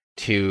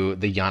to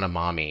the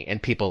Yanomami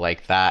and people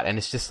like that. And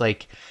it's just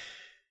like,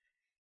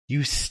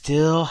 you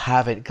still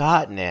haven't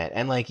gotten it.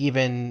 And like,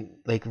 even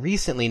like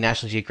recently,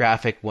 National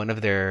Geographic, one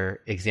of their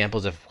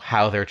examples of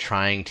how they're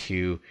trying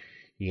to,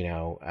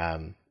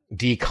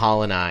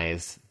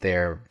 decolonize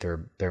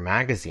their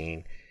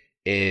magazine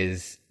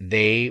is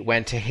they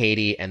went to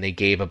Haiti and they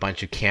gave a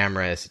bunch of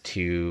cameras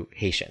to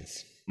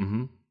Haitians.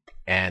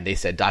 And they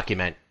said,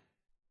 document,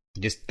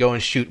 just go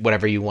and shoot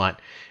whatever you want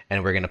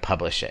and we're going to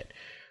publish it.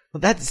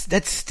 Well,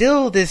 that's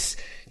still this,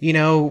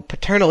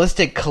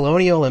 paternalistic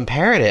colonial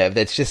imperative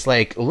that's just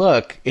like,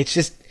 look,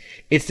 it's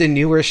the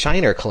newer,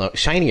 shinier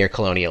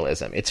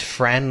colonialism. It's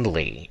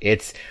friendly.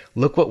 It's,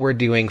 look what we're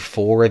doing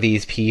for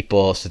these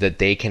people so that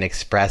they can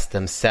express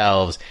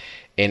themselves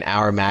in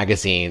our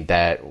magazine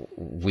that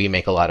we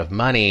make a lot of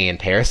money and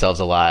pay ourselves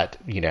a lot,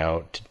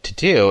 to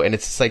do. And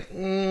it's just like,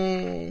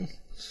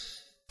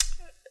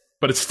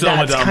 But it's still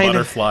Madame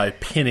Butterfly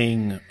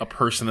pinning a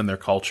person and their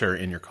culture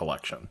in your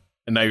collection.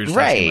 And now you're just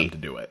asking them to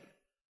do it.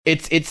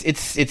 It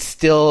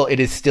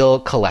is still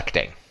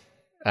collecting.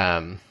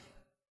 And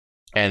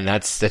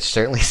that's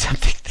certainly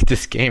something that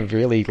this game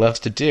really loves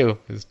to do,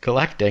 is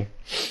collecting.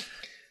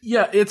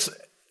 Yeah,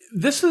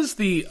 this is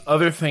the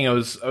other thing I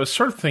was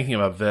sort of thinking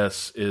about.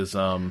 This is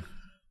in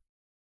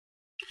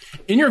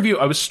your review,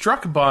 I was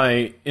struck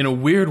by, in a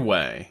weird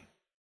way,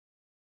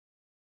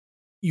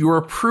 your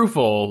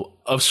approval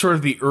of sort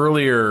of the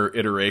earlier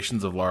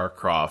iterations of Lara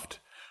Croft,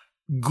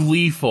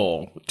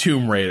 gleeful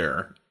Tomb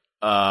Raider,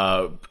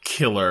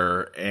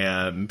 killer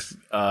and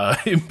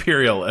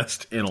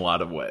imperialist in a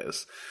lot of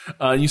ways.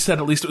 You said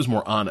at least it was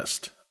more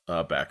honest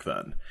back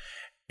then,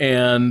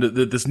 and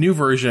that this new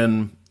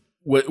version.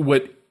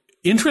 What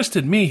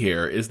interested me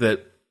here is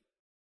that.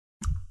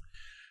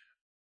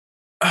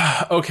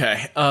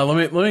 Okay,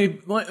 let me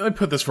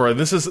put this forward.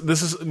 This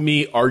is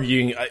me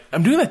arguing.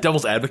 I'm doing that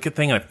devil's advocate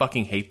thing, and I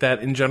fucking hate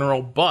that in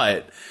general.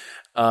 But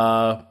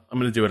I'm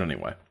going to do it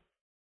anyway.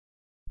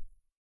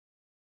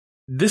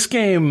 This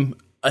game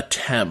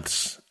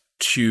attempts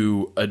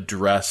to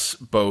address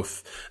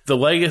both the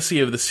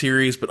legacy of the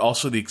series, but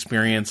also the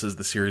experiences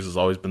the series has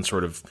always been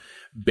sort of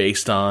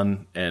based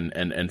on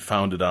and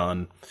founded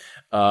on.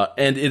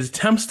 And it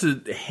attempts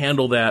to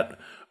handle that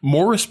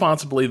more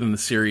responsibly than the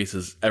series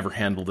has ever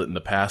handled it in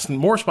the past, and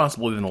more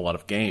responsibly than a lot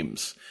of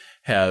games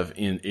have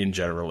in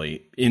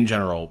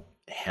general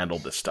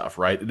handled this stuff,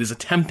 right? It is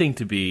attempting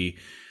to be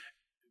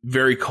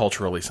very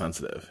culturally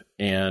sensitive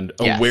and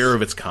aware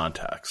of its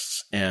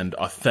contexts and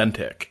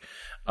authentic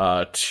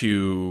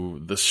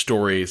to the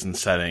stories and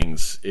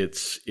settings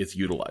it's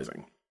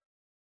utilizing.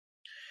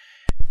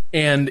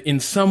 And in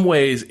some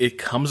ways, it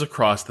comes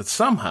across that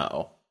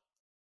somehow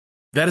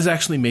that has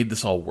actually made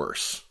this all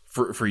worse,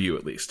 for you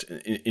at least,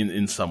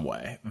 in some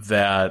way.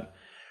 That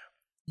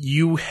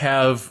you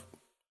have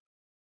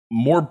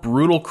more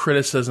brutal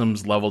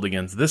criticisms leveled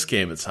against this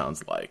game, it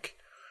sounds like,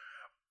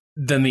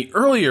 than the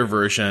earlier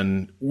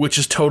version, which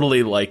is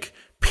totally like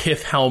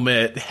pith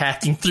helmet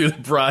hacking through the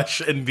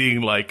brush and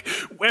being like,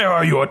 where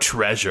are your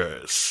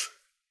treasures?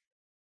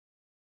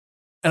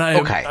 And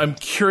I'm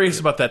curious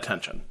about that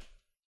tension.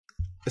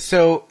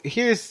 So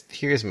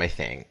here's my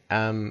thing.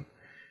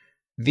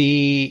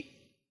 The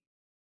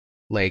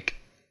like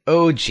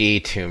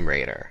OG Tomb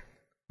Raider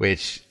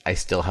which I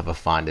still have a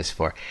fondness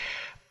for.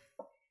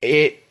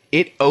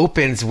 It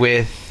opens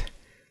with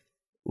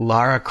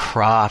Lara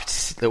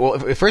Croft's... Well,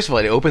 first of all,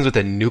 it opens with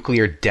a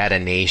nuclear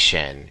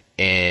detonation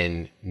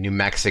in New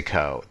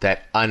Mexico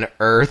that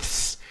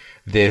unearths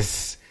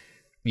this,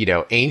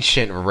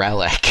 ancient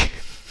relic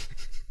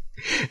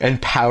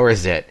and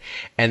powers it,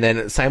 and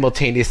then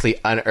simultaneously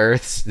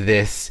unearths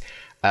this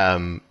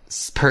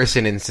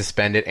person in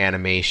suspended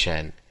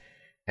animation.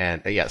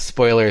 And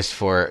spoilers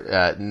for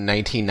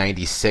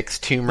 1996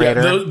 Tomb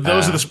Raider. Yeah,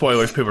 those are the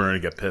spoilers people are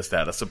going to get pissed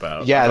at us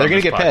about. Yeah, they're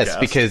going to get pissed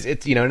because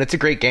it's and it's a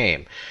great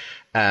game.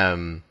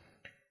 And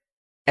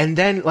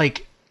then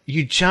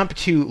you jump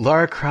to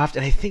Lara Croft,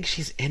 and I think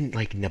she's in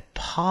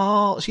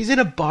Nepal. She's in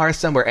a bar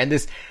somewhere, and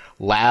this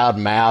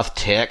loudmouth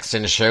texts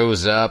and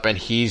shows up, and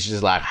he's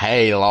just like,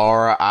 "Hey,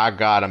 Lara, I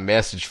got a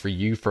message for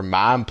you from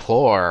my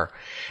employer."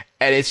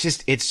 And it's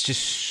just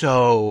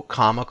so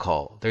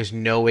comical. There's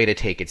no way to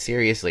take it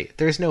seriously.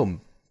 There's no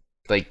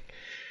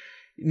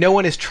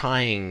one is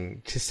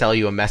trying to sell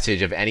you a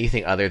message of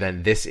anything other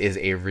than this is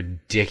a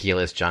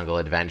ridiculous jungle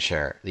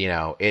adventure.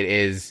 It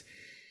is,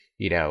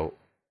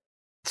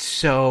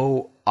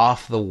 so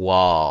off the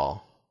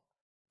wall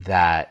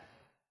that,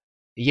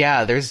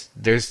 yeah, there's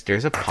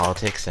a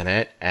politics in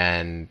it.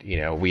 And,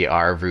 we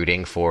are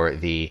rooting for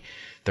the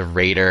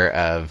raider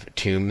of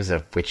tombs,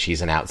 of which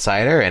he's an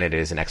outsider, and it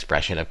is an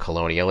expression of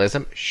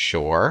colonialism,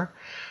 sure.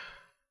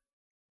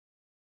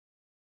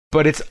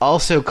 But it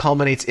also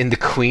culminates in the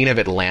Queen of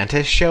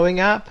Atlantis showing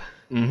up.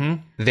 Mm-hmm.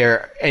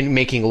 There and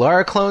making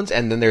Lara clones,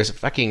 and then there's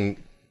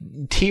fucking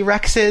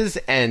T-Rexes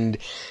and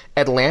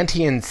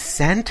Atlantean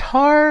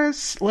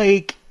centaurs.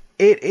 It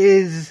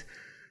is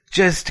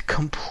just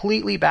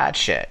completely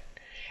batshit.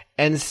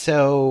 And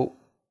so,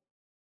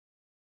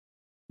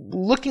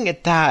 looking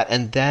at that,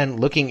 and then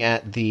looking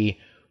at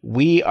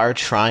we are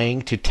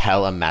trying to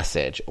tell a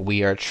message.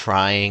 We are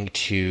trying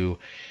to,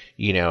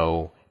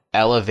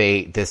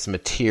 elevate this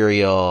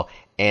material,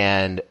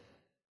 and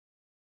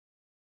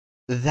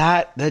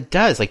that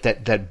does,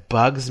 that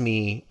bugs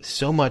me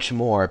so much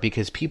more,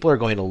 because people are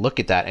going to look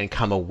at that and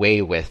come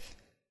away with,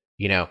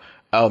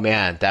 oh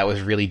man, that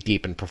was really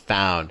deep and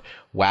profound.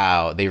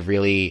 Wow, they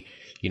really,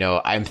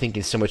 I'm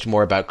thinking so much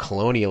more about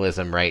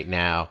colonialism right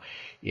now.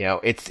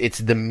 It's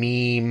the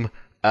meme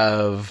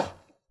of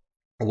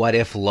what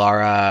if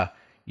Lara,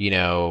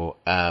 or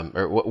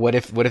what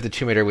if the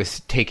Tomb Raider was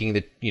taking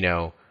the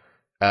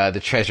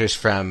treasures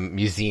from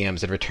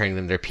museums and returning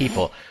them to their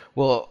people.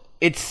 Well,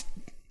 it's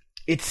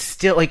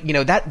still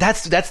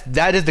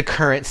that is the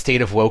current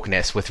state of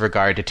wokeness with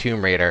regard to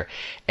Tomb Raider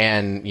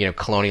and,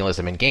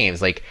 colonialism in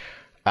games.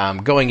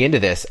 Going into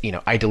this,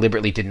 I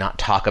deliberately did not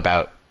talk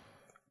about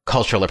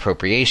cultural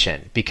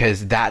appropriation,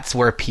 because that's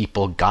where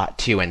people got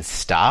to and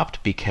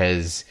stopped,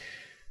 because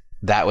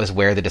that was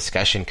where the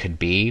discussion could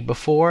be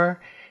before.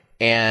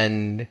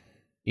 And,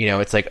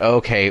 it's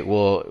okay,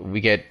 well, we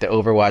get the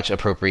Overwatch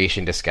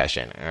appropriation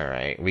discussion. All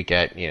right. We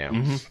get,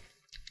 mm-hmm.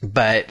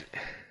 But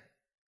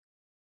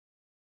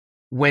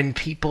when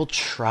people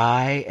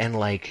try and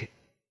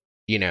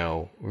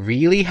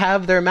really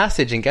have their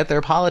message and get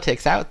their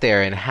politics out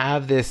there and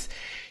have this,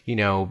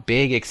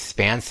 big,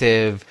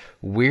 expansive,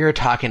 we're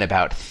talking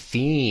about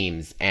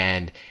themes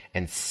and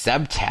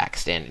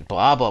subtext and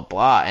blah, blah,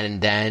 blah,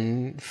 and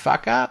then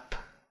fuck up.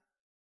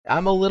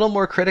 I'm a little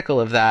more critical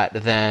of that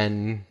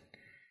than,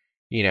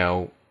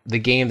 the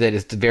game that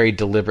is very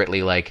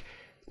deliberately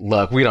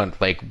look, we don't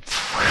we're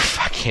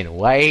fucking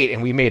white,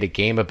 and we made a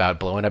game about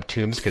blowing up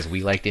tombs because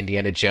we liked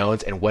Indiana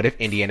Jones, and what if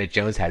Indiana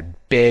Jones had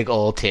big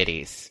old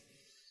titties?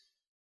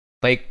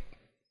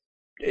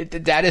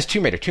 That is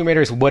Tomb Raider. Tomb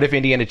Raider is what if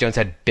Indiana Jones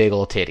had big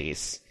old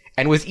titties,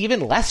 and was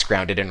even less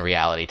grounded in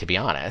reality, to be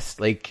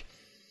honest.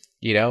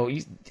 Yeah.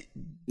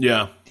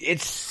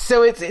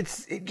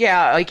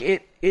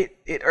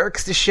 It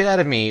irks the shit out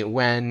of me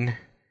when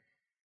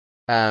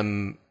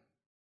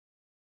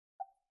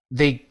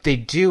they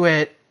do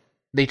it,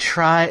 they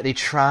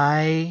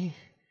try,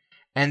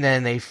 and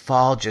then they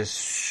fall just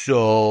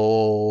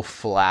so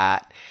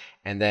flat.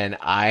 And then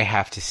I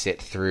have to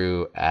sit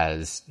through,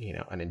 as,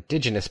 an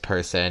indigenous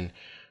person,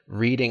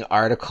 reading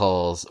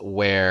articles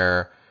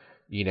where,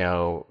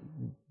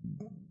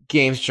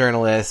 games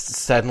journalists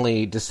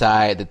suddenly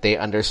decide that they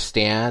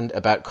understand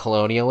about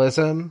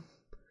colonialism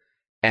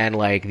and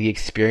the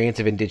experience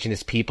of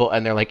indigenous people,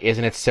 and they're like,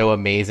 isn't it so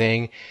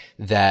amazing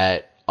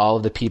that all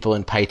of the people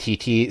in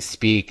Paititi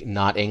speak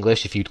not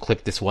English if you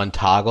click this one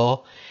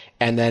toggle,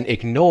 and then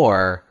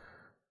ignore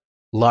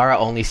Lara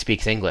only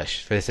speaks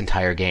English for this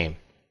entire game.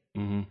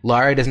 Mm-hmm.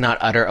 Lara does not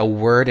utter a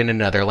word in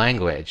another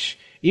language.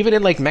 Even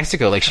in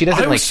Mexico, she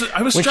doesn't I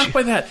was struck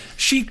by that.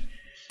 She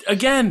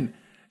can't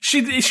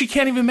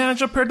even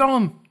manage a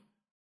perdón.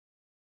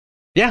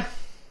 Yeah.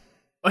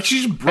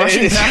 She's just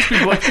brushing past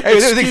people.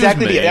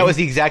 That was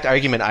the exact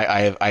argument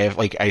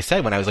I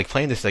said when I was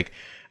playing this.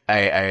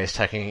 I was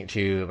talking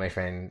to my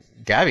friend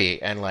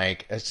Gabby, and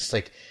it's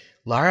just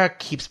Lara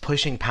keeps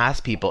pushing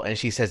past people, and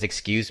she says,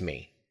 "Excuse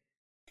me,"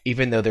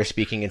 even though they're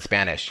speaking in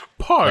Spanish.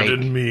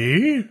 Pardon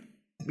me.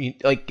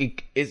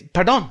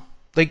 Pardon.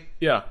 Like,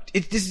 Yeah.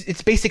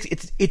 it's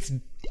basic. It's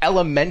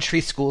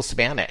elementary school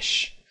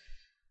Spanish,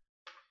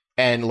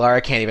 and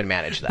Lara can't even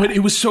manage that. But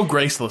it was so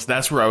graceless.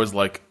 That's where I was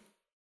like,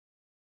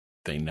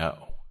 they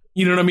know.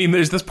 You know what I mean?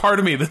 There's this part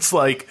of me that's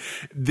like,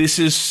 this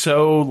is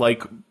so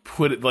like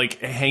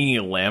hanging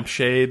a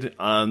lampshade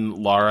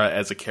on Lara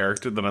as a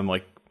character that I'm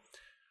like,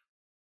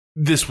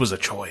 this was a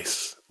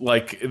choice.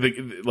 But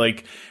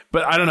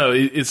I don't know.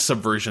 It's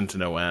subversion to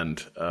no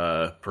end.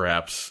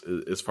 Perhaps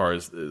as far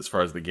as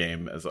the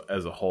game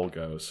as a whole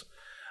goes.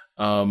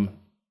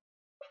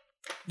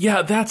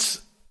 Yeah,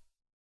 that's.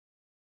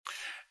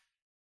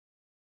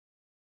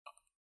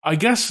 I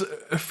guess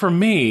for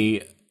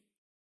me,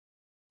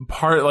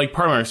 part of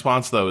my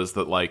response though is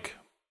that like,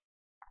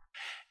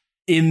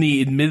 in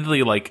the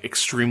admittedly like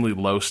extremely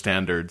low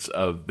standards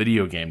of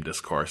video game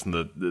discourse and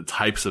the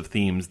types of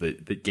themes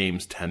that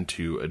games tend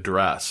to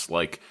address,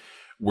 like,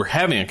 we're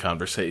having a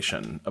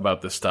conversation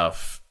about this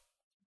stuff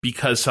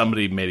because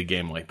somebody made a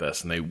game like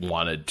this and they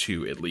wanted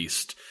to at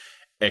least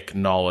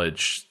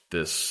acknowledge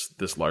this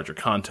larger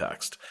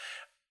context.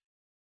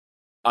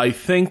 I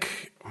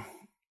think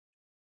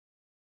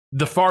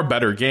the far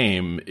better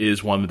game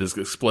is one that is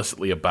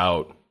explicitly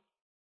about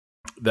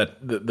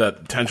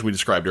that tension we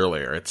described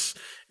earlier. It's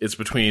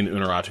between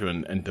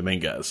Unuratu and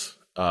Dominguez.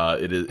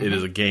 It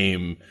is a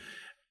game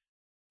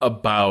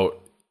about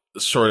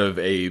sort of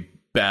a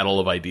battle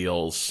of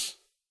ideals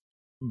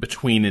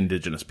between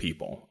indigenous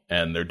people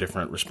and their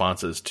different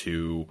responses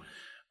to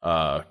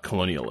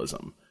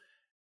colonialism.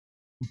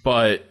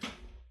 But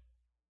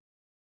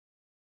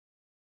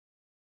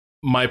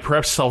my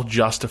perhaps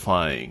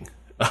self-justifying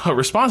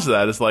response to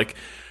that is like,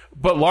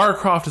 but Lara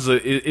Croft is the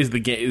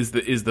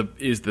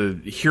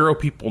hero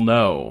people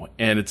know,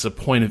 and it's a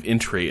point of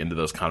entry into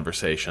those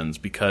conversations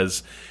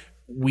because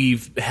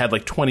we've had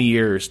like 20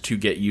 years to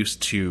get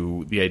used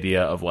to the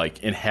idea of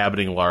like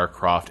inhabiting Lara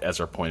Croft as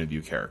our point of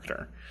view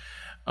character.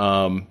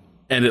 And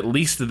at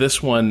least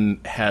this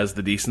one has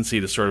the decency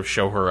to sort of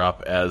show her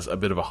up as a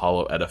bit of a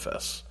hollow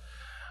edifice.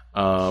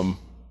 I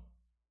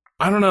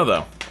don't know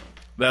though.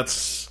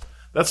 That's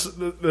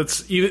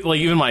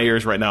even my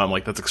ears right now. I'm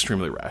like, that's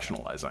extremely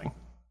rationalizing.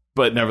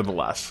 But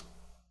nevertheless,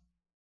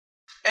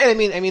 and I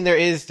mean,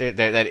 that's the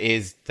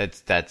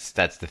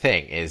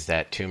thing, is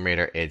that Tomb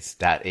Raider is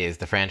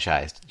the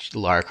franchise.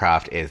 Lara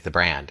Croft is the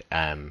brand.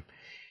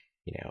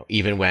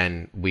 Even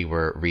when we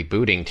were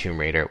rebooting Tomb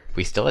Raider,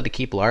 we still had to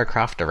keep Lara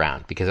Croft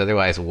around because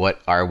otherwise, what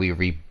are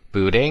we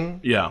rebooting?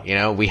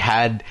 Yeah, we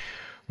had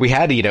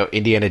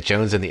Indiana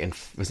Jones and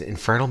was it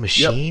Infernal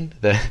Machine,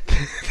 yep.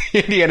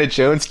 the Indiana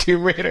Jones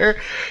Tomb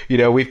Raider.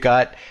 We've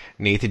got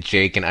Nathan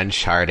Drake and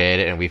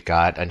Uncharted, and we've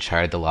got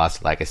Uncharted: The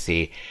Lost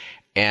Legacy.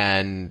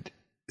 And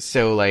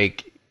so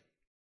like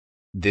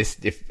this,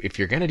 if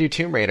you're going to do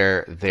Tomb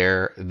Raider,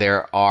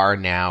 there are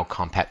now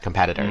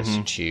competitors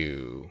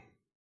to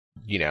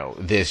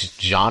this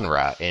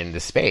genre in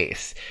the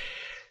space.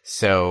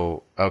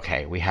 So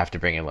okay, we have to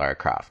bring in Lara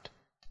Croft.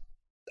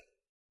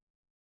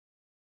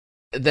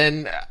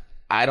 Then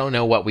I don't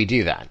know what we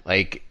do then.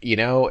 Like,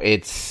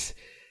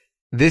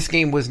 this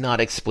game was not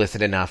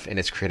explicit enough in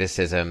its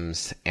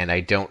criticisms, and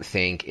I don't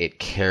think it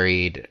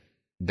carried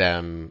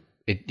them.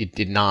 It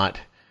did not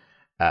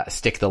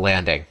stick the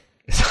landing,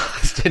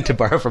 to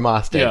borrow from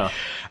Austin. Yeah.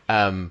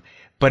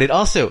 But it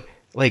also,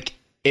 like,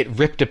 it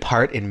ripped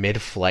apart in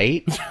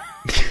mid-flight.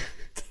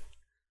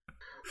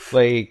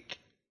 Like,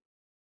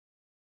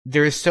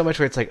 there is so much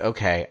where it's like,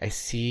 okay, I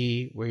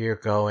see where you're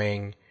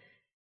going.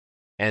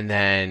 And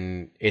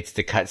then it's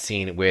the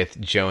cutscene with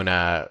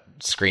Jonah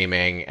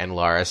screaming and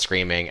Lara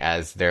screaming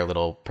as their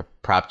little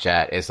prop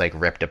jet is like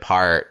ripped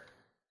apart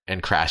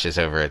and crashes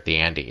over the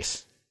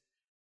Andes.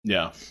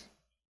 Yeah.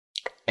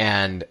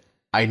 And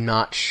I'm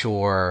not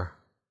sure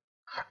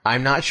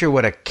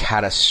what a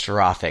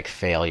catastrophic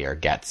failure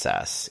gets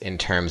us in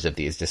terms of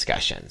these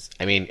discussions.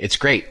 I mean, it's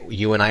great.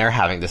 You and I are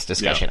having this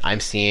discussion.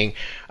 Yeah.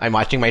 I'm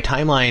watching my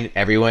timeline.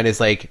 Everyone is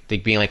like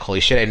being like, holy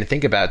shit, I didn't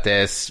think about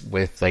this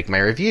with like my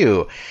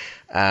review.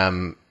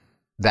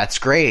 That's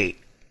great.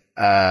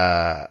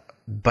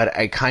 But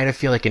I kind of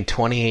feel like in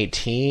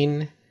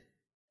 2018,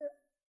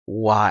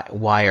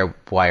 why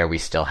are we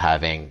still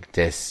having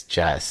this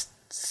just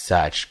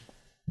such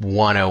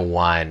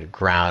 101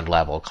 ground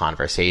level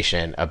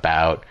conversation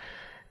about,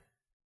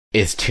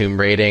 is tomb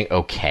raiding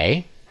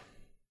okay?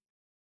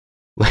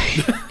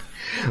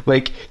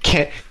 Like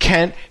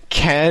can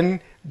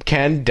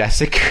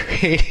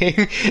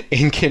desecrating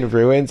Incan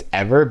ruins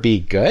ever be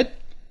good?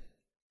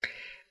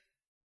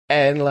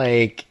 And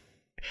like,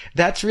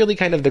 that's really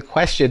kind of the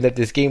question that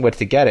this game wants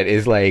to get at,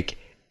 is like,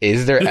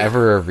 is there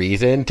ever a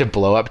reason to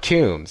blow up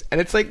tombs?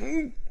 And it's like,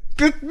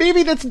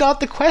 maybe that's not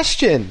the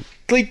question.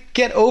 Like,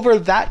 get over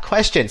that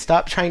question.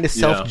 Stop trying to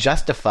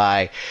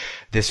self-justify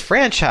this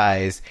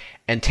franchise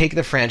and take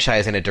the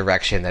franchise in a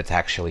direction that's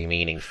actually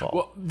meaningful.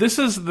 Well, this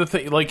is the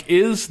thing. Like,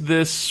 is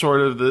this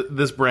sort of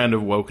this brand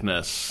of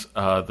wokeness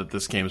that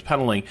this game is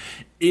peddling,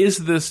 is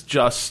this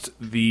just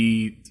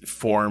the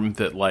form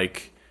that,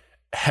 like,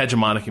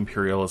 hegemonic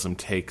imperialism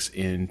takes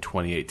in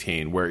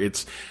 2018, where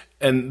it's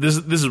and this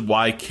is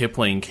why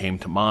Kipling came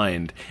to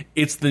mind.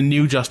 It's the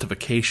new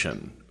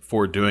justification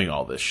for doing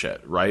all this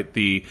shit, right?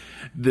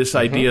 This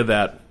idea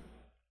that,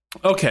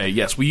 okay,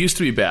 yes, we used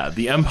to be bad.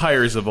 The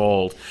empires of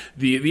old,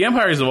 the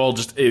empires of old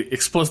just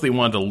explicitly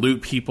wanted to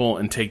loot people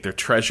and take their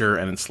treasure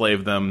and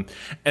enslave them.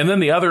 And then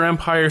the other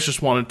empires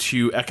just wanted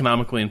to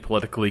economically and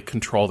politically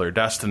control their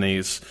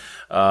destinies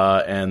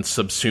and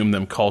subsume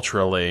them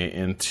culturally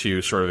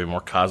into sort of a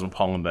more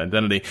cosmopolitan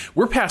identity.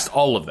 We're past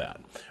all of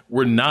that.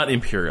 We're not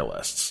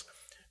imperialists.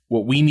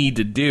 What we need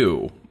to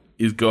do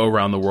is go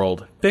around the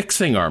world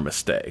fixing our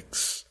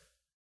mistakes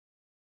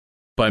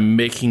by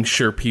making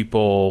sure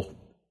people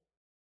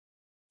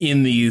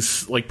in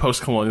these like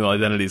post-colonial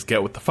identities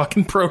get with the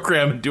fucking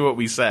program and do what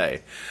we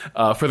say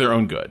for their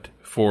own good,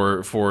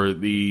 for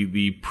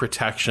the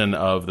protection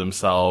of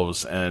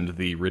themselves and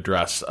the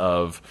redress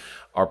of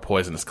our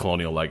poisonous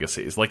colonial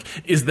legacies. Like,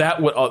 is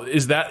that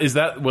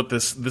what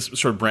this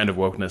sort of brand of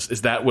wokeness,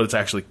 is that what it's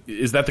actually,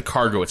 is that the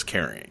cargo it's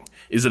carrying?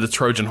 Is it a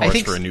Trojan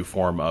horse for a new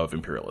form of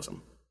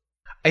imperialism?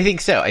 I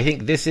think so. I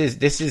think this is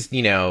the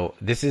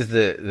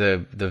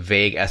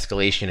vague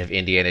escalation of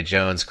Indiana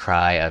Jones'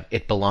 cry of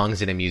it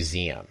belongs in a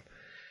museum.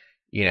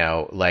 You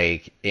know,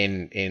 like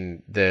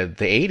in the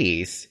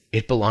 80s,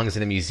 it belongs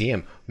in a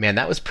museum. Man,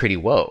 that was pretty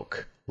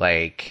woke.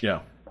 Like, yeah.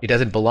 It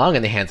doesn't belong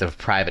in the hands of a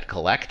private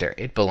collector.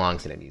 It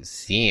belongs in a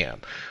museum.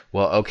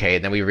 Well, okay,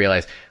 and then we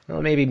realize,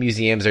 well, maybe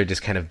museums are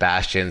just kind of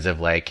bastions of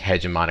like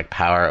hegemonic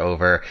power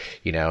over,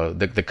 you know,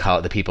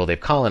 the people they've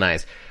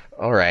colonized.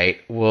 All right,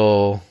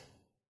 well,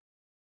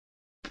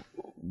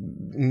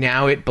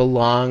 now it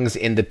belongs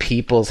in the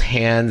people's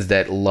hands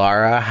that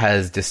Lara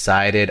has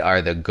decided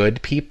are the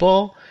good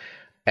people,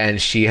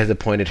 and she has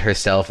appointed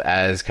herself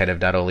as kind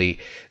of not only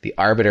the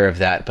arbiter of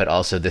that, but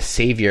also the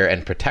savior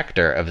and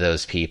protector of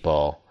those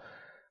people.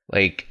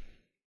 Like,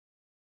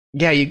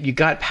 yeah, you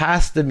got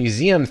past the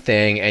museum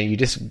thing, and you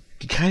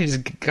kind of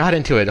just got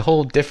into a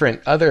whole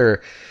different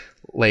other,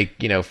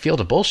 like, you know,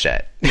 field of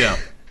bullshit. Yeah.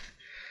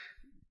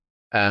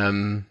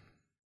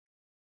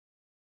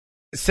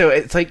 So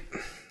it's like,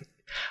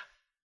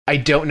 I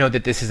don't know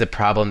that this is a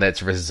problem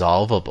that's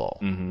resolvable.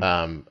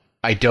 Mm-hmm.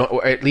 I don't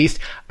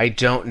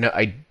know.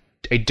 I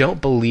don't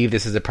believe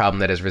this is a problem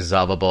that is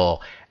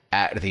resolvable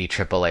at the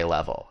AAA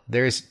level.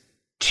 There's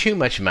too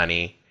much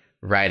money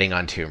riding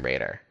on Tomb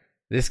Raider.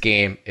 This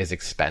game is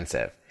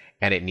expensive,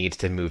 and it needs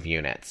to move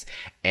units.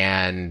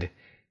 And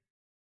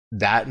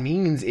that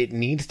means it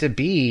needs to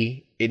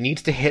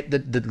hit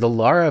the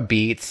Lara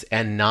beats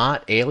and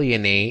not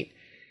alienate,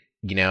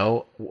 you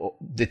know,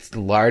 it's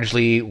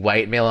largely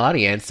white male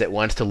audience that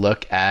wants to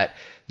look at,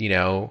 you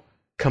know,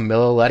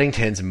 Camilla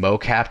Luddington's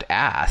mo-capped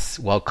ass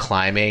while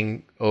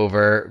climbing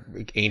over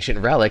ancient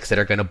relics that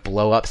are going to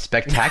blow up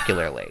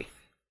spectacularly.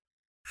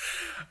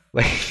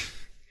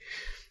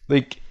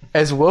 like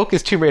as woke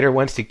as Tomb Raider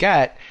wants to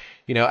get,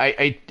 you know,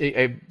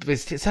 I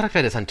was talking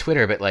about this on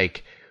Twitter, but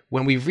like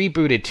when we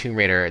rebooted Tomb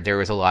Raider, there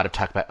was a lot of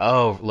talk about,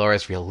 oh,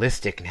 Laura's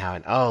realistic now,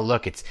 and oh,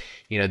 look, it's,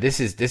 you know,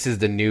 this is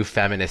the new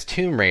feminist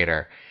Tomb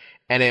Raider.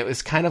 And it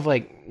was kind of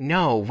like,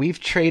 no, we've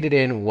traded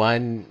in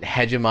one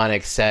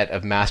hegemonic set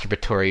of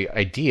masturbatory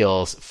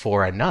ideals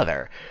for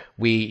another.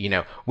 We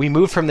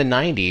moved from the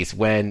 90s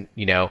when,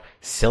 you know,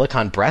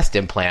 silicone breast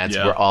implants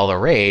were all the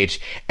rage.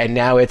 And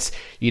now it's,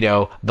 you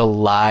know, the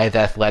lithe,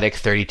 athletic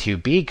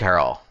 32B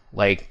girl.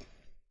 Like,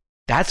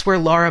 that's where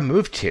Lara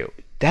moved to.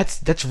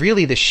 That's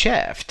really the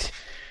shift.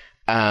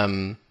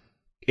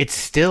 It's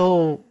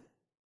still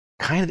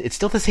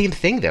the same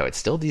thing, though. It's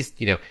still these,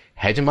 you know,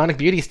 hegemonic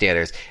beauty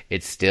standards.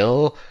 It's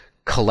still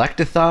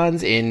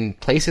collectathons in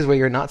places where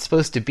you're not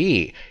supposed to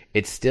be.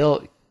 It's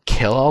still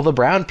kill all the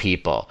brown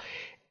people.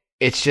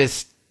 It's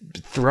just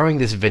throwing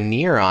this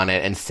veneer on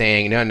it and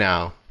saying,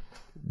 no,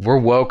 we're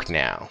woke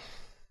now.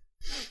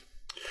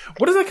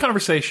 What does that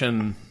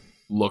conversation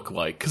look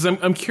like? Because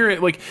I'm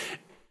curious, like,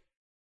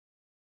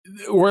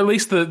 or at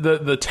least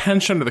the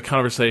tension of the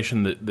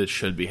conversation that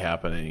should be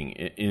happening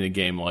in a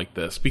game like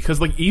this.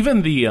 Because, like,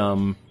 even the,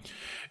 you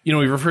know,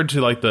 we referred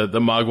to, like, the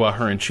Magua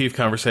her-in-chief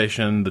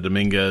conversation, the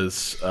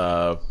Dominguez,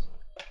 sorry,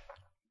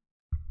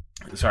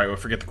 I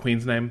forget the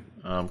queen's name,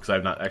 because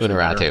I've not actually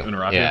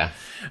Unuratu. Yeah.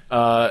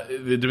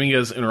 The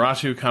Dominguez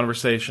Unuratu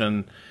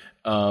conversation,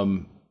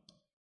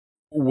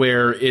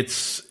 where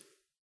it's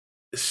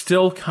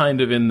still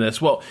kind of in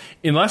this, well,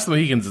 in Last of the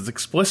Mohicans, it's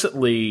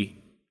explicitly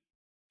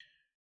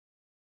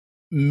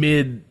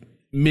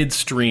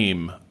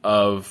midstream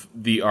of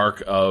the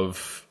arc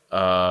of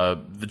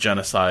the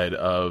genocide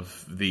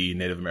of the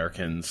Native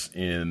Americans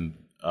in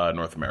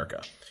North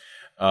America.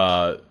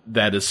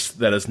 That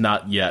is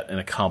not yet an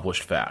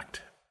accomplished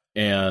fact.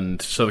 And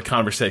so the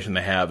conversation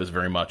they have is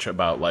very much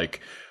about,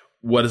 like,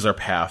 what is our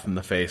path in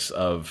the face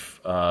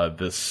of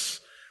this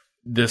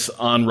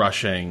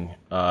onrushing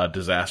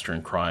disaster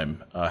and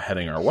crime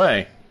heading our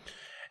way.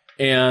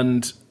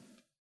 And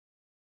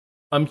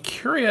I'm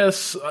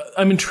curious,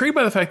 I'm intrigued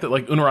by the fact that,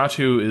 like,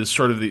 Unuratu is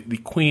sort of the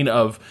queen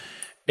of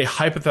a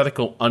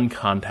hypothetical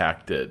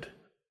uncontacted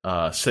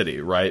city,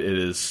 right? It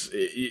is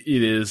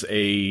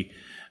a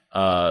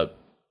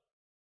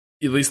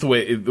at least the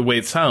way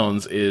it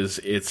sounds, is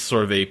it's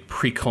sort of a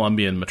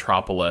pre-Columbian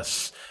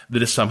metropolis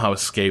that has somehow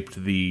escaped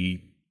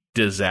the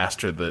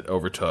disaster that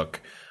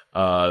overtook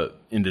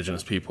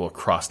indigenous people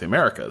across the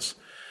Americas.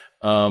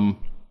 But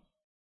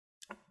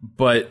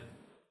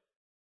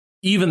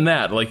even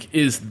that, like,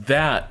 is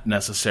that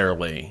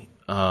necessarily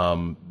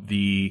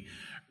the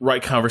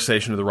right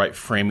conversation or the right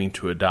framing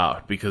to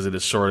adopt? Because it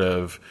is sort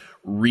of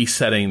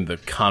resetting the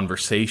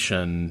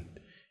conversation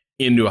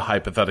into a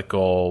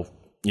hypothetical,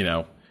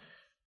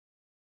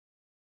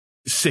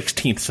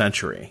 16th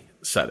century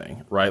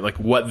setting, right? Like,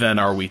 what then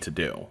are we to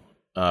do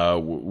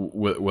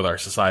with our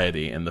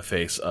society in the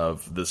face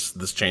of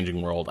this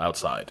changing world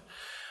outside?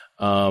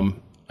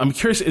 I'm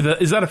curious,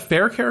 is that a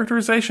fair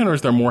characterization, or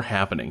is there more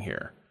happening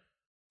here?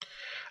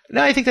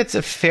 No, I think that's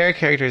a fair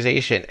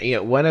characterization.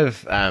 One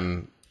of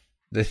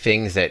the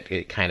things that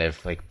it kind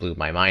of like blew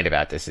my mind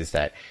about this is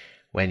that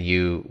when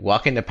you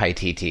walk into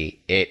Paititi,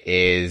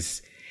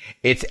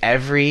 it's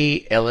every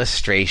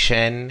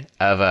illustration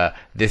of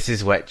this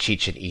is what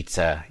Chichen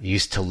Itza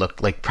used to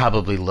look like,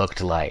 probably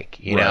looked like.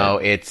 You know,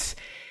 it's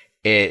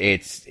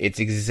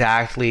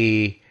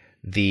exactly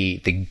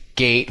the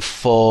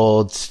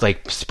gatefold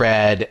like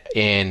spread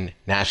in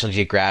National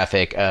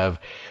Geographic of,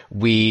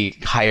 we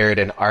hired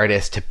an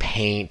artist to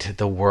paint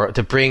the world,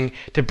 to bring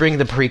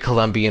the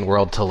pre-Columbian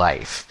world to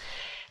life.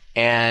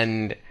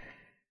 And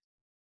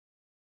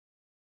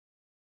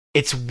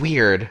it's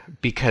weird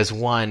because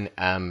one,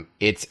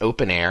 it's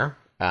open air.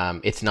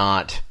 It's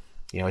not,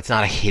 it's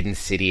not a hidden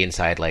city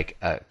inside like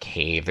a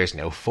cave. There's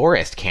no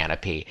forest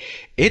canopy.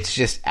 It's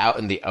just out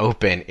in the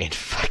open in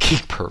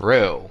fucking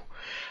Peru.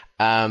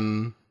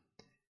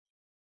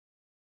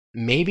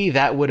 Maybe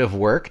that would have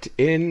worked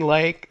in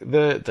like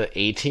the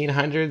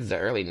 1800s, the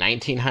early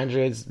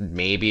 1900s,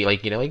 maybe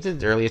like, like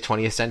the early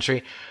 20th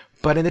century.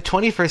 But in the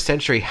 21st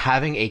century,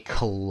 having a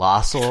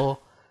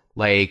colossal,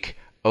 like,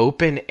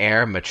 open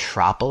air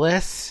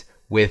metropolis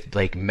with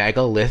like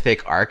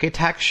megalithic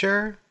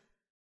architecture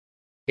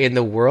in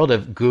the world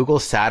of Google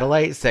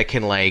satellites that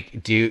can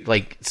like do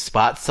like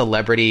spot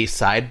celebrity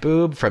side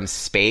boob from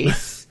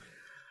space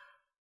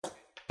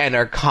and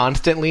are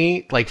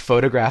constantly like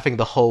photographing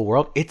the whole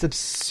world, it's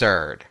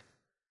absurd.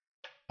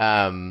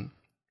 And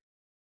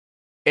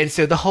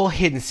so the whole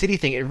hidden city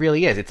thing, it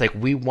really is. It's like,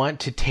 we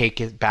want to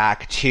take it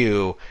back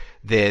to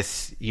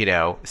this,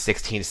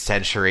 16th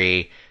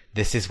century,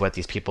 this is what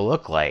these people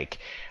look like.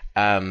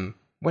 When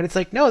it's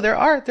like, no, there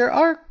are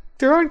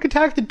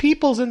uncontacted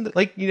peoples, and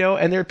like,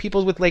 and there are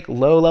peoples with like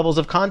low levels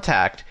of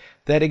contact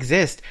that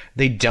exist.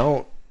 They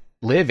don't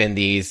live in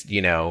these,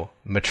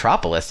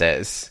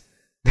 metropolises.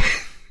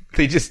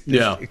 They just,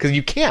 because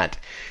you can't.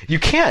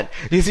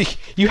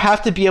 You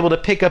have to be able to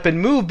pick up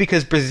and move,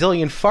 because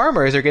Brazilian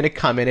farmers are going to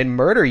come in and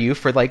murder you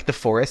for like the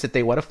forest that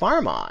they want to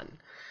farm on.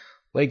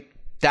 Like,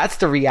 that's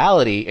the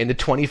reality in the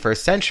 21st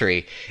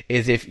century,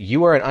 is if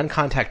you are an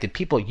uncontacted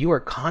people, you are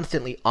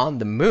constantly on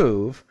the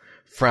move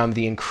from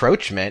the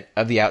encroachment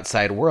of the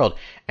outside world.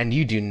 And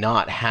you do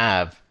not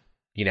have,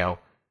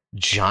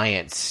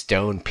 giant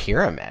stone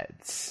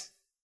pyramids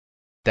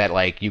that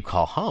like you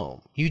call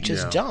home. You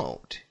just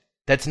don't.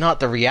 That's not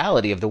the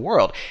reality of the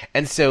world.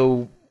 And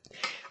so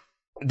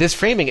this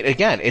framing,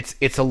 again,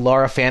 it's a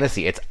Laura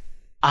fantasy. It's,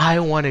 I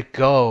want to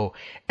go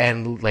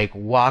and like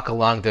walk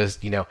along those,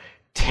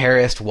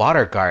 terraced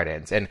water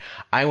gardens, and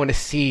I want to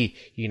see,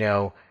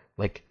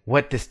 like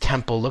what this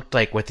temple looked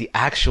like, what the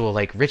actual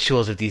like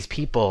rituals of these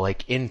people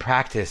like in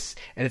practice,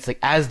 and it's like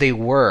as they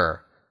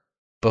were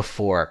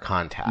before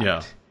contact.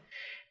 Yeah.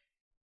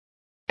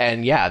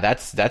 And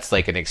that's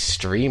like an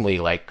extremely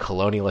like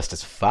colonialist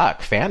as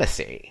fuck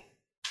fantasy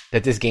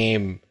that this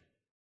game,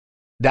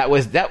 that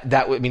was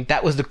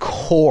the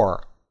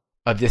core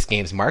of this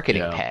game's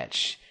marketing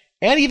pitch.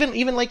 And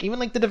even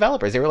like the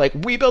developers, they were like,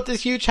 we built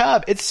this huge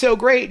hub. It's so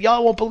great.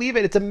 Y'all won't believe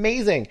it. It's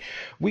amazing.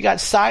 We got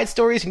side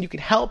stories and you can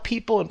help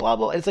people and blah,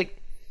 blah. And it's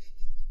like,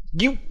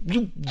 you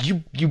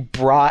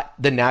brought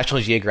the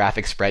National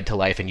Geographic spread to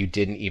life, and you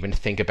didn't even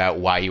think about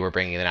why you were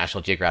bringing the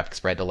National Geographic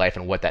spread to life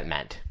and what that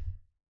meant.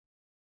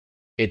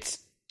 It's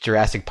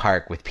Jurassic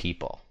Park with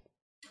people.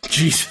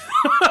 Jeez.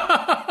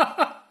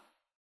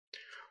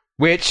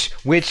 which.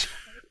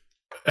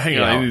 Hang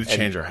on, I need to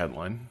change our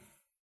headline.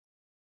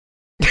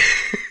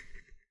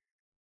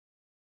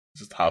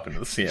 Just hop into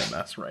the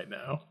CMS right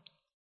now.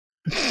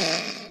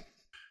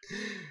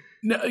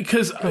 No,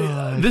 because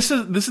this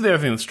is the other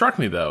thing that struck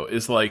me though,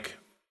 is like,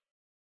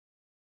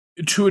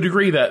 to a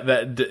degree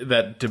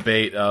that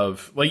debate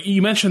of like,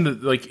 you mentioned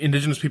that like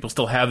indigenous people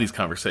still have these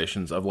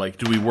conversations of like,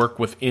 do we work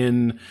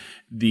within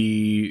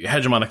the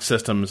hegemonic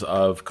systems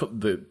of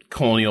the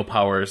colonial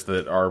powers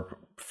that are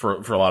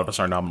for a lot of us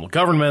are nominal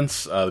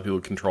governments, the people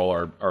who control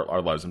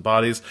our lives and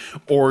bodies,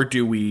 or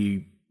do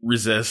we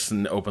resist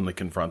and openly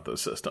confront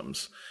those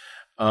systems?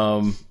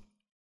 But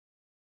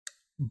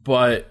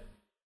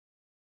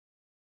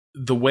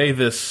the way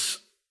this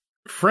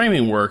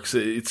framing works,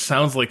 it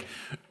sounds like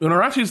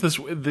Unarashi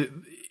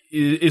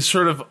is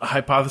sort of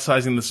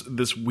hypothesizing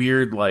this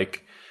weird,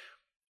 like,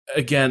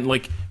 again,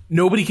 like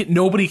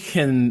nobody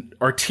can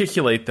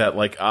articulate that.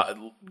 Like,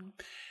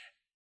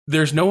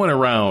 there's no one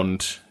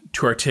around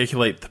to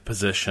articulate the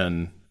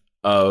position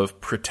of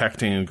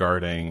protecting and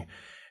guarding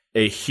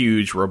a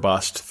huge,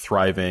 robust,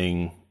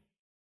 thriving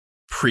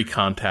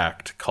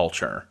pre-contact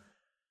culture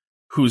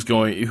who's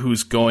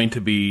going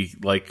to be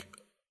like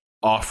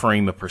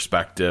offering the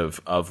perspective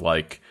of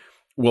like,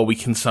 well, we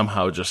can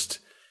somehow just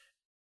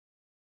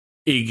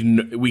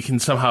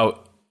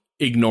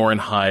ignore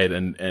and hide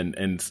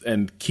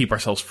and keep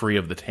ourselves free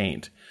of the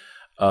taint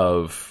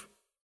of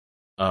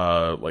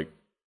like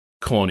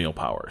colonial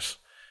powers,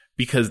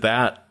 because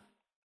that's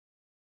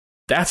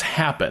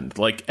happened.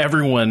 Like,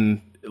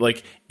 everyone,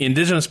 like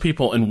indigenous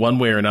people in one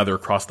way or another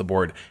across the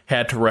board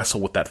had to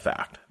wrestle with that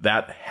fact.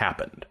 That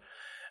happened.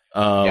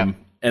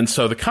 And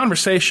so the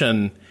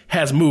conversation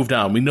has moved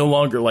on. We no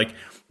longer, like,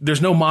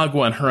 there's no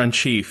Magua and Huron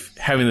Chief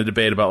having the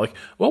debate about like,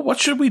 well, what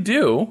should we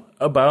do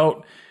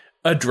about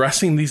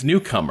addressing these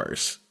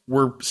newcomers?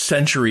 We're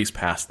centuries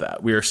past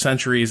that. We are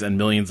centuries and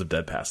millions of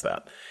dead past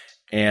that.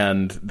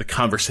 And the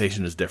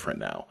conversation is different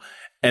now.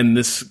 And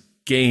this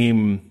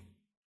game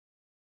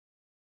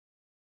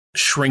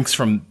shrinks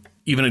from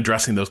even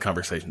addressing those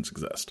conversations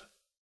exist.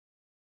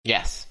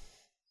 Yes.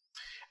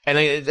 And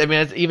I mean,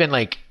 it's even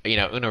like, you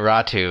know,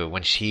 Unuratu,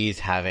 when she's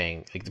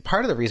having, like,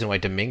 part of the reason why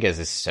Dominguez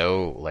is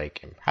so,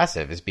 like,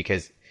 impressive is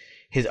because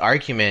his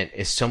argument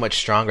is so much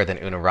stronger than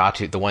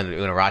Unuratu, the one that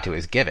Unuratu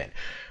is given.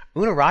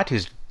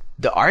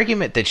 The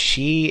argument that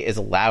she is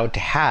allowed to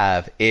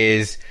have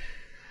is,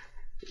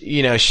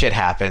 you know, shit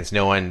happens.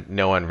 No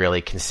one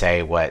really can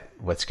say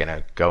what's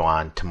gonna go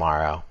on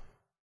tomorrow.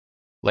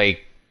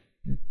 Like,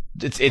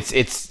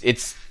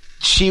 it's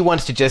she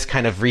wants to just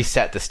kind of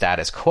reset the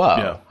status quo.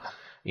 Yeah.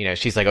 You know,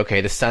 she's like,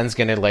 okay, the sun's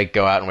gonna like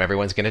go out and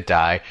everyone's gonna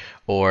die,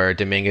 or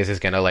Dominguez is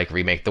gonna like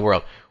remake the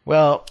world.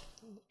 Well,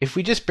 if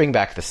we just bring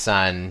back the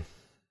sun,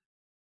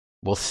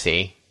 we'll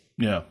see.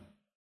 Yeah.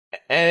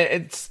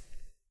 And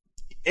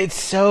it's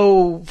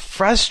so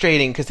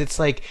frustrating because it's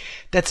like,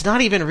 that's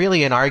not even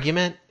really an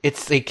argument.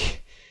 It's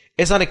like,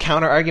 it's not a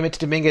counter argument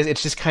to Dominguez.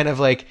 It's just kind of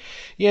like,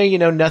 yeah, you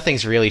know,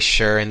 nothing's really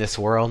sure in this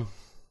world.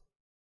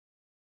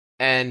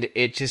 And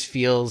it just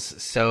feels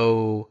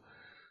so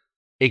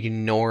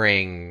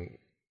ignoring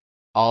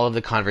all of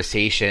the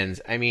conversations.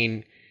 I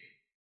mean,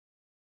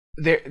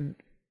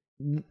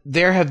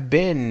 there have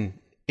been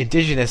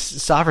indigenous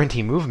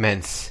sovereignty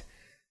movements,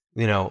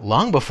 you know,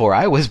 long before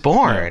I was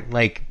born,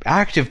 like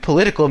active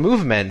political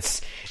movements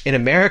in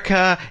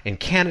America, in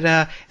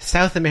Canada,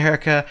 South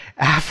America,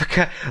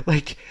 Africa,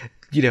 like,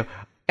 you know,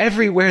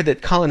 everywhere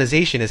that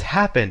colonization has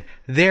happened,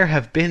 there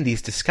have been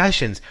these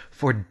discussions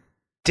for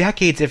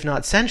decades, if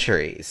not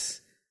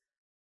centuries.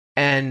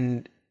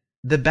 And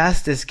the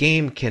best this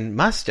game can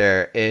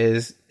muster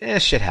is,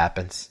 shit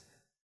happens.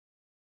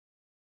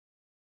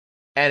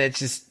 And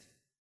it's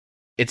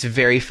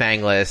very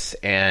fangless,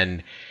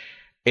 and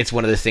it's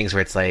one of those things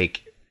where it's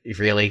like,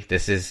 really,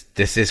 this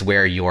is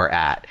where you're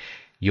at.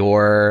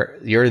 You're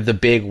the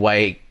big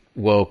white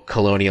woke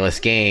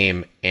colonialist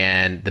game,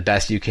 and the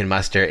best you can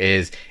muster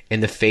is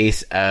in the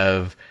face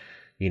of,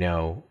 you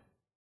know,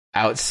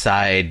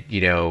 outside,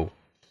 you know,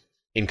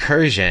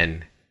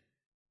 incursion.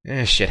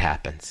 Shit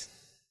happens.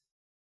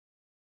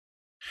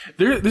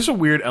 There's a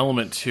weird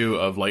element too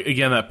of like,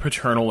 again, that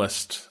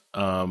paternalist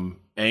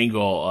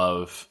angle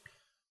of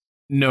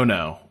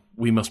no,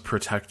 we must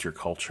protect your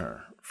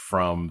culture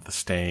from the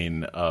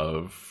stain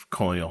of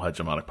colonial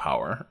hegemonic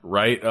power,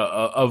 right?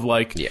 Of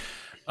like,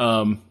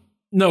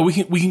 no, we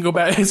can go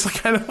back. It's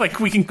kind of like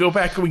we can go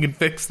back and we can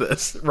fix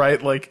this,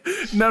 right? Like,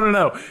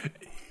 no.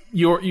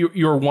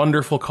 Your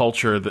wonderful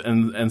culture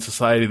and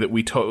society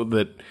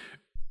that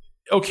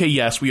okay,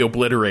 yes, we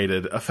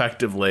obliterated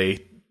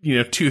effectively, you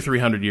know,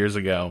 200-300 years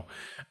ago.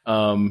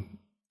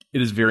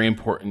 It is very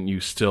important you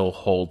still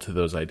hold to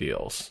those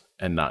ideals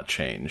and not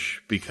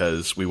change,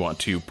 because we want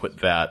to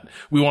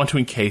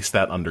encase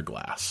that under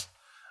glass.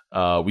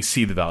 We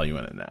see the value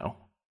in it now.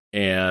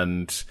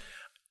 And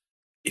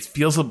it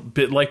feels a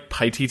bit like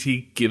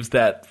Paititi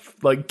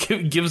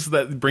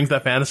brings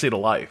that fantasy to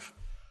life.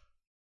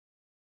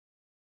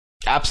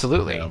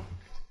 Absolutely.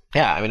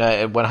 Yeah, I mean,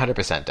 it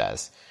 100%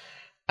 does.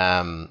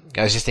 I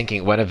was just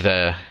thinking, one of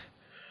the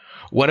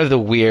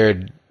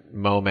weird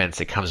moments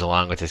that comes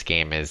along with this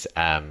game is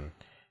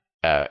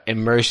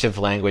immersive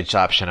language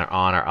option are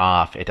on or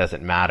off. It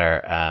doesn't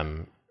matter.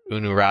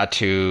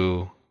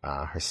 Unuratu,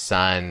 her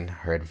son,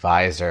 her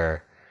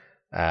advisor,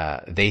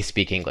 they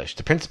speak English.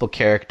 The principal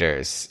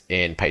characters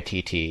in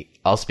Paititi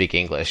all speak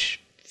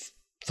English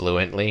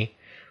fluently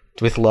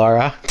with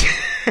Laura.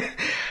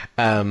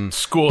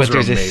 Schools but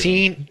there's are a amazing.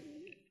 scene.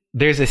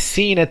 There's a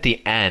scene at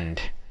the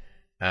end,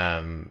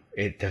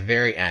 at the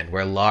very end,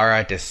 where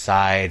Laura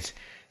decides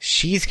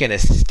she's going to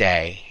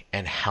stay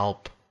and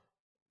help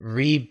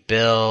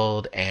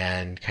rebuild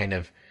and kind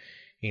of,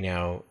 you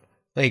know,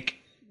 like,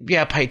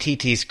 yeah,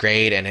 Paititi's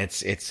great and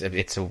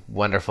it's a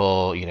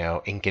wonderful, you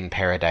know, Incan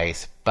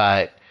paradise,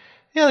 but,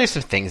 you know, there's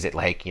some things that,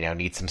 like, you know,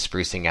 need some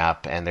sprucing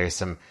up, and there's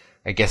some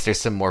I guess there's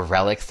some more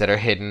relics that are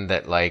hidden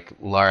that like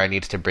Lara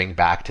needs to bring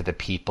back to the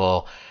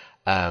people.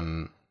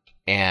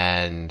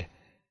 And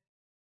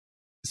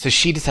so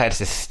she decides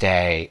to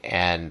stay,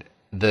 and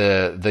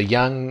the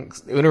young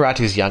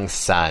Unuratu's young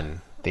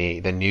son,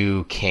 the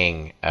new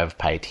king of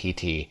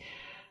Paititi,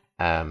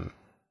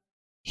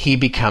 he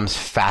becomes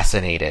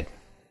fascinated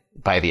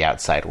by the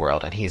outside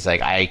world, and he's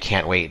like, I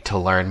can't wait to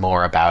learn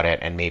more about it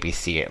and maybe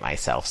see it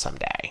myself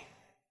someday.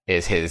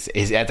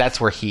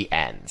 That's where he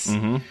ends.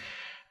 Mm-hmm.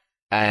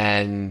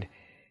 And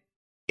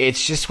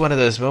it's just one of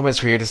those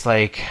moments where you're just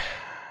like,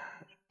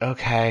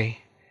 okay,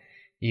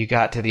 you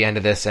got to the end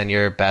of this and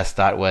your best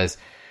thought was,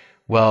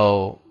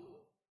 well,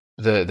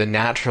 the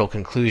natural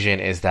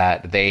conclusion is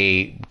that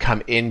they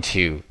come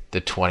into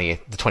the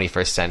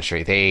 21st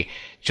century. They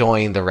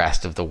join the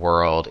rest of the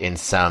world in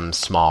some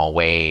small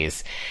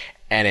ways.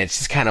 And it's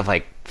just kind of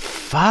like,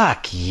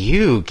 fuck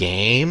you,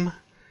 game.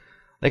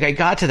 Like, I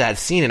got to that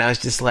scene and I was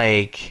just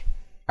like,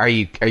 are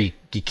you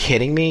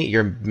kidding me?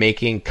 You're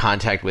making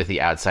contact with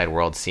the outside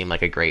world seem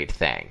like a great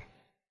thing.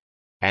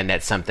 And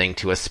that's something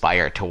to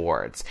aspire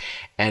towards.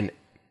 And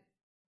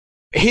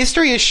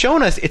history has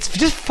shown us it's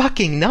just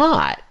fucking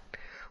not.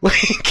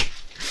 Like,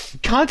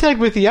 contact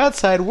with the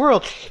outside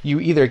world, you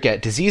either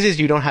get diseases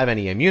you don't have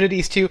any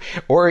immunities to,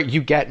 or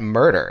you get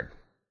murdered.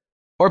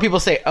 Or people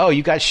say, oh,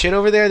 you got shit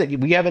over there that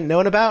we haven't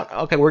known about?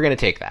 Okay, we're going to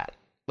take that.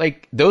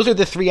 Like, those are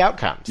the three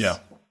outcomes. Yeah.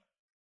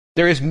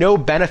 There is no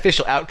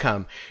beneficial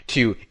outcome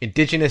to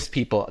indigenous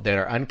people that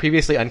are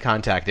previously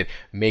uncontacted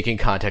making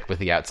contact with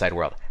the outside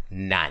world.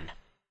 None.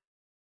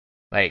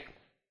 Like,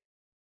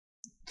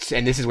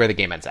 and this is where the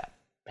game ends up.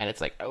 And it's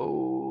like,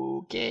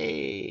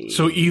 okay.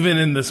 So even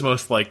in this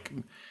most like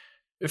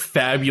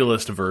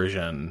fabulous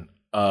version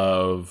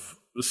of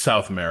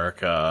South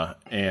America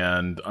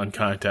and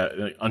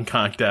uncontacted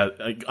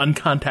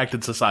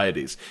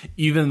societies,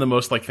 even the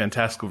most like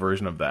fantastical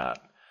version of that,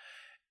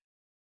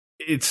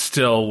 it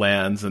still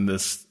lands in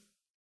this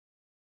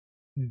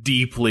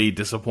deeply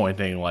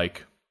disappointing,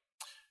 like,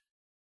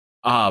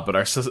 but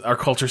our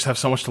cultures have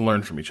so much to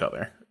learn from each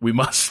other. We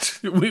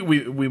must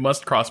we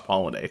must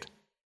cross-pollinate.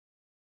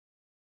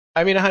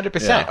 I mean,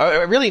 100%. Yeah.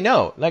 Or really,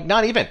 no. Like,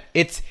 not even.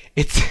 It's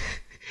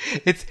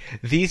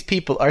these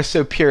people are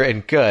so pure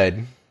and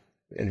good,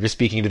 and we're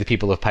speaking to the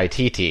people of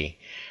Paititi,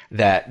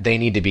 that they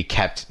need to be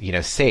kept,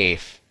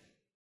 safe.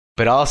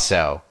 But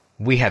also,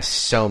 we have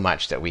so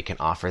much that we can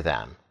offer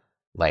them.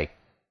 Like,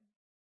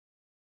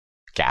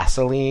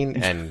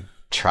 gasoline and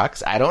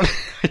trucks. I don't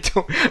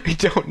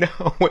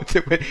know what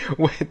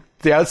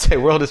the outside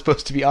world is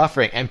supposed to be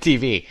offering.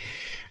 MTV.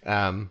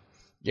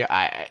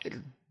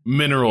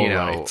 Mineral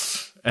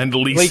rights. And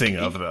leasing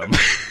of them.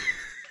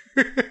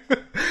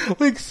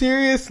 Like,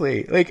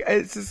 seriously. Like,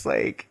 it's just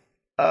like,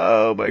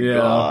 oh my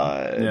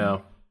God.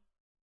 Yeah.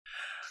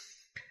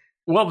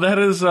 Well, that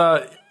is,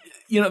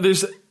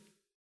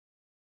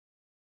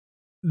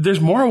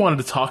 there's more I wanted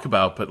to talk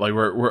about, but like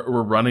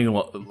we're running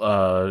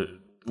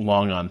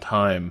long on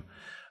time.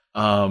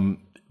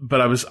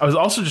 But I was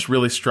also just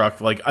really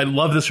struck. Like, I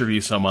love this review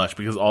so much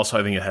because also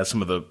I think it has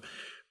some of the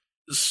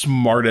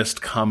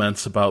smartest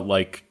comments about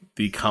like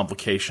the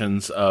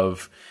complications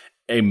of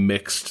a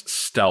mixed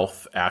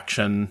stealth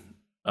action,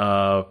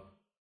 combat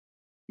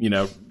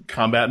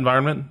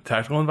environment,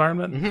 tactical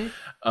environment.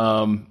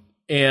 Mm-hmm.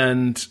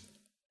 And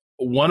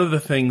one of the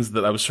things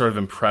that I was sort of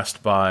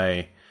impressed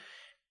by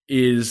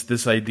is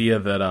this idea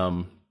that,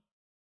 I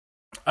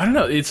don't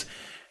know, it's,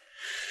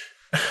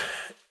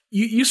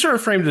 you sort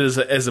of framed it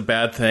as a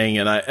bad thing,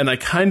 and I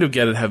kind of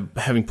get it,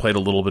 having played a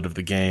little bit of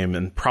the game,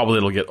 and probably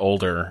it'll get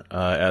older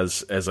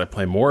as I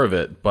play more of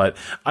it. But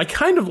I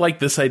kind of like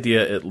this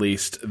idea, at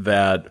least,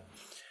 that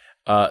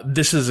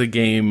this is a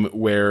game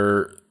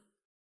where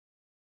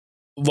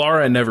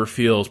Lara never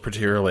feels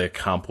particularly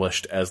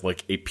accomplished as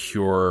like a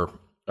pure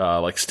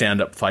like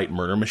stand-up fight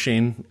murder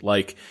machine.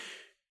 Like,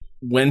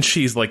 when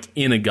she's like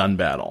in a gun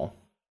battle,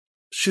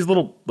 she's a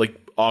little like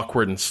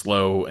awkward and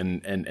slow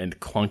and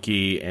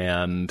clunky,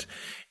 and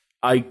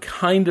I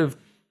kind of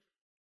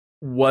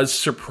was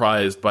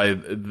surprised by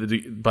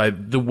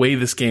the way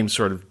this game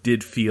sort of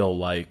did feel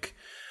like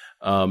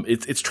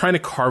it's trying to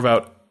carve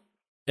out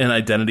an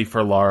identity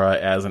for Lara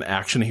as an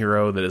action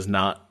hero that is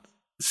not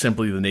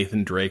simply the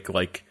Nathan Drake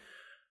like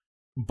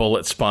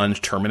bullet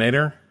sponge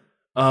Terminator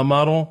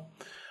model.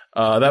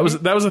 That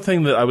was a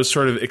thing that I was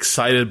sort of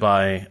excited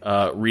by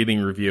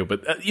reading review,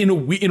 but in a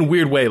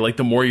weird way, like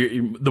the more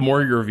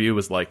your review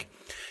was like,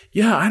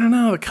 yeah, I don't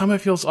know, the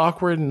combat feels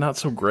awkward and not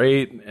so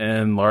great,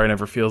 and Lara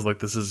never feels like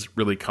this is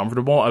really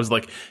comfortable. I was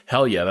like,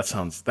 hell yeah, that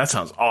sounds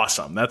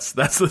awesome. That's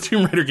the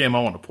Tomb Raider game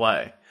I want to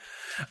play.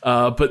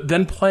 But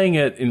then playing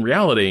it in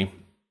reality,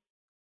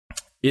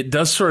 it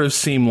does sort of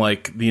seem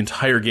like the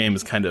entire game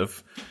is kind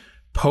of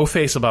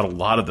po-face about a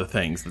lot of the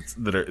things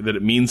that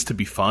it means to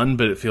be fun,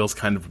 but it feels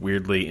kind of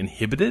weirdly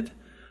inhibited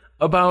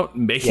about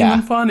making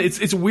them fun.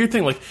 It's a weird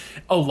thing. Like,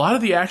 a lot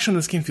of the action in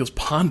this game feels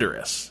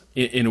ponderous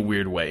in a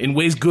weird way, in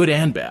ways good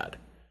and bad.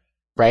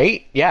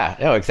 Right? Yeah.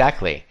 No,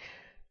 exactly.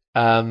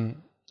 No,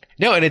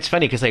 and it's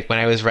funny because like when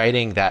I was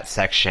writing that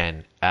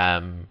section,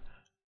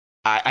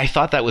 I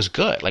thought that was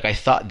good. Like, I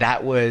thought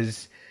that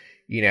was,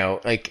 you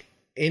know, like,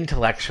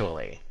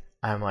 intellectually,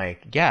 I'm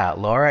like, yeah,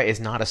 Laura is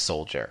not a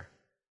soldier,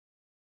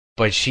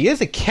 but she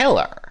is a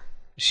killer.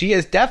 She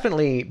has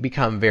definitely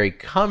become very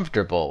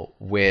comfortable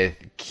with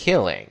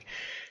killing.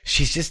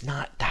 She's just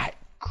not that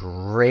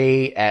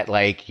great at,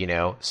 like, you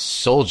know,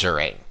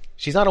 soldiering.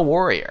 She's not a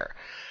warrior.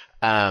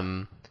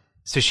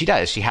 So she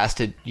has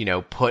to, you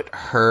know, put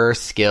her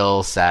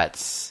skill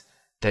sets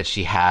that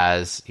she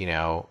has, you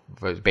know,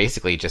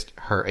 basically just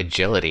her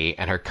agility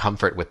and her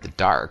comfort with the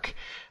dark,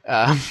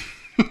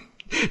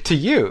 to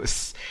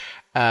use.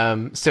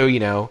 So, you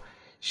know,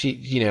 she,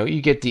 you know,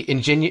 you get the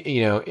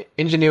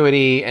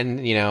ingenuity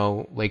and, you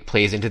know, like,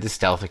 plays into the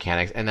stealth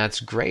mechanics, and that's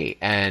great.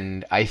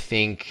 And I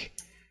think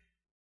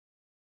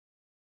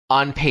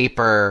on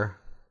paper,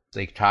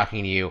 like,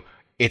 talking to you,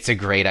 it's a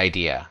great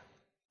idea.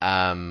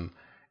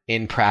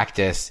 In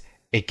practice,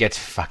 it gets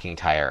fucking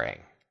tiring.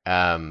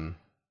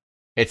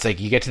 It's like,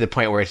 you get to the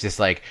point where it's just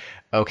like,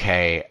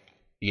 okay,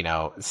 you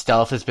know,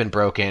 stealth has been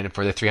broken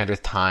for the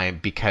 300th time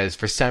because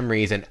for some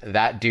reason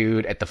that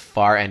dude at the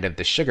far end of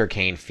the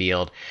sugarcane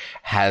field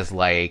has,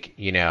 like,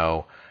 you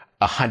know,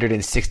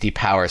 160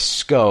 power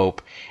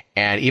scope.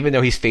 And even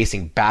though he's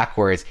facing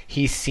backwards,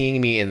 he's seeing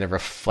me in the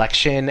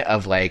reflection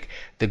of, like,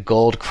 the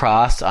gold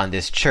cross on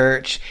this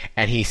church.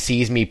 And he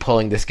sees me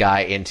pulling this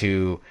guy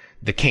into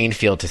the cane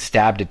field to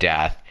stab to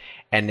death.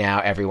 And now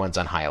everyone's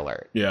on high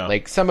alert. Yeah.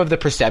 Like, some of the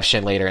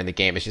perception later in the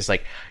game is just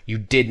like, you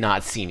did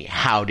not see me.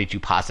 How did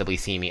you possibly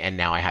see me? And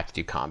now I have to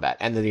do combat.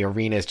 And then the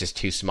arena is just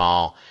too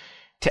small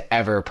to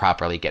ever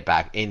properly get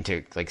back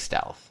into, like,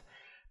 stealth.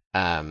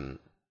 You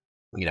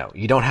know,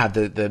 you don't have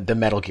the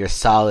Metal Gear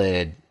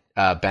Solid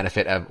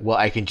benefit of, well,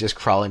 I can just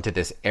crawl into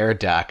this air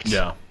duct.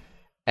 Yeah.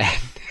 And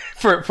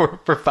for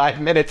 5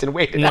 minutes and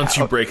wait it Once out.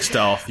 you break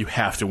stealth, you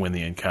have to win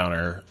the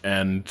encounter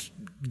and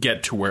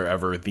get to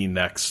wherever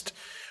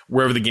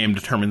the game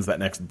determines that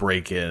next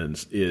break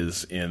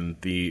is in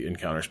the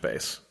encounter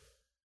space.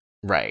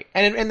 Right.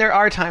 And there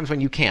are times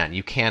when you can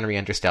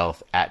re-enter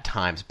stealth at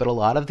times, but a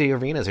lot of the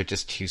arenas are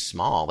just too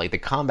small. Like, the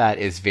combat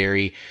is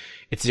very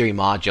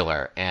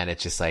modular, and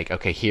it's just like,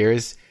 okay,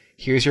 here's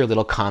your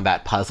little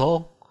combat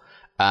puzzle.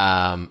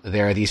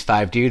 There are these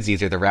 5 dudes,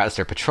 these are the routes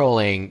they're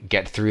patrolling,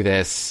 get through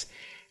this,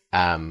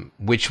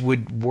 which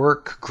would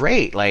work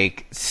great.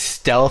 Like,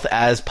 stealth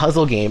as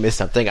puzzle game is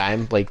something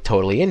I'm, like,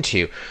 totally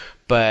into.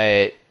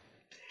 But,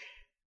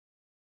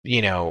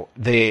 you know,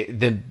 the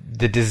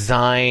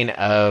design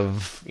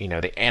of, you know,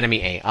 the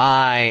enemy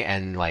AI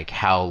and, like,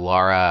 how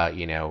Lara,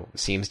 you know,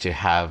 seems to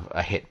have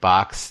a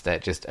hitbox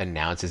that just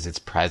announces its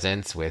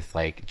presence with,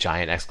 like,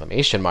 giant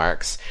exclamation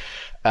marks.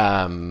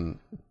 The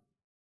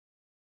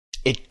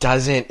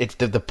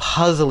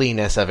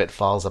puzzliness of it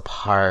falls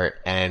apart,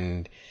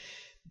 and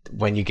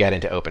when you get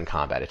into open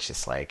combat, it's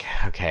just like,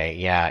 okay,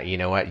 yeah, you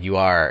know what,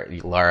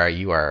 Lara,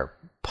 you are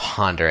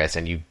ponderous,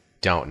 and you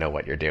don't know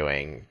what you're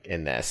doing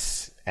in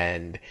this.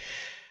 And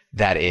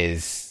that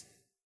is,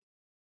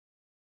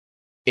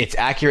 it's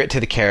accurate to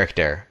the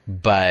character,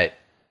 but,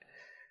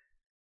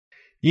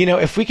 you know,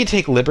 if we could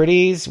take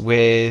liberties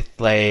with,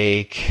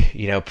 like,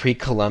 you know,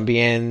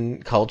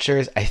 pre-Columbian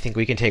cultures, I think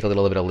we can take a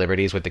little bit of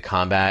liberties with the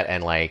combat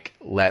and, like,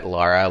 let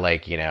Lara,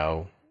 like, you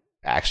know,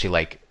 actually,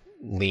 like,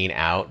 lean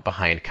out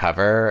behind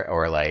cover,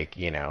 or, like,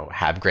 you know,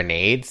 have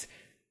grenades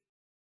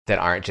that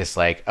aren't just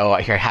like, oh,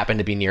 here I happen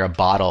to be near a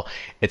bottle.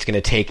 It's going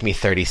to take me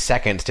 30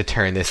 seconds to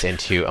turn this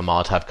into a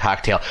Molotov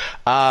cocktail.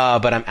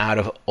 But I'm out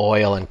of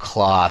oil and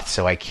cloth,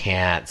 so I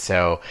can't.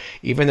 So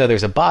even though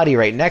there's a body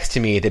right next to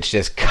me that's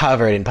just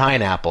covered in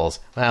pineapples,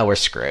 well, we're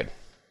screwed.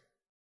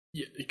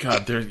 Yeah,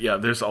 God,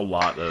 there's a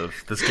lot of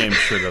this game.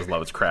 Sure does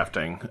love its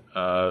crafting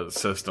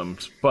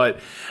systems, but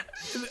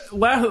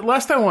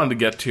last I wanted to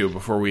get to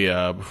before we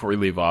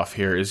leave off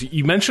here is,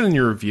 you mentioned in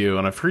your review,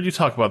 and I've heard you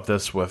talk about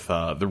this with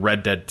the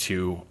Red Dead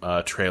 2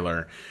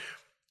 trailer.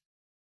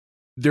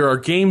 There are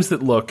games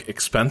that look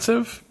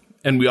expensive,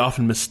 and we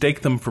often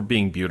mistake them for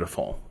being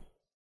beautiful,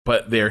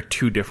 but they are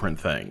two different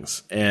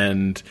things.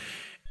 And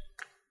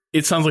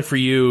it sounds like for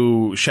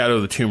you, Shadow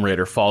of the Tomb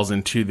Raider falls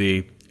into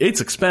the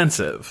it's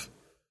expensive,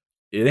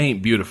 it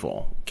ain't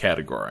beautiful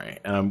category.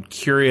 And I'm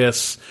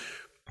curious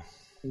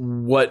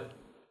what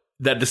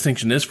that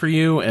distinction is for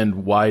you,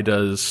 and why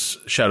does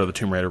Shadow of the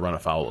Tomb Raider run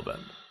afoul of it?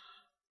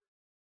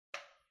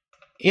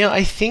 You know,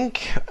 I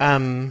think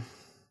I'm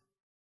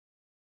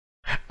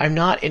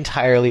not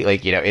entirely,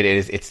 like, you know,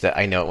 it's the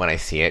I know it when I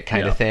see it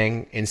kind of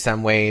thing in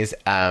some ways.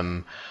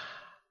 But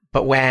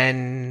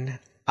when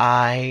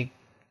I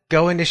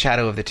go into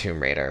Shadow of the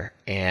Tomb Raider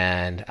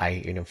and I,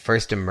 you know,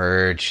 first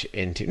emerge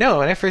into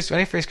when I first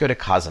go to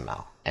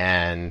Cozumel,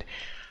 and,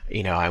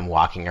 you know, I'm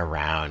walking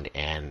around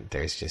and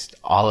there's just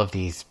all of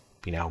these,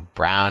 you know,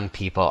 brown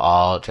people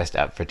all dressed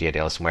up for Dia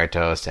de los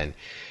Muertos, and,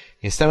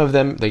 you know, some of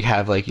them, they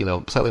have, like, you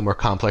know, slightly more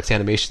complex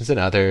animations than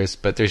others,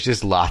 but there's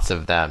just lots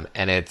of them.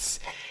 And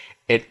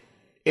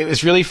it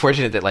was really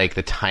fortunate that, like,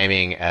 the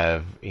timing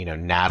of, you know,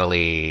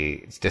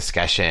 Natalie's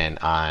discussion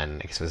on,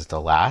 I guess it was the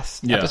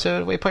last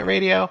episode of Waypoint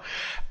Radio,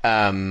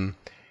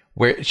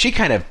 where she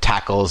kind of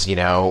tackles,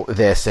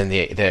 this, and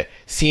the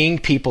seeing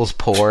people's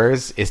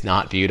pores is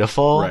not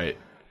beautiful. Right.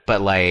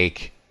 But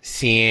like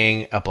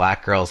seeing a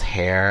black girl's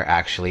hair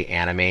actually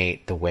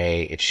animate the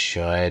way it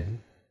should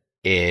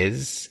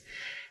is.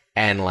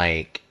 And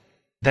like,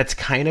 that's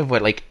kind of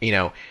what, like,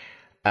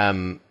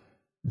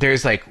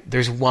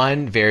 there's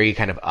one very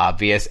kind of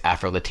obvious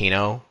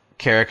Afro-Latino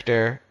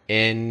character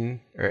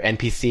or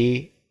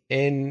NPC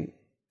in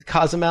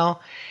Cozumel.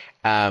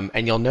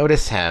 And you'll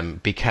notice him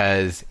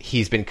because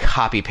he's been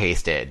copy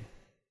pasted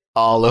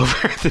all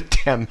over the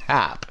damn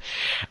map.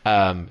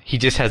 He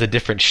just has a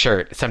different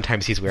shirt.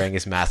 Sometimes he's wearing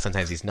his mask,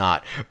 sometimes he's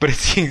not, but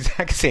it's the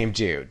exact same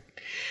dude.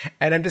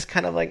 And I'm just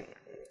kind of like,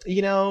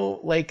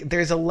 like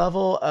there's a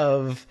level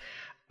of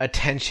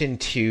attention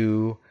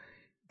to,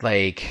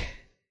 like,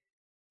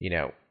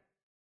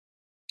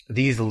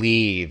 these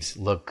leaves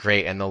look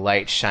great and the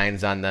light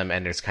shines on them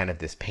and there's kind of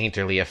this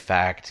painterly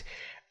effect.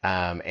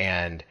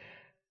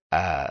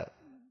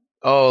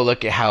 Oh,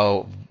 look at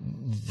how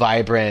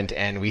vibrant,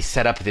 and we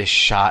set up this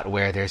shot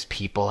where there's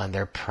people and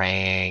they're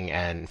praying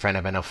and in front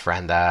of an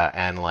ofrenda,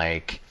 and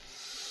like,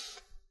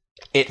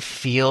 it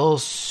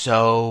feels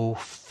so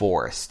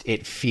forced.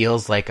 It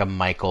feels like a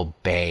Michael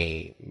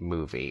Bay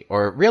movie,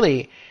 or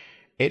really,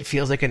 it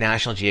feels like a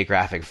National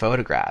Geographic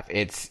photograph.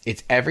 It's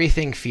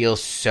everything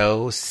feels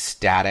so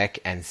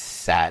static and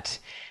set,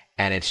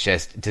 and it's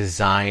just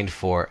designed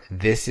for,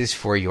 this is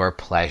for your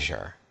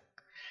pleasure.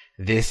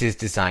 This is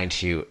designed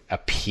to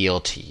appeal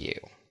to you.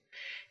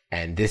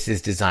 And this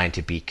is designed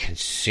to be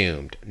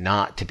consumed,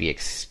 not to be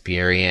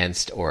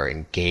experienced or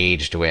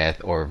engaged with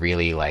or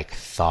really like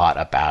thought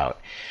about.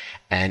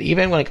 And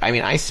even like, I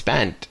mean, I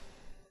spent,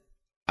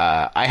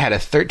 I had a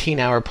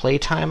 13-hour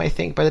playtime, I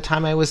think, by the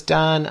time I was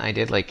done. I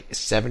did like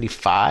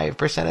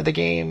 75% of the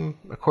game,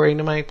 according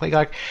to my play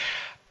clock.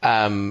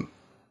 I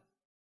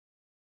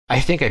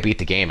think I beat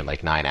the game in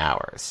like 9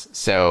 hours.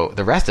 So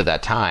the rest of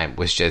that time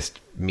was just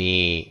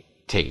me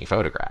taking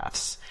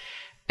photographs.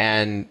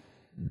 And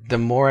the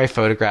more I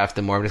photograph,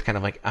 the more I'm just kind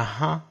of like,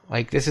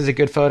 like, this is a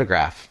good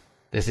photograph.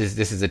 This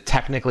is a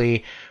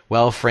technically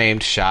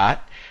well-framed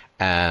shot.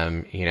 I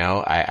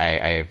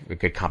have a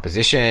good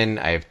composition.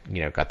 I've,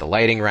 got the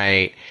lighting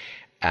right.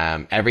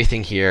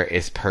 Everything here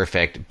is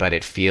perfect, but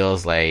it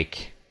feels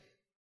like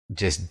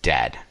just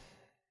dead.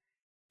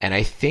 And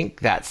I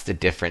think that's the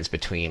difference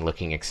between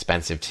looking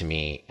expensive to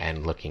me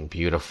and looking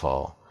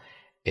beautiful,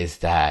 is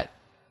that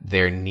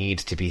there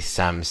needs to be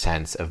some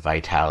sense of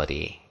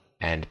vitality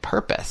and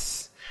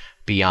purpose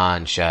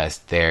beyond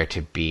just there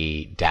to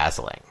be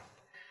dazzling.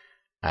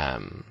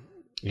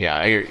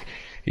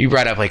 You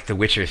brought up like The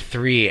Witcher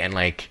 3 and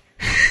like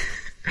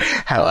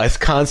how us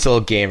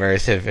console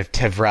gamers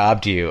have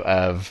robbed you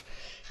of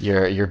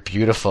your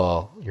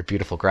beautiful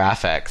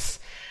graphics.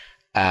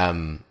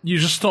 You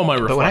just stole my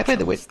reflections. But when I played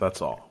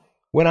that's all.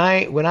 When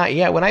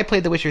I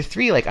played The Witcher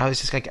 3, like I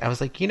was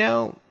like,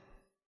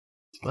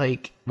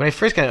 like when I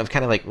first kind of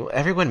like,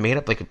 everyone made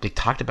up, like they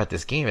talked about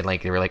this game and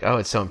like they were like, oh,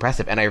 it's so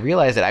impressive, and I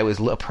realized that I was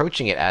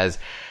approaching it as,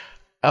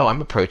 oh,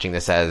 I'm approaching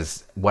this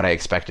as what I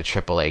expect a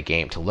AAA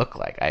game to look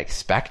like. I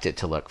expect it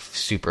to look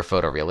super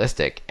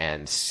photorealistic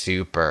and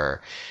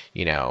super,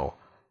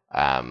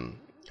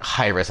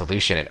 high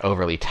resolution and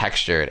overly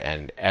textured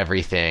and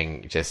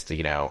everything just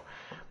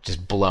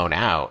blown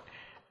out,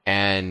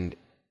 and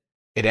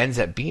it ends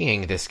up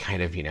being this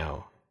kind of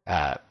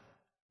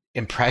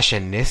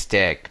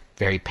impressionistic,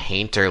 very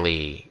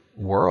painterly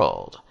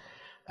world.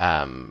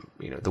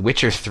 The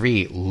Witcher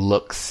 3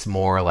 looks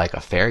more like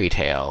a fairy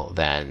tale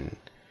than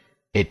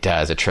it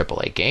does a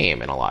AAA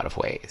game in a lot of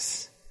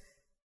ways.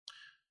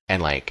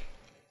 And like,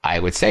 I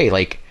would say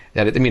like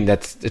that, I mean,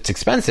 it's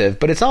expensive,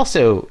 but it's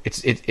also,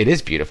 it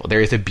is beautiful.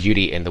 There is a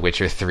beauty in The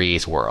Witcher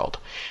 3's world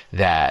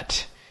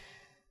that,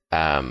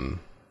 I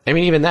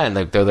mean, even then,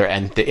 like, though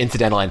the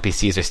incidental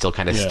NPCs are still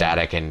kind of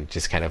static and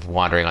just kind of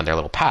wandering on their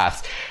little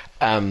paths,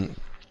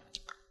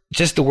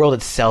 just the world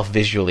itself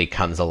visually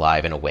comes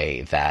alive in a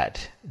way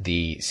that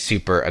the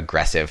super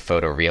aggressive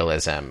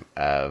photorealism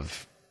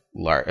of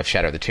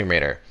Shadow of the Tomb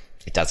Raider,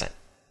 it doesn't.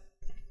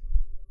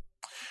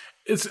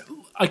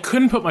 I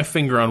couldn't put my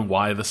finger on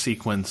why the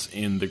sequence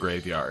in the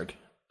graveyard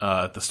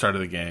at the start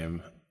of the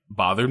game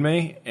bothered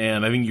me,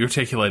 and I think you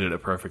articulated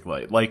it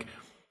perfectly. Like,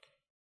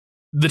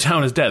 the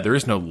town is dead. There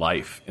is no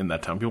life in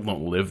that town. People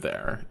don't live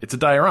there. It's a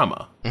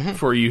diorama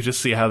for you to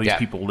see how these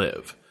people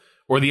live,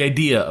 or the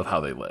idea of how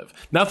they live.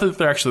 Not that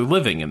they're actually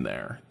living in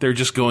there. They're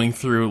just going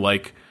through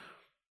like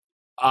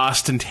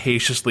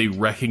ostentatiously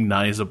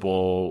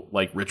recognizable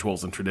like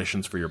rituals and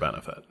traditions for your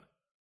benefit.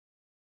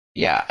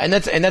 Yeah, and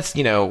that's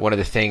one of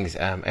the things.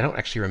 I don't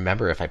actually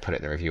remember if I put it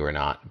in the review or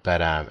not,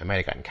 but it might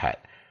have gotten cut.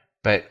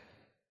 But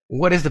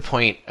what is the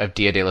point of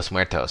Dia de los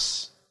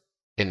Muertos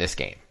in this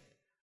game?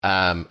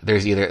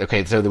 There's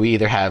so we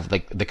either have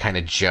like the kind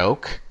of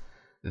joke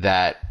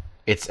that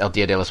it's El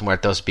Dia de los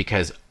Muertos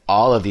because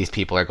all of these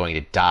people are going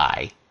to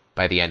die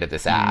by the end of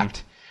this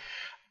act,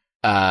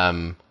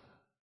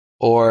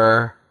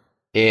 or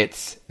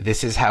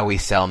this is how we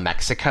sell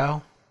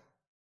Mexico.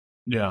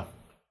 Yeah.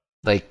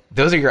 Like,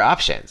 those are your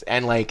options.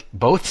 And, like,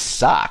 both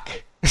suck.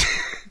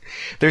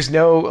 There's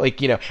no,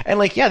 like, and,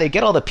 like, yeah, they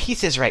get all the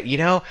pieces right,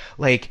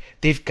 Like,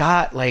 they've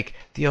got, like,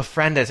 the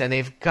ofrendas, and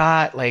they've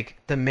got, like,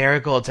 the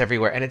marigolds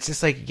everywhere. And it's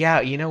just like,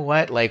 yeah, you know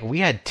what? Like, we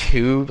had a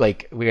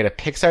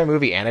Pixar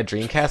movie and a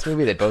Dreamcast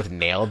movie that both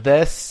nailed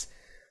this,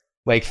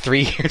 like,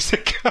 3 years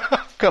ago.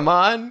 Come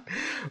on.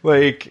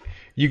 Like,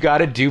 you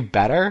gotta do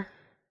better.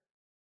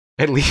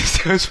 At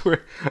least those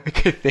were, I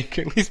could think,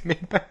 at least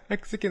made by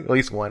Mexicans. At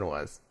least one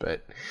was.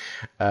 But,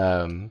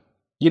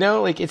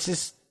 like, it's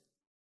just,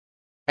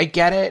 I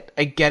get it.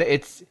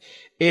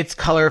 It's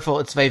colorful.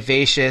 It's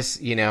vivacious.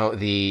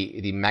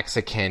 The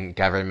Mexican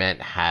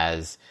government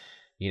has,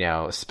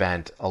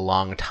 spent a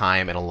long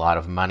time and a lot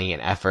of money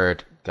and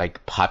effort,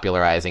 like,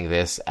 popularizing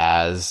this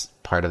as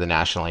part of the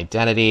national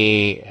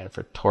identity and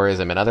for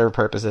tourism and other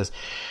purposes.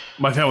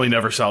 My family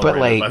never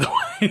celebrated, by the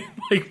way.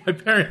 Like, my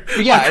parents,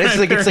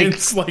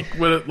 it's like,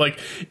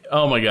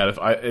 oh my god,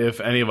 if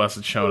any of us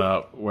had shown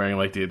up wearing,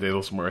 like, the De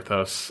los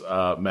Muertos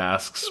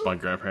masks, my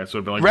grandparents would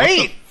have been like,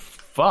 right?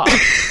 What the fuck?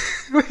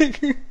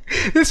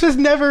 Like, this was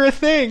never a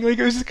thing. Like,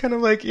 it was just kind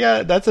of like,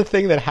 yeah, that's a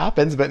thing that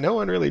happens, but no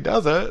one really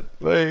does it.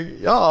 Like,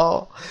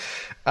 y'all,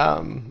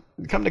 come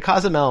to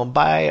Cozumel,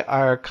 buy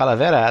our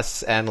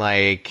calaveras, and,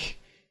 like,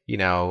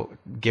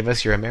 give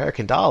us your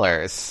American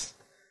dollars.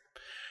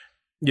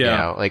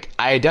 Yeah. Like,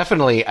 I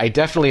definitely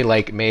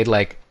like made,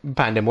 like,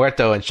 pan de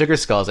muerto and sugar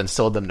skulls and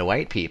sold them to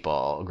white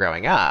people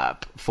growing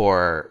up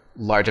for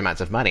large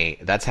amounts of money.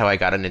 That's how I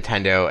got a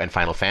Nintendo and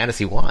Final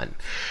Fantasy 1.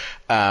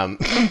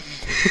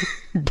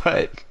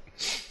 But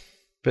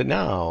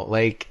no,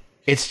 like,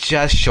 it's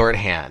just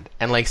shorthand.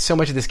 And, like, so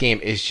much of this game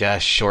is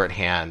just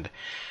shorthand.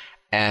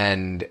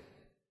 And,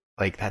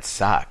 like, that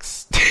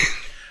sucks.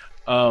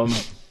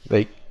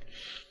 Like,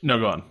 no,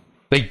 go on.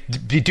 Like,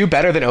 do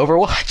better than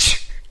Overwatch.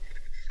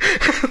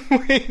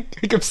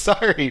 Like, I'm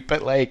sorry,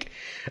 but, like,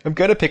 I'm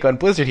gonna pick on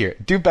Blizzard here.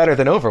 Do better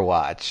than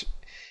Overwatch.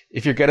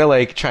 If you're gonna,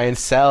 like, try and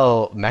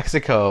sell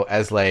Mexico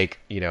as, like,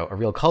 a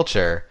real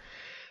culture,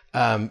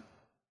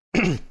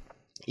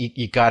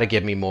 you gotta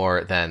give me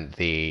more than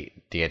the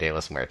Dia de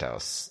los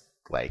Muertos,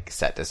 like,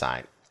 set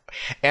design.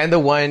 And the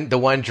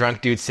one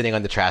drunk dude sitting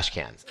on the trash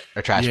cans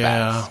or trash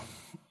bags.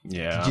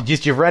 Yeah.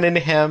 Did you run into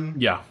him?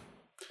 Yeah.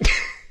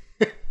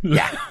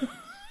 Yeah.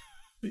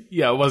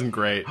 Yeah, it wasn't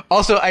great.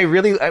 Also,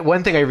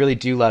 one thing I really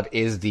do love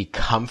is the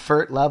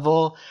comfort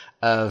level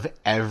of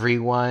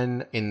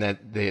everyone in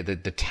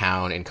the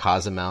town in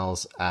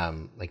Cozumel's,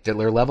 like,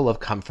 their level of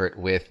comfort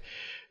with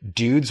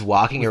dudes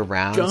walking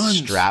around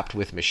strapped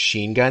with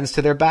machine guns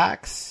to their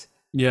backs.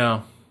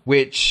 Yeah.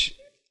 Which,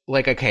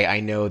 like, okay, I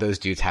know those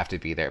dudes have to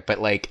be there, but,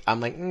 like, I'm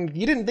like,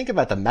 you didn't think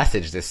about the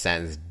message this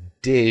sends,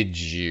 did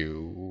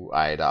you,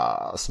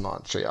 Eidos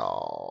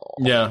Montreal?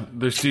 Yeah,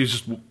 there's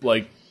just,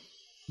 like,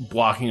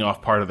 blocking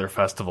off part of their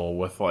festival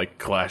with, like,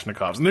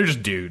 Kalashnikovs, and they're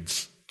just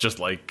dudes, just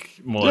like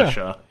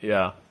militia.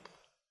 Yeah.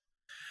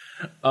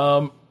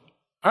 All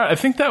right, I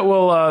think that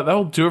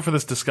will do it for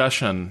this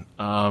discussion.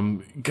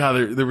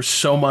 God, there was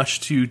so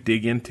much to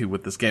dig into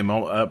with this game.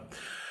 I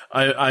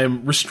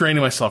am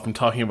restraining myself from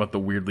talking about the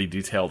weirdly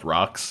detailed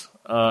rocks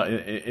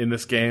in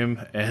this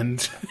game, and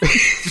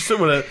just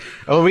want to.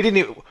 Oh, we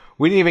didn't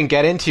even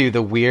get into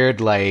the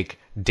weird, like,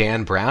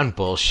 Dan Brown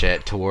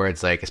bullshit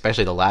towards, like,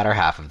 especially the latter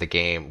half of the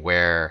game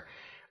where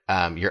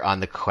you're on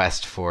the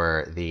quest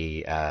for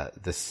the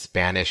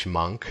Spanish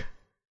monk.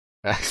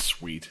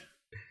 Sweet.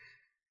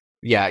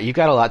 Yeah, you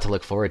got a lot to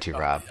look forward to,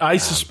 Rob. I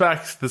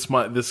suspect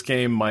this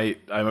game I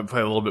might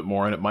play a little bit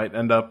more, and it might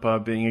end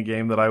up being a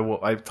game that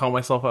I tell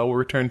myself I will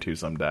return to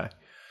someday,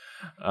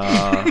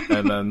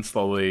 and then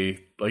slowly,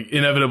 like,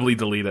 inevitably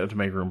delete it to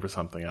make room for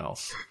something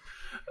else.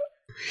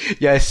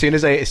 Yeah, as soon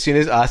as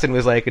Austin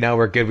was like, "No,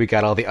 we're good. We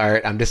got all the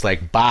art," I'm just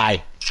like,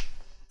 "Bye."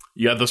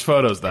 You got those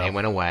photos, though. They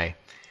went away.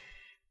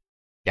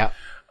 Yep.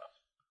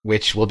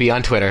 Which will be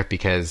on Twitter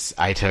because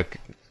I took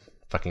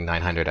fucking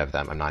 900 of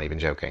them. I'm not even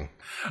joking.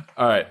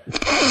 All right.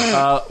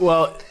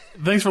 Well,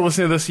 thanks for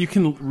listening to this. You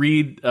can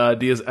read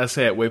Dia's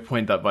essay at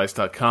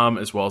waypoint.vice.com,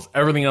 as well as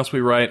everything else we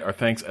write. Our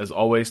thanks, as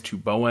always, to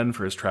Bowen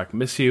for his track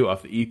 "Miss You"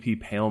 off the EP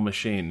Pale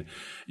Machine.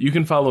 You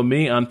can follow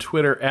me on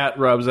Twitter at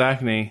Rob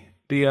Zachney.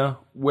 Dia,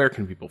 where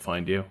can people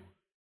find you?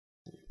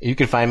 You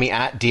can find me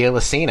at Dia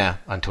Lucina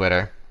on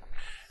Twitter.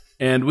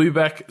 And we'll be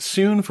back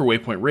soon for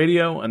Waypoint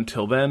Radio.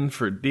 Until then,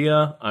 for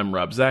Dia, I'm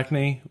Rob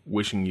Zachney,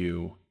 wishing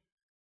you...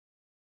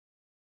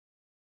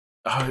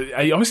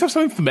 I always have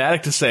something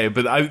thematic to say,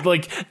 but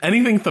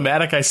anything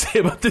thematic I say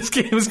about this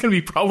game is going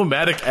to be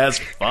problematic as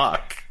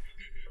fuck.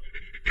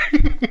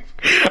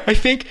 I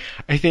think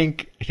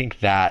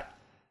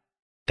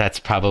that's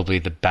probably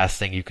the best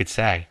thing you could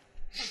say.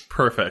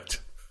 Perfect.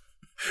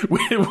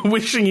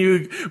 wishing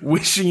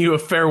you a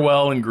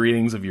farewell and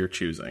greetings of your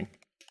choosing.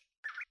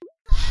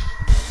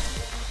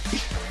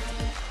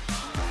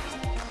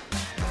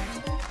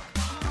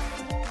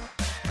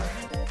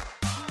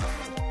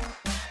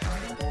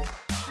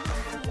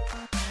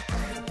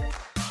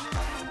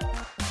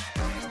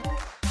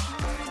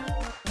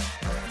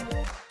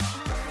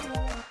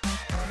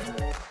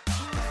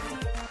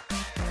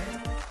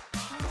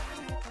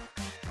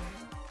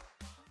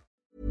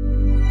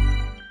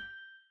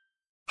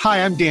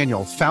 Hi, I'm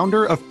Daniel,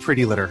 founder of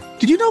Pretty Litter.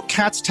 Did you know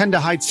cats tend to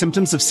hide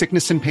symptoms of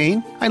sickness and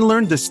pain? I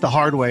learned this the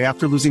hard way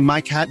after losing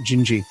my cat,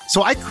 Gingy.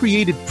 So I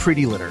created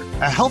Pretty Litter,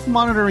 a health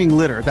monitoring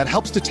litter that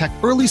helps detect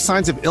early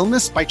signs of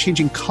illness by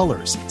changing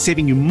colors,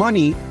 saving you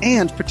money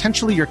and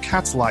potentially your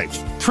cat's life.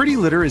 Pretty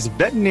Litter is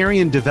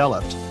veterinarian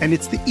developed, and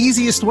it's the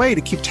easiest way to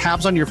keep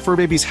tabs on your fur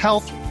baby's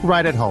health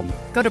right at home.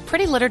 Go to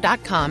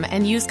prettylitter.com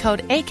and use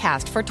code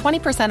ACAST for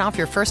 20% off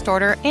your first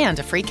order and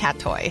a free cat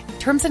toy.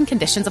 Terms and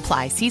conditions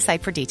apply. See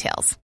site for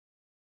details.